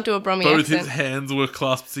asked. I can't do a Brummy Both accent. his hands were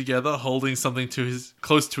clasped together, holding something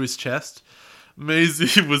close to his chest.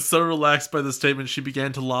 Maisie was so relaxed by the statement she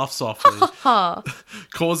began to laugh softly,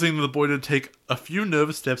 causing the boy to take a few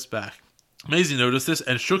nervous steps back. Maisie noticed this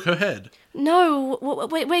and shook her head. No,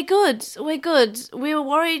 we're good. We're good. We were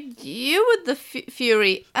worried you were the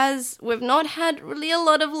Fury, as we've not had really a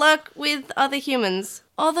lot of luck with other humans.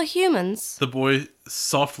 Other humans? The boy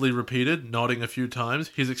softly repeated, nodding a few times,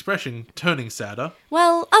 his expression turning sadder.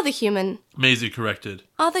 Well, other human. Maisie corrected.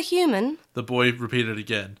 Other human? The boy repeated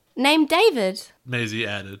again. Named David. Maisie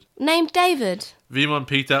added. Named David. Vemon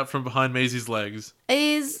peeked out from behind Maisie's legs.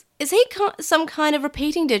 Is he some kind of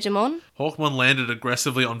repeating Digimon? Hawkmon landed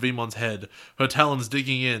aggressively on Vemon's head, her talons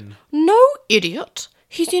digging in. No, idiot.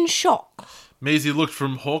 He's in shock. Maisie looked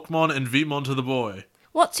from Hawkmon and Vemon to the boy.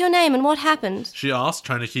 What's your name and what happened? She asked,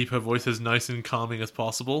 trying to keep her voice as nice and calming as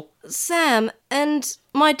possible. Sam, and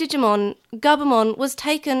my Digimon, Gabumon, was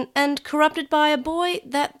taken and corrupted by a boy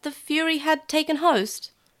that the Fury had taken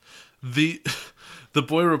host. The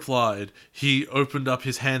boy replied. He opened up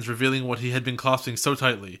his hands, revealing what he had been clasping so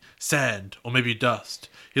tightly. Sand, or maybe dust.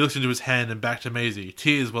 He looked into his hand and back to Maisie,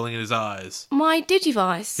 tears welling in his eyes. My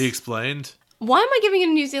Digivice. He explained. Why am I giving it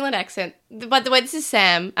a New Zealand accent? By the way, this is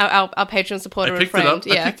Sam, our Patreon supporter I and picked it friend. up.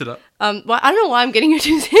 I picked it up. Well, I don't know why I'm getting a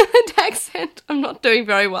New Zealand accent. I'm not doing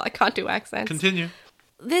very well. I can't do accents. Continue.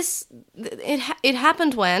 It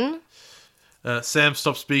happened when Sam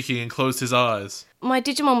stopped speaking and closed his eyes. my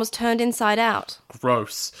Digimon was turned inside out.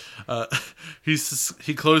 Gross.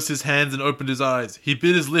 He closed his hands and opened his eyes. He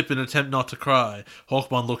bit his lip in an attempt not to cry.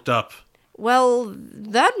 Hawkmon looked up. Well,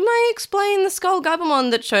 that may explain the Skull Gabumon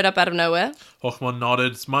that showed up out of nowhere. Hawkmon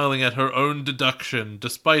nodded, smiling at her own deduction,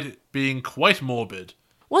 despite it being quite morbid.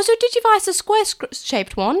 Was your Digivice a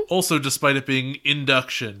square-shaped one? Also, despite it being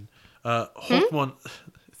induction. Hawkmon...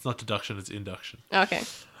 It's not deduction, it's induction. Okay.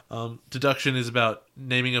 Deduction is about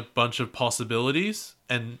naming a bunch of possibilities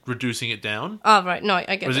and reducing it down. Oh, right. No,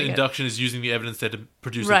 I get Whereas it. induction is using the evidence there to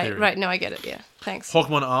produce a theory. Right. No, I get it. Yeah. Thanks.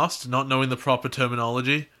 Hawkmon asked, not knowing the proper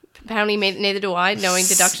terminology. Apparently, neither do I, knowing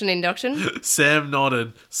deduction and induction. Sam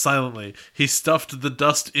nodded, silently. He stuffed the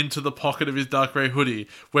dust into the pocket of his dark grey hoodie,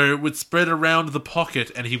 where it would spread around the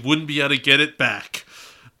pocket and he wouldn't be able to get it back.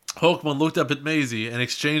 Hawkmon looked up at Maisie and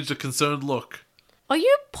exchanged a concerned look. Are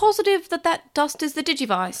you positive that dust is the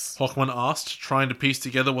Digivice? Hawkmon asked, trying to piece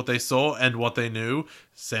together what they saw and what they knew.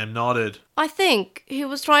 Sam nodded. I think he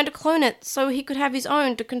was trying to clone it so he could have his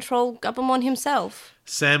own to control Gabumon himself.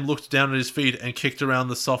 Sam looked down at his feet and kicked around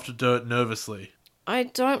the soft dirt nervously. I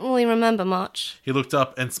don't really remember much. He looked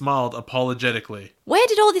up and smiled apologetically. Where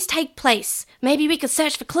did all this take place? Maybe we could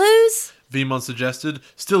search for clues? Vemon suggested,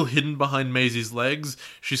 still hidden behind Maisie's legs.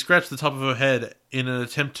 She scratched the top of her head in an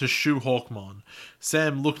attempt to shoo Hawkmon.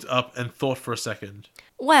 Sam looked up and thought for a second.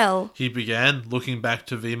 Well, He began, looking back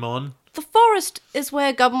to Vemon. The forest is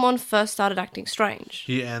where Gabumon first started acting strange.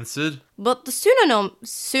 He answered. But the Sunamon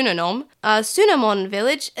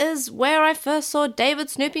village is where I first saw David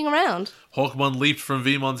snooping around. Hawkmon leaped from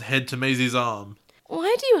Veemon's head to Maisie's arm.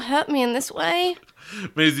 Why do you hurt me in this way?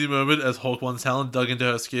 Maisie murmured as Hawkmon's talon dug into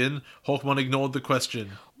her skin. Hawkmon ignored the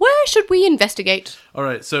question. Where should we investigate?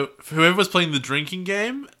 Alright, so for whoever was playing the drinking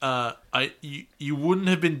game, you wouldn't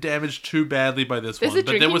have been damaged too badly by this There's one. a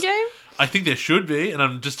drinking game? I think there should be, and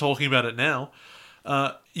I'm just talking about it now.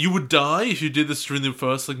 You would die if you did this during the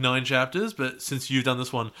first 9 chapters, but since you've done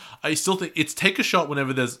this one, I still think it's take a shot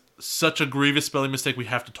whenever there's such a grievous spelling mistake we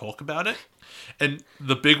have to talk about it. And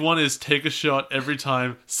the big one is take a shot every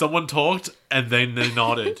time someone talked and then they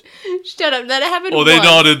nodded. Shut up, that happened Or once. they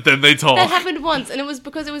nodded, then they talked. That happened once, and it was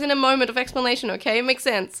because it was in a moment of explanation, okay? It makes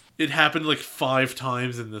sense. It happened 5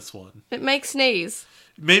 times in this one. It makes sneeze.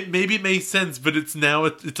 Maybe it makes sense, but it's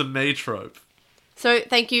a May trope. So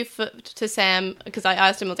thank you to Sam, because I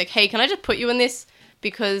asked him, I was like, hey, can I just put you in this?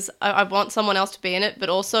 Because I want someone else to be in it, but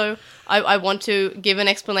also I want to give an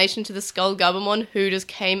explanation to the Skull Gabumon who just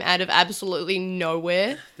came out of absolutely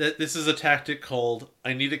nowhere. This is a tactic called,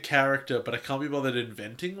 I need a character, but I can't be bothered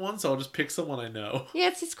inventing one, so I'll just pick someone I know. Yeah,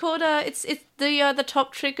 it's called, it's the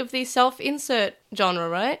top trick of the self-insert genre,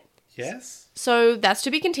 right? Yes? So that's to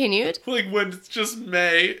be continued. When it's just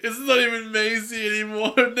May. It's not even Maisie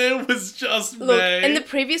anymore. It was just Look, May. in the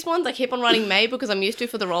previous ones, I keep on writing May because I'm used to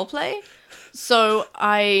for the roleplay. So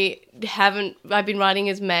I've been writing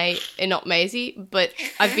as May and not Maisie, but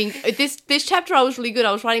this chapter I was really good.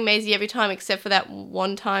 I was writing Maisie every time except for that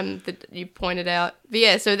one time that you pointed out. But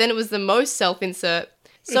yeah, so then it was the most self-insert.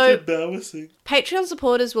 So That's embarrassing. Patreon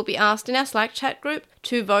supporters will be asked in our Slack chat group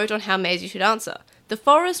to vote on how Maisie should answer. The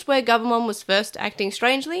forest where Gabumon was first acting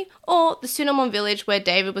strangely, or the Sunamon village where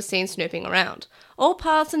David was seen snooping around. All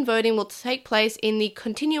paths and voting will take place in the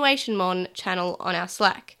Continuationmon channel on our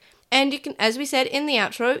Slack. And you can, as we said in the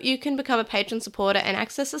outro, you can become a Patreon supporter and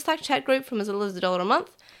access the Slack chat group from as little as $1 a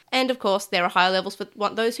month. And of course, there are higher levels for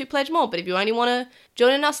those who pledge more. But if you only want to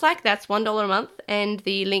join in our Slack, that's $1 a month. And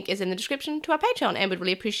the link is in the description to our Patreon, and we'd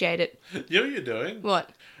really appreciate it. You know what you're doing?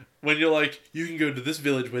 What? When you're you can go to this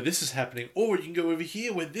village where this is happening, or you can go over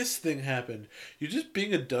here where this thing happened. You're just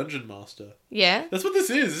being a dungeon master. Yeah? That's what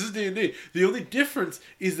this is. This is D&D. The only difference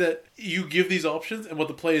is that you give these options, and what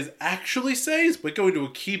the players actually say is, we're going to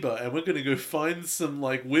Akiba, and we're going to go find some,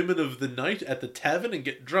 women of the night at the tavern and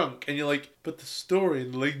get drunk. And you're like, but the story,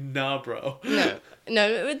 and nah, bro.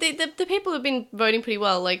 No, the people have been voting pretty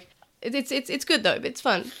well. It's good though. It's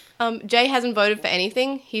fun. Jay hasn't voted for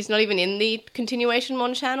anything. He's not even in the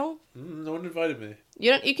Continuationmon channel. No one invited me.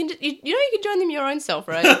 You can join them your own self,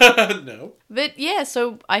 right? No. But yeah,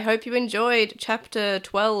 so I hope you enjoyed chapter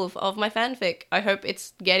 12 of my fanfic. I hope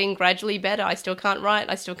it's getting gradually better. I still can't write.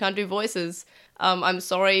 I still can't do voices. I'm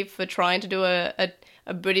sorry for trying to do a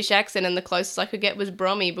British accent, and the closest I could get was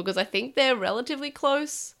Brummy, because I think they're relatively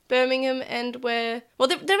close. Birmingham and they're in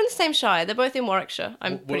the same shire. They're both in Warwickshire,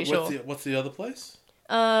 I'm pretty sure. What's the other place?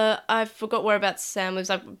 I forgot whereabouts Sam lives.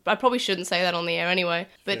 I probably shouldn't say that on the air anyway.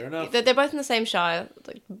 But Fair enough. they're both in the same shire,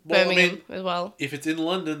 Birmingham as well. If it's in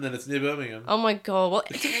London, then it's near Birmingham. Oh my god. Well,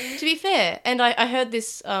 to be fair, and I heard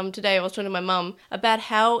this today, I was talking to my mum, about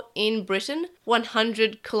how in Britain,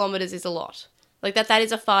 100 kilometres is a lot. That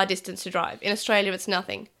is a far distance to drive. In Australia, it's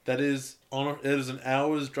nothing. That is it is an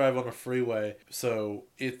hour's drive on a freeway. So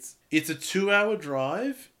it's a 2-hour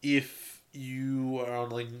drive if you are on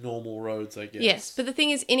normal roads, I guess. Yes, but the thing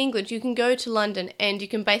is, in England, you can go to London and you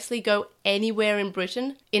can basically go anywhere in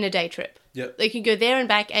Britain in a day trip. Yep. You can go there and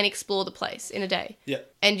back and explore the place in a day. Yeah.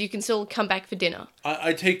 And you can still come back for dinner.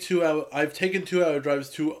 I've taken 2-hour drives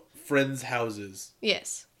to friends' houses.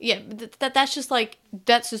 Yes. Yeah, that's just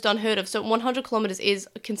unheard of. So 100 kilometres is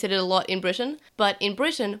considered a lot in Britain, but in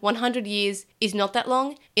Britain, 100 years is not that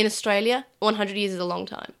long. In Australia, 100 years is a long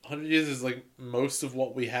time. 100 years is most of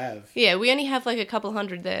what we have. Yeah, we only have a couple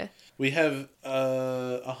hundred there. We have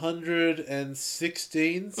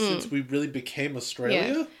 116 since we really became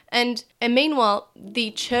Australia. Yeah. And meanwhile, the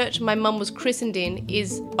church my mum was christened in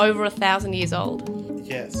is over 1,000 years old.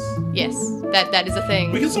 Yes. Yes, that is a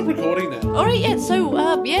thing. We can stop recording now. Alright, yeah, so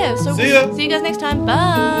See ya. see you guys next time.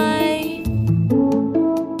 Bye!